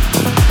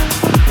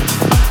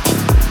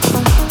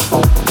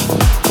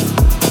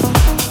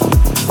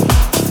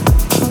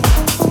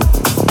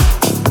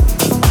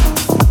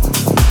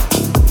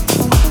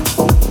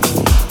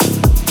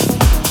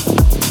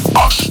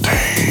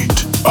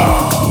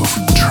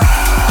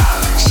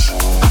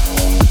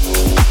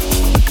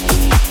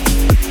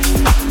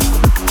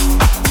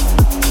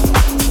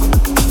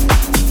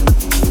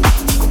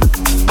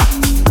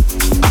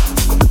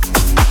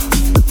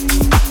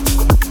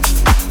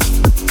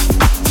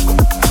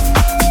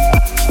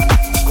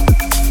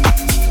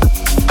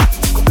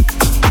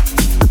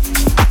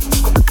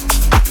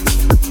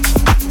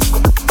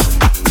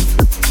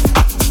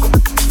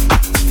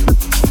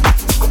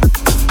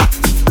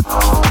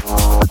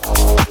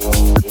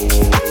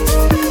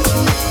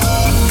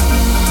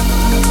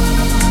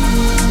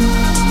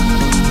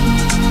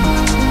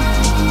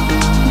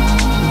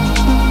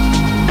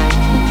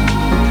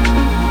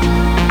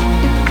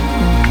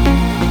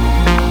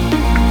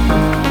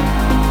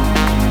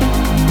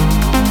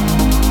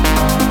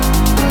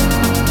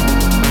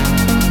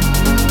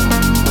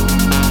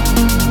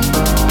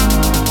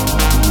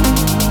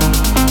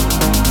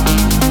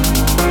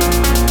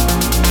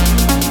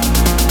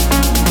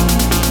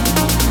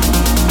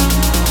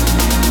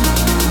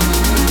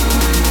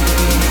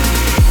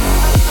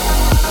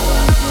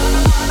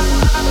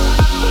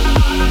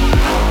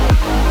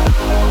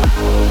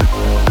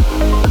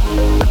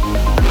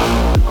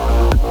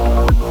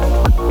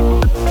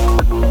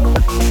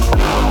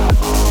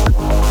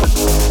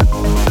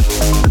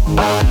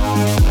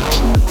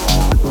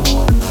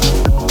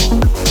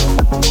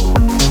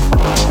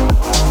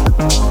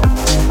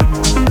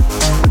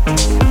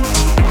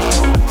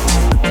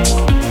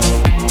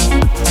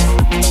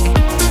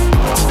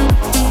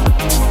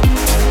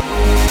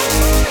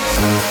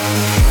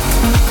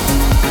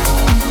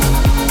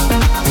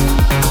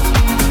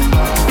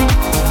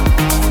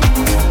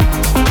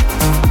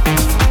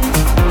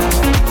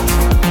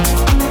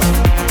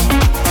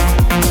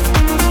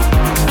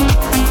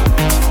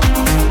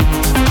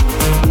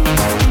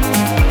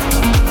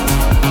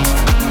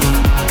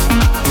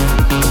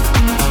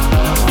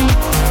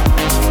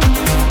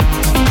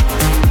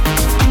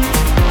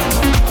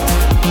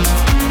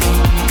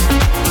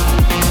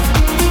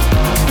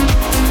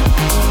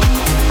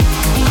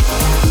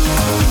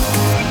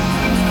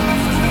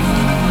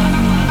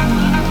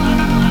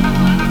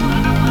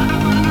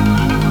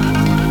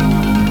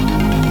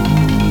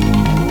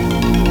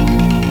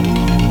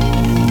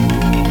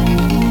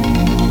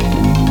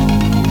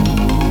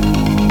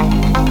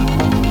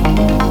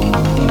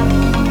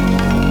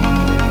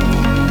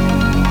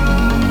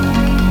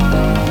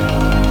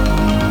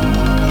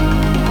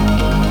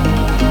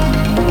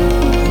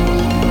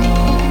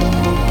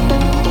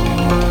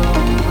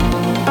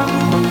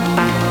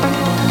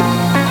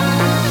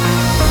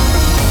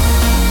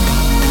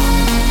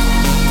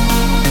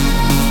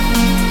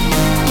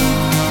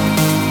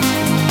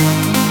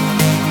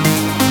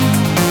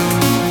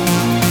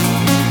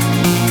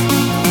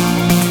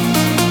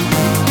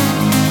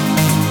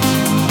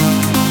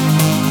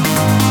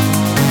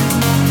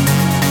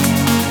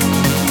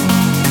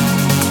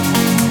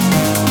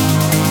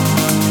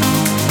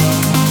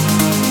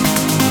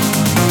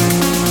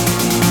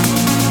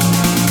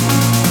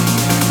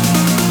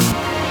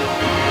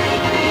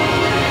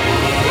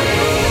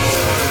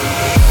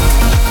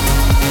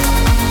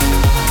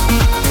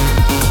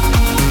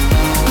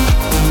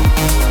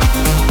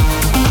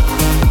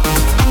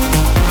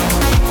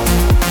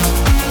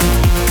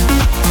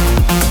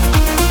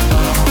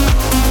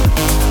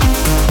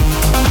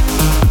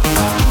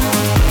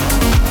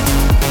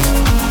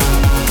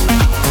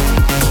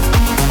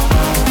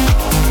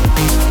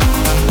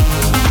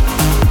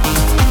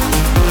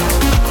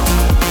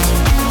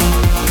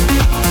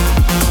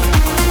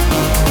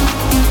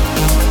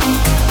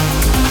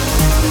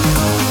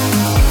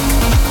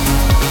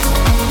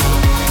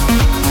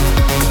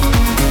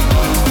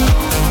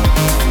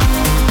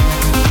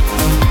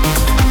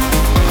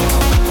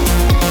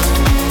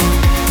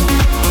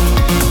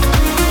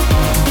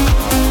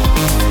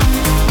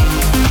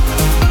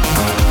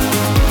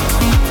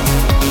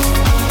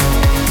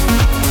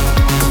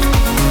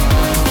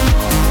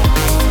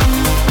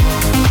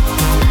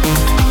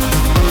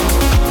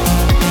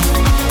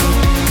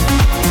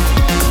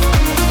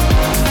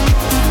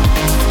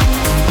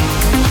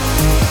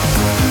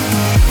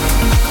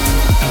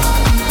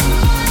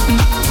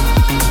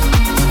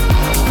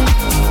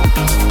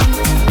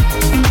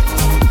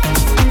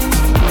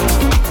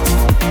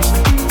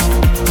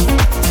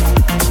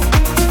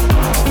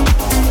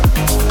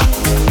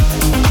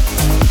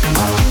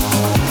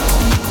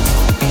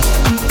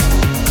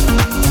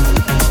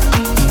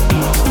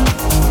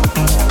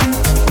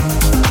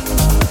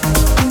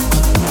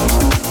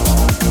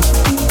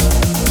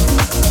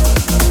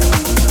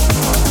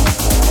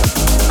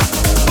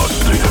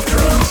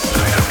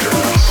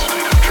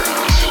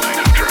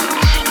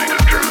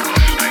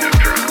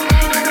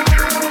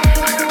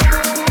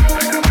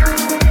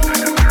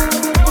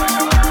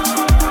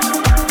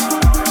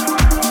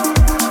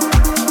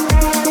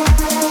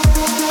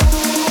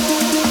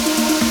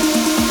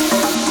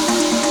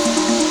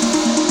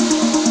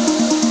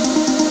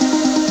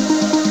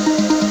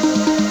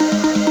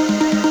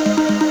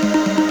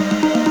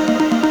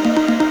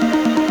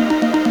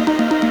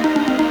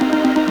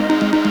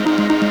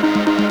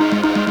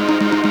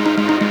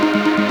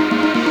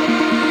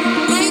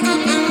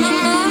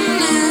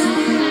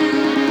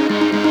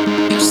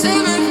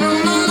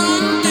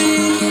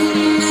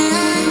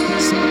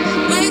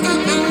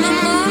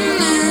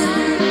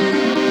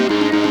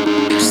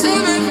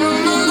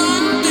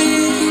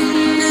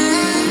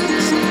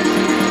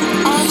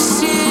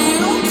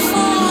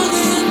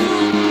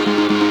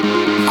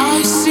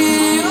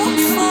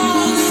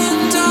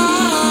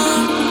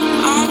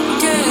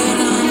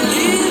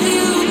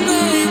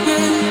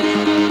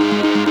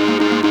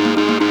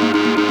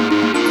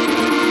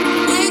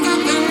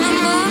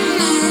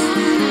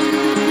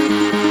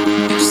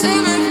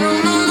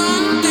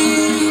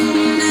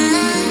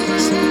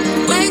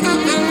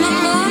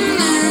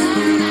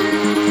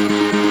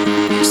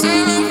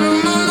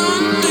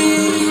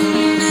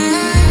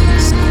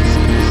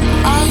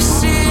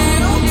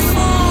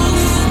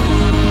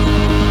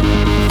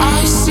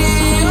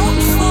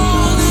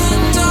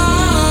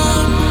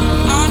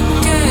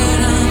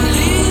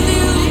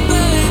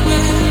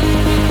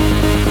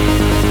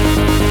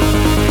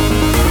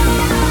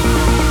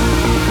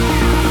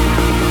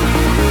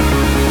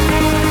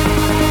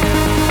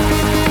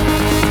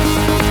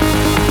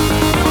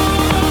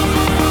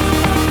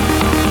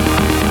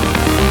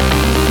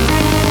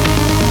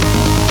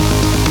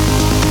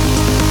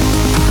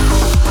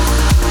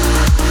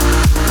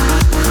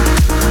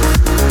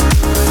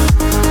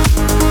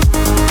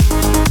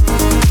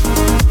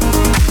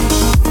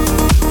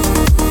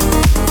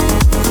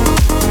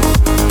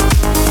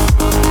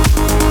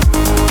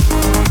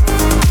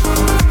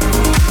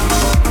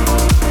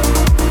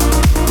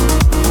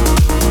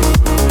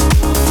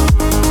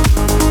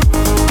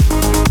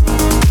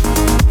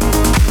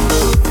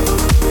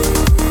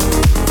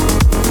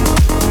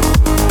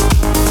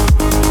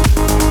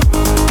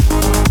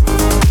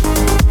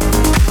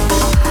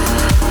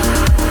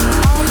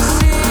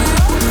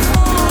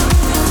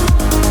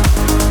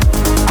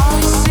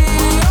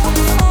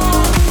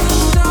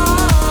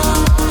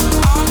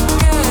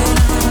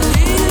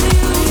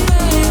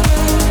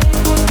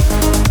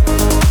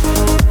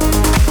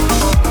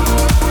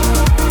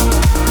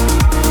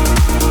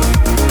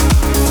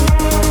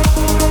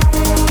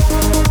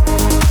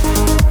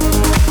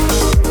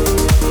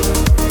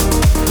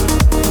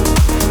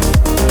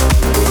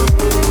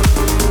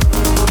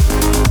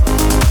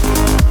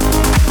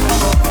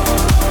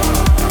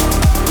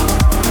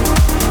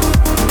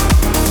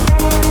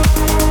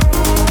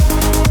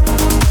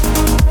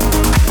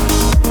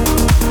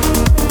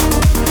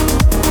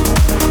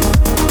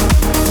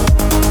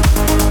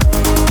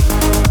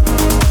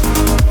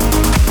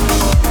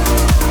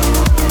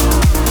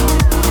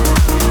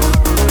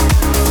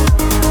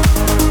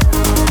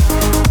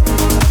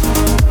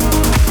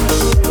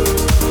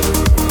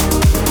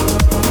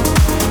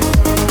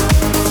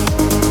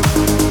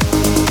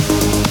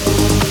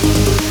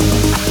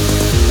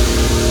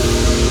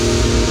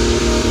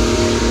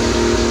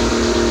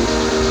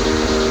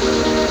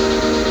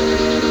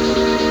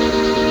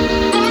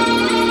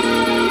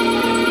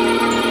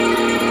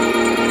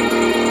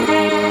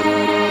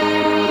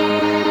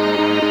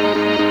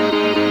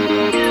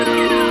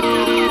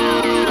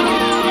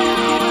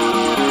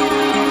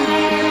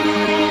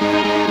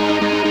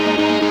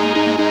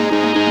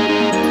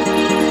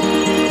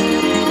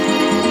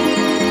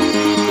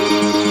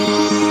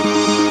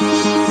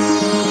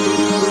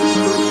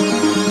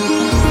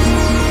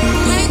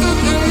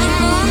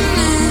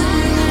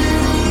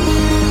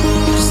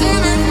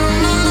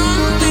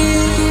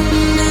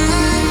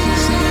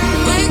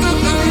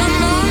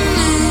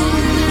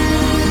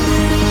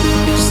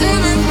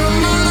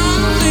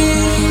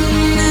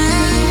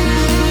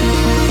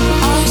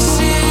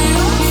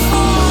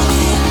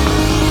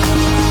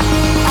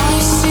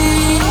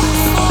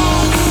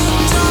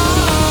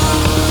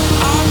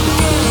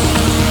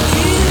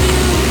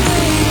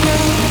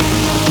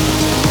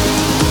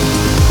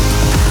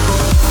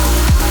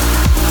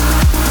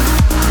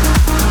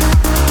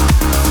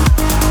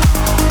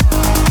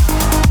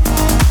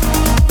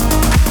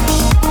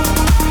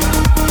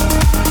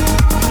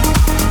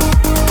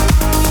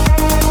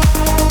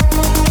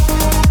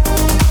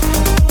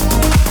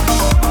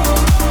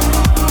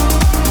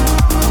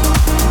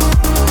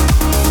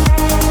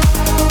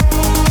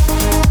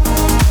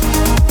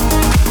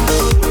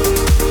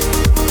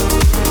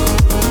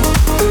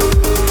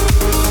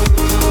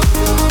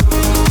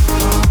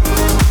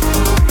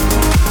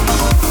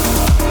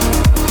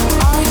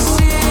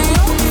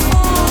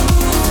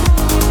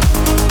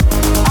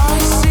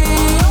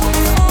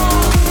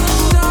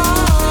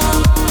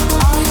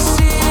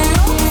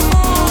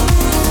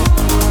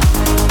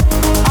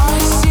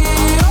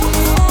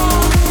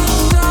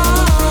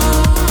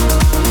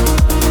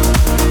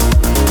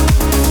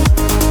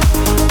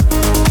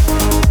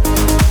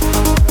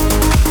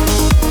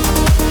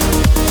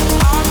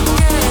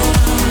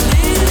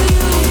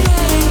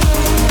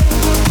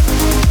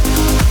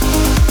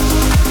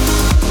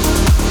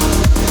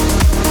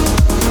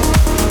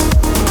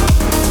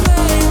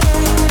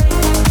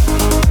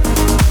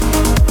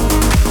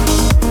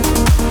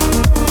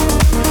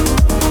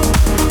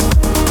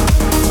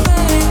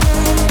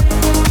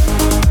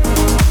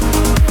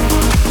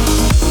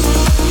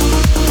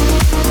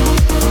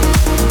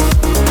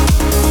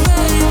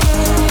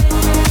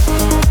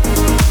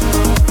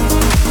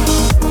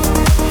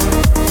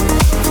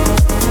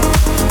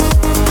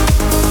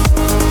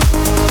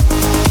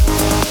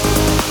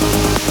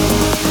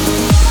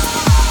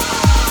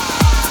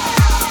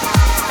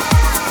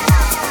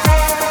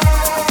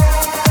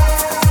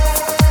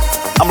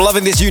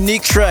 loving this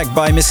unique track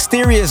by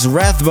Mysterious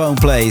Rathbone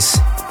Plays.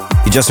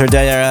 You just heard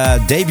their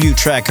debut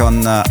track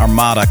on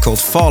Armada called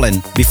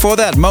Fallen. Before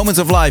that, Moments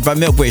of Life by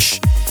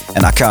Milkwish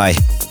and Akai.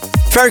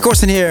 Ferry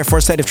Corsten here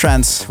for State of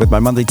Trance with my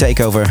monthly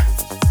takeover.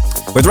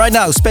 With right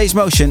now, Space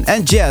Motion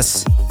and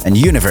Jess and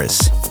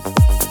Universe.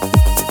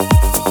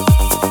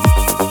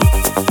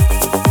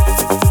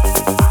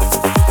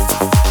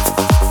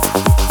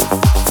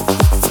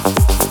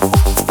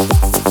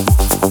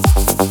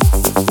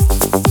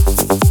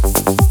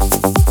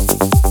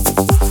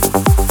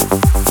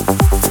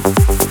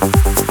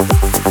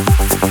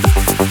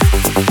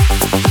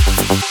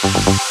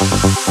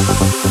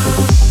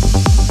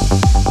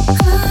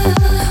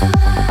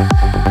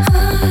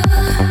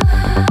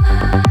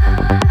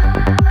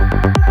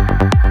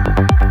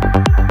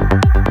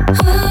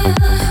 Oh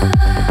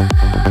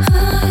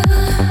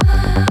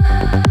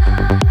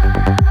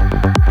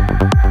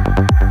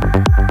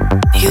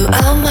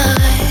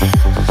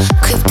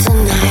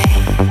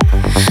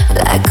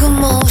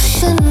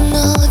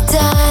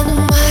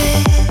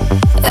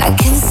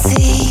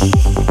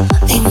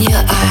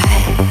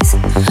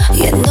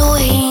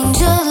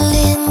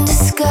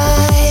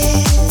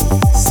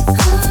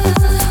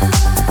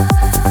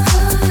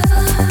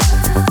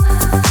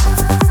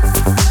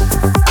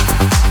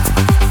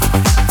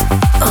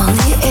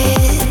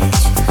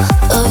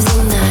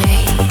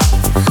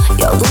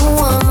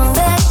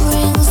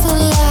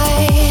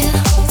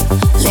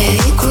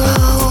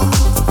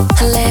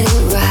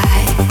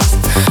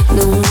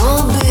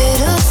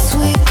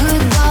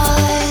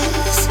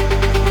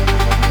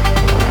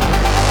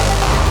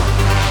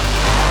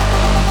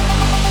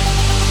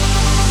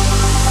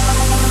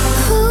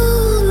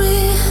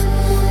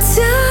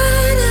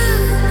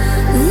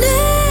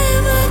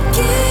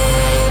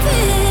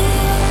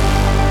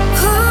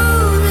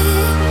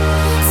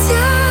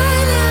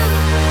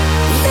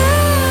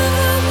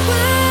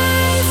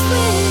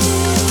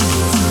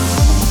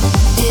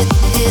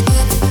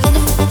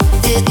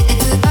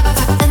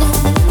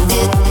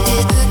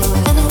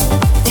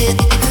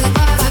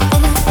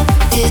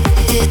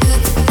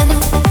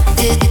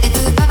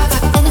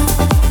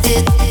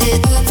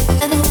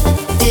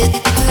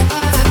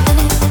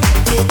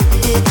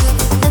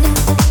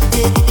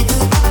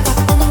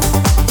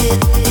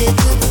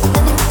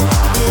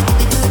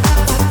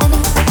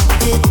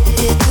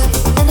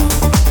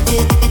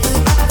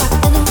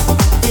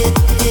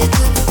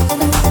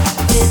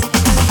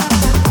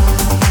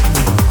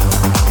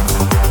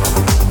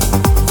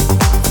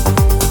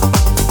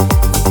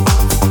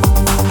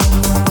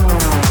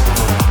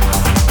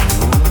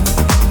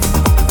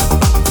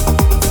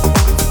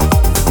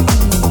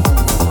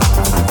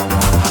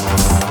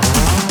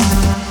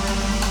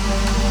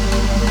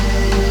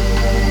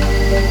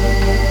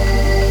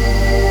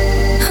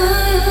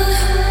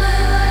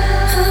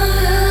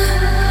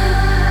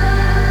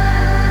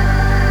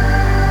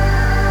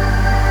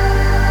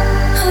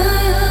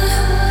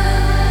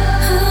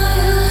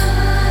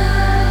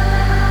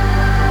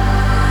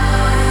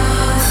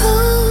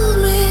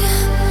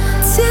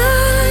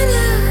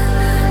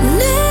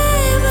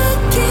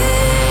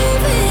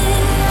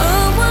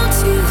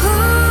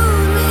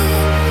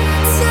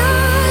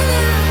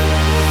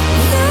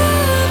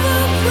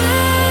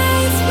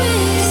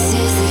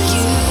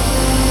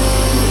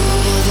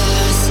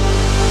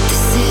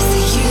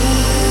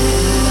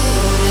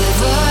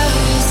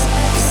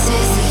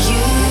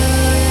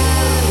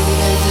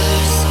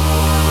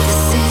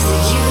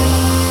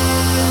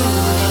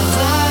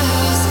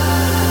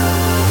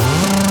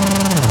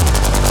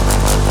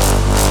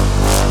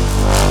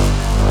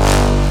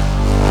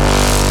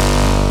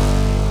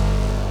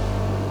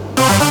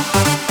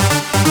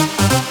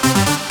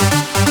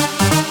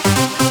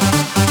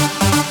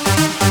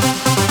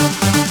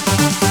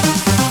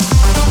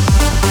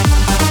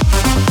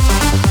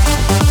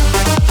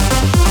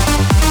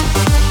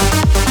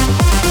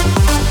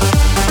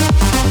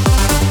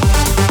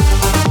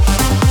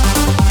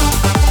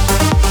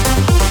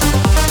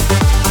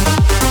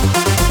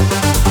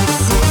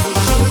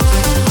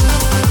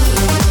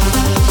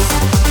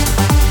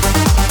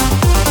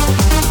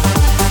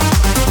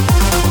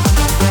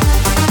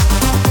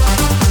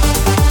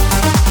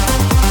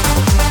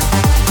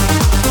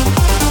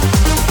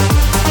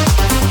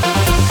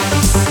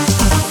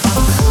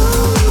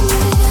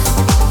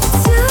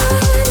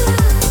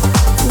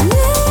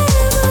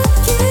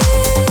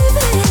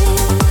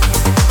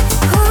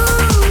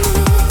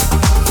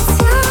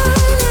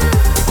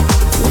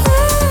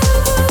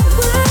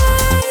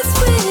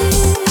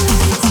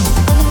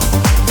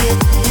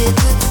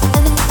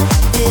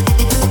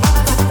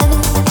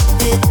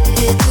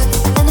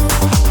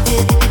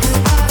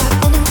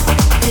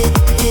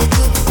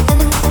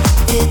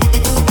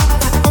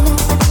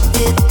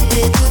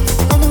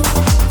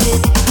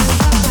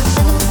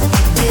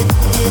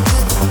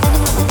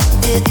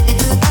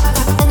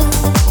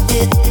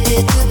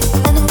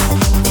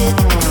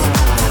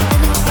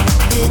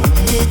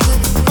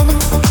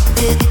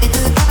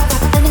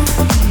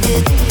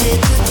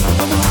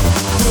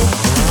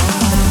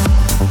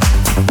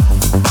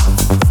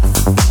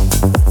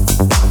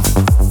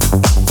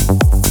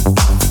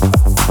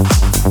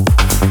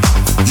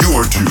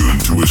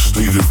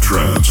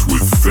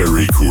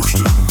Ferry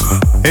Corsten.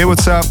 Hey,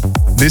 what's up?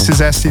 This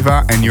is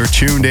Estiva, and you're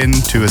tuned in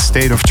to A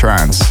State of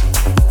Trance.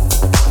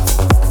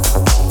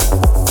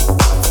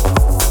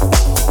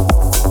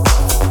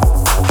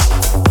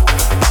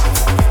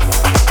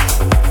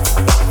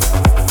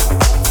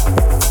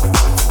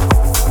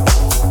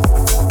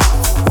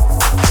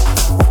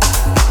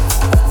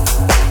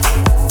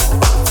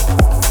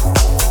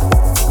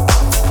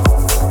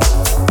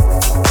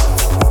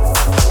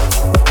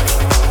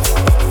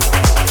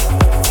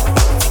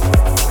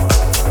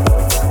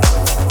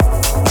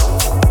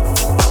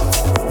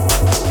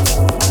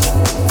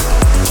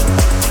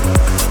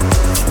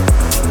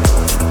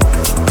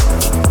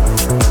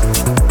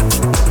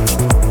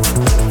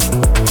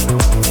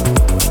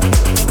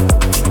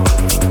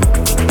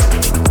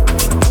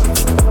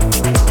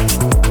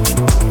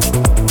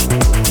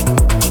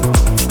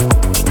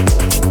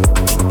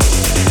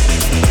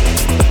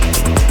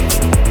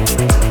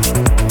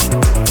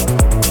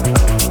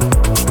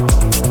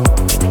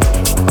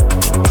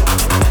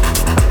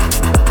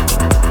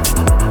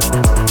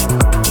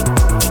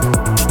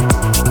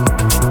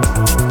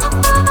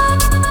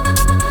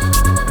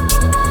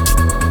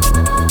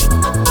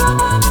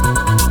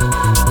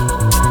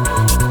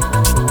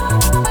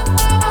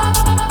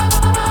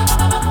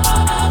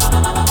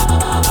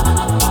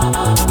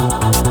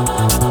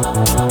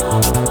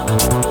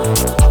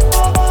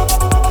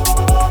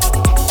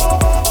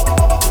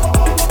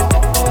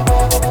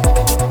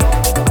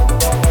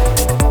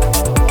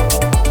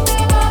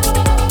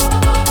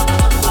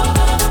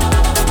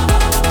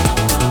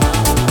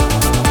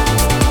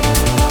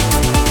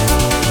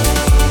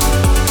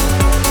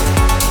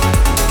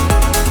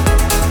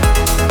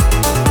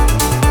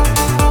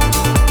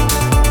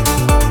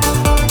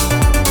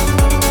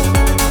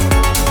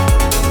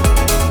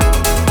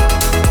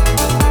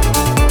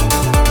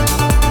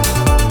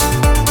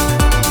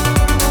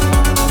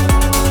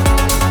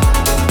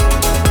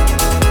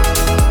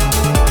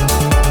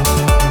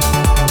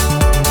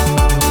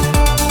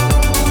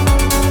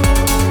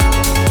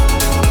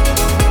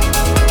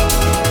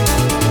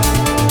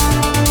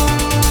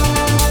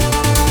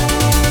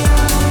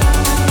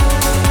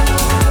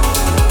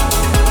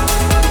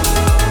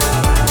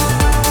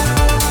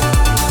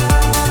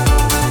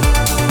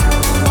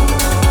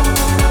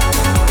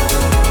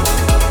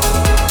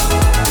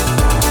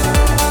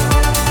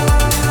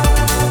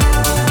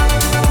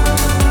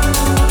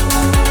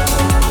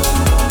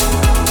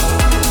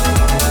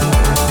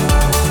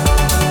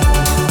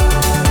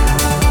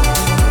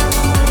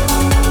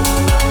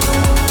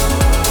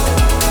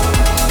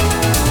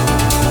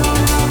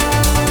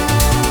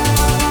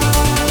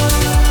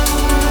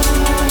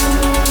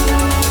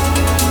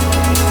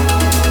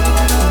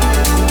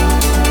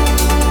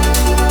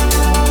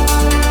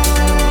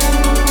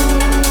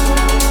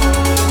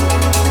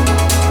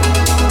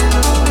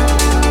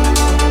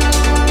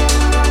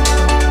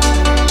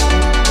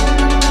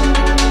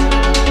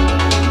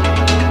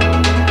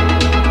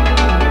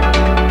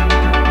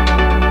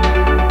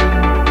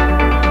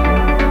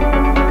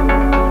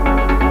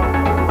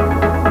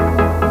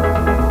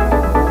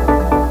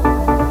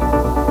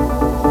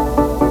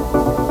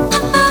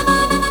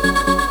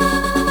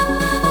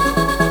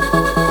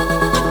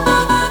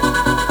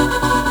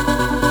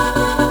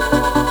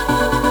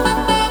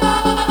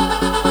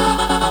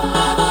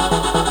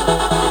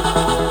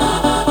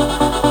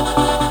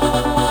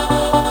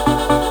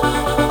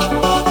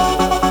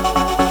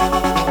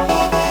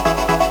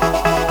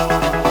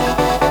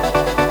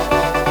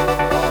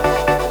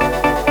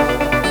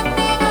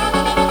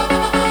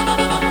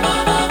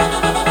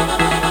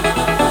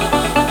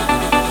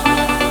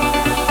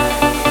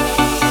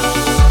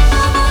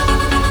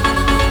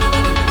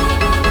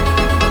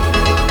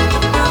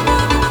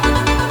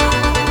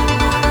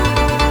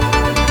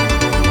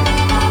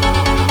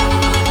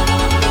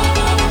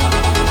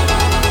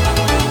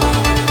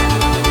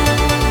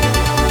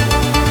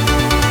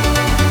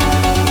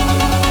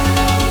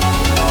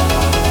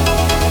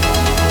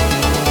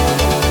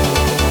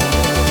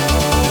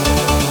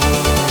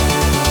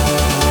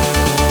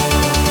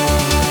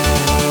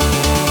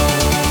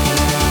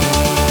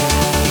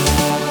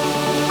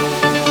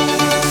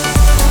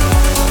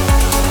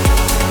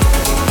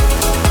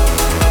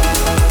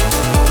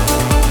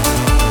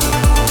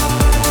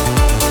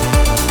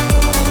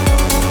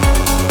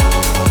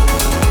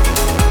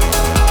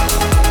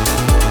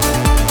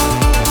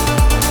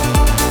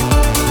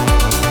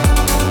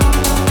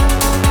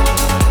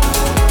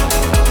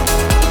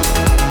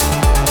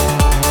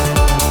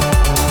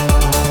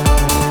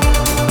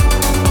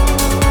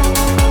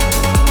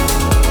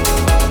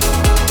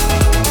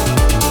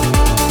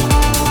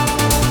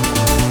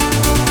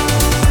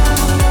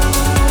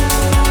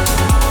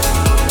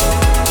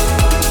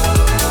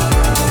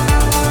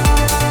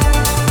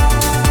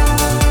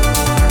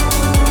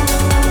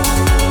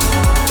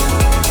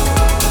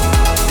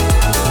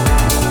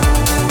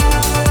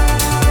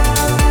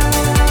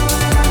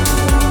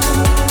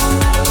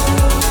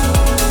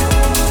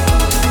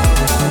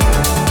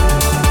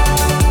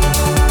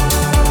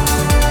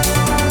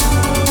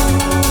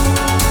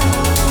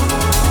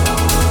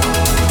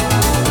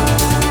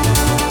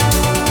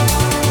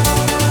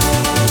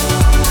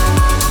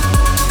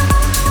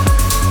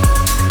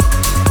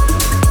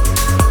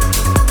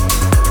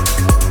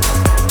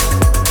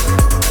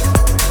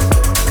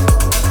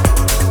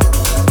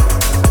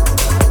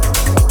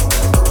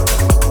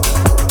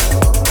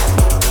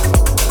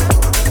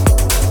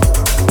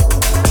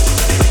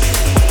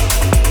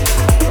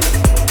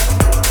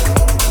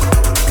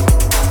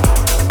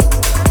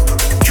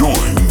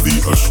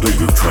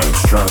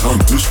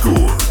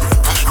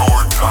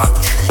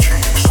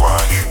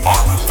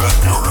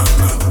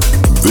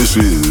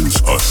 This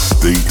is A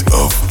State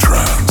of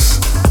Trance.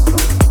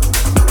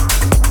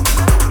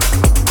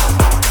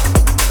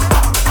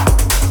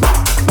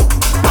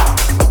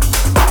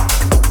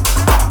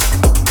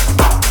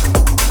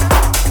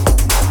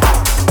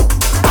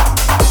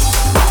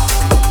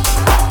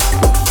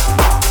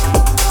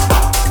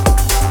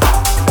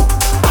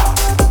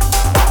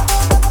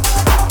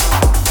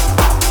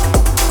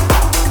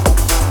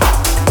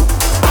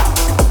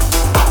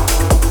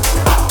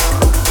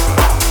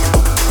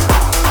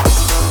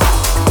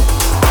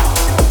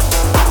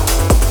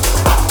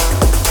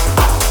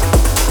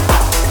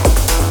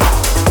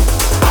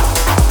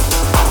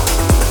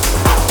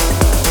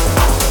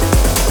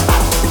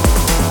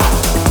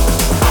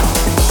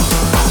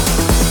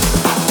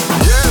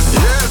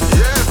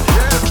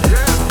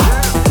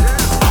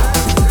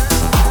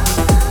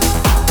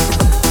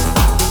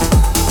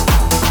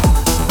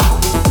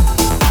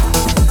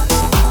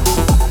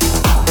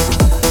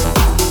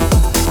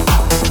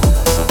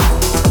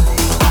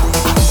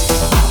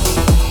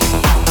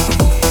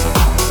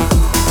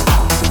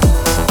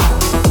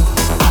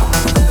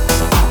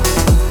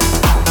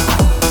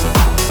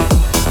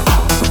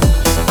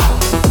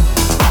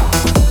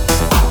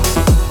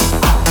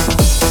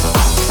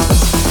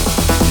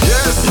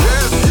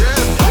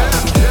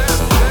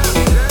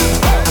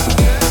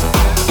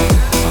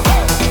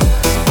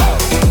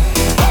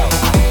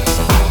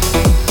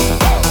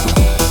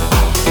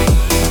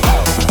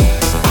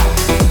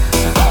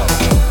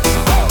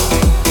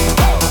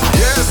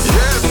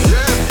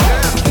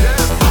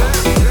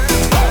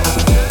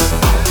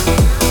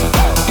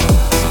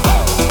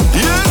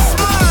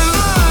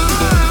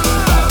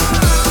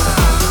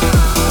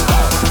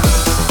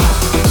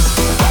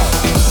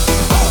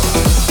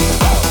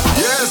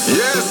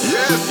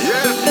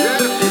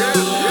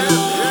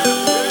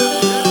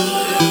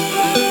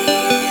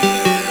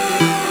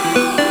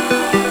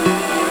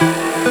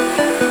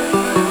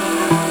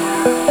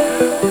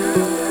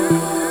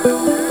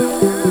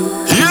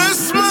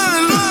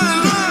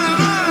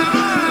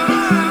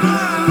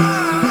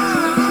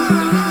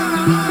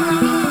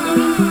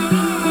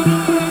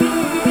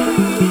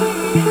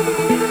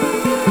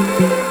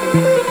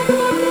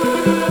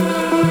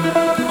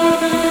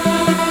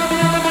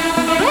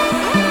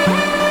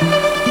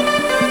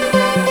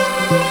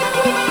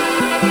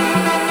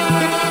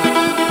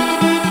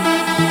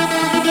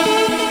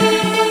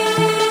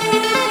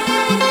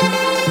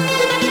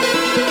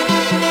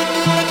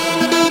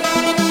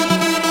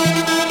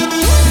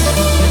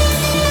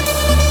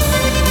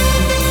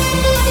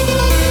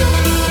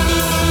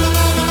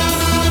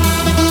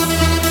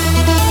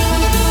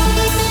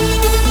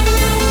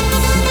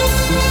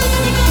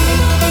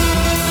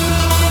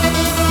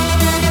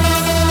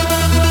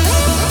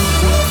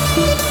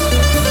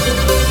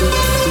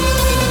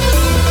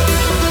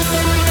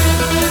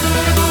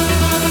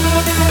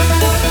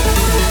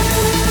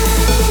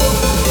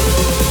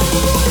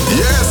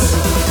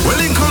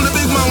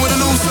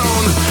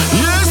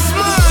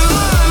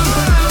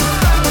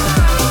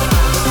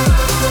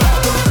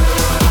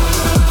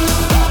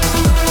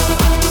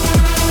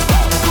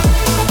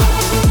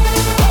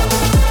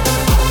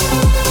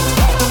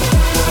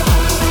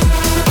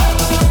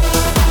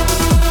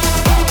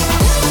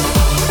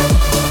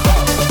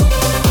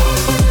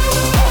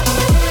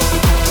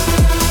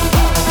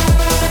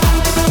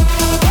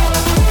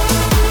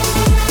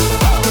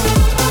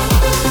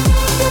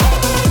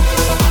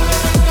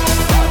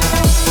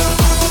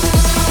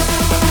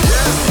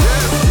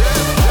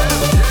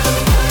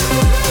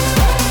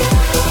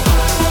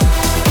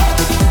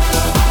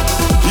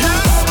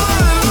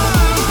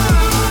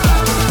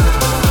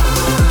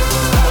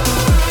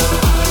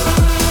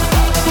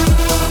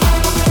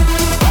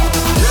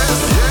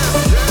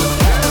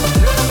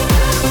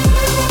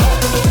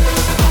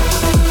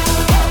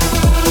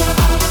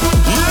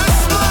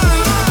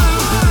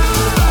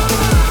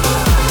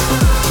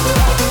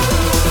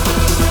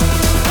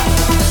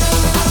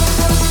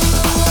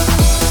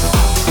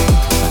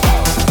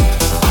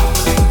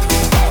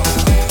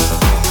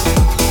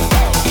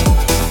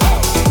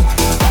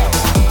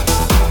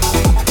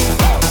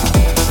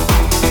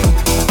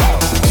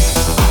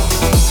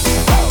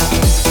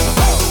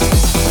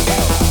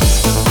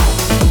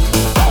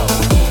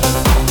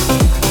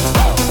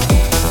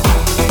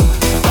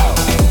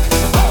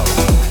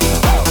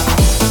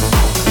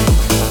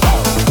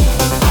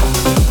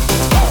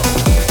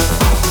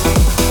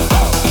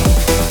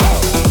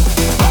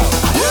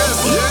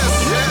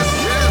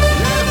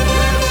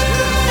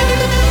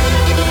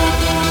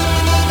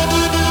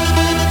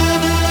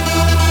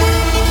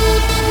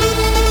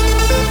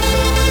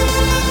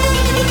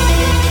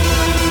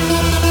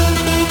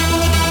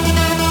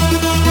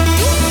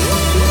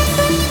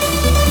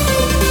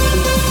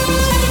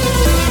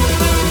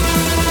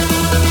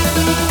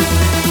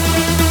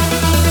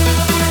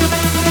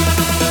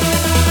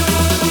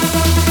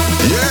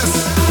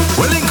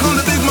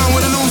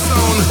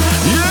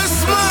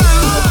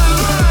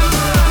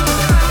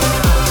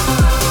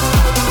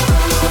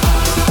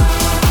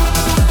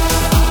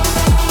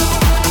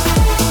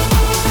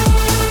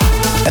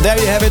 And there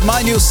you have it,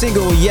 my new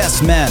single,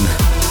 Yes Man.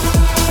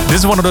 This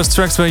is one of those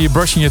tracks where you're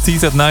brushing your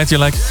teeth at night. You're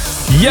like,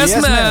 yes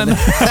man.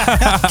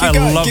 I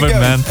love it,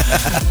 man.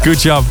 Good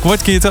job.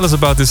 What can you tell us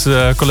about this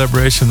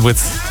collaboration with,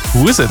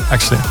 who is it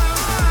actually?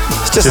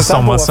 It's just a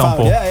sample.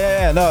 Yeah.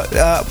 No,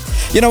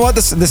 you know what?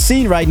 The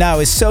scene right now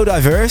is so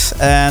diverse,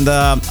 and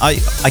I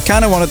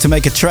kind of wanted to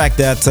make a track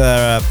that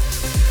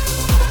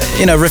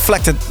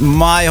reflected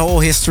my whole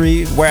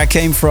history, where I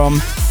came from,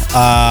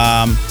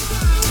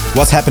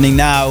 what's happening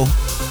now,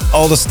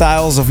 all the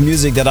styles of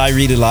music that I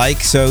really like.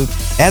 So it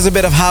has a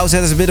bit of house,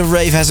 has a bit of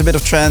rave, has a bit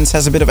of trance,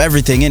 has a bit of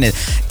everything in it.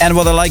 And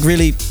what I like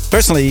really,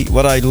 personally,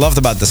 what I loved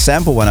about the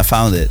sample when I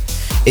found it,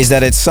 is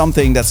that it's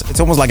something it's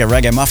almost like a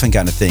reggae muffin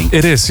kind of thing.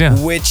 It is, yeah.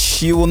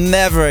 Which you will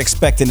never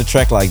expect in a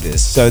track like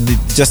this. So I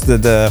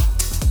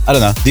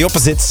don't know, the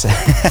opposites.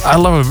 I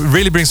love it. It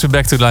really brings me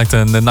back to like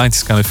the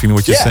 90s kind of feeling,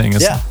 what you're saying.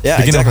 It's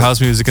beginning exactly. of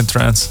house music and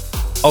trance.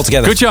 All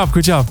together. Good job.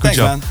 Thanks,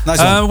 man. Nice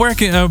one. Where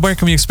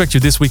can we expect you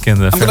this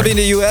weekend? I'm going to be in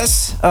the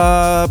US,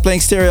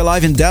 playing Stereo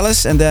Live in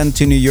Dallas, and then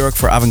to New York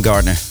for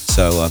Avant-Garde.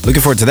 So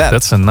looking forward to that.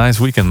 That's a nice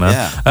weekend, man.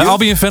 Yeah. I'll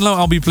be in Venlo.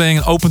 I'll be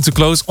playing Open to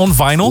Close on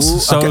vinyls. Ooh,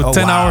 so okay.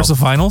 10 hours of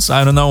vinyls.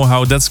 I don't know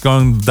how that's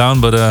going down,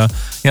 but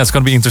it's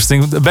going to be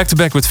interesting. Back to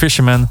back with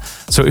Fisherman.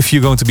 So if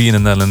you're going to be in the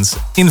Netherlands,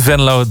 in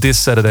Venlo this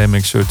Saturday,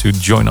 make sure to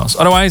join us.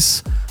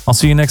 Otherwise, I'll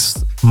see you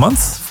next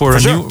month for a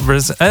new...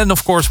 And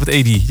of course with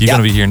AD, you're going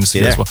to be here in the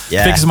studio as well.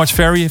 Yeah. Thank you so much,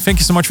 Ferry. Thank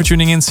you so much for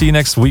tuning in. See you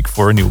next week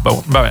for a new...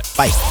 Bye-bye.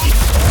 Bye.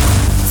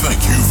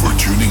 Thank you for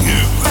tuning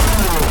in.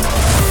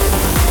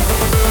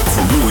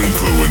 For more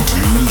info and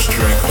tunes,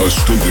 check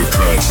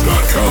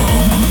astateoftrance.com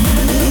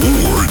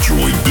or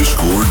join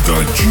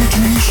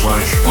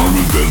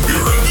discord.gg/Armin van Buuren.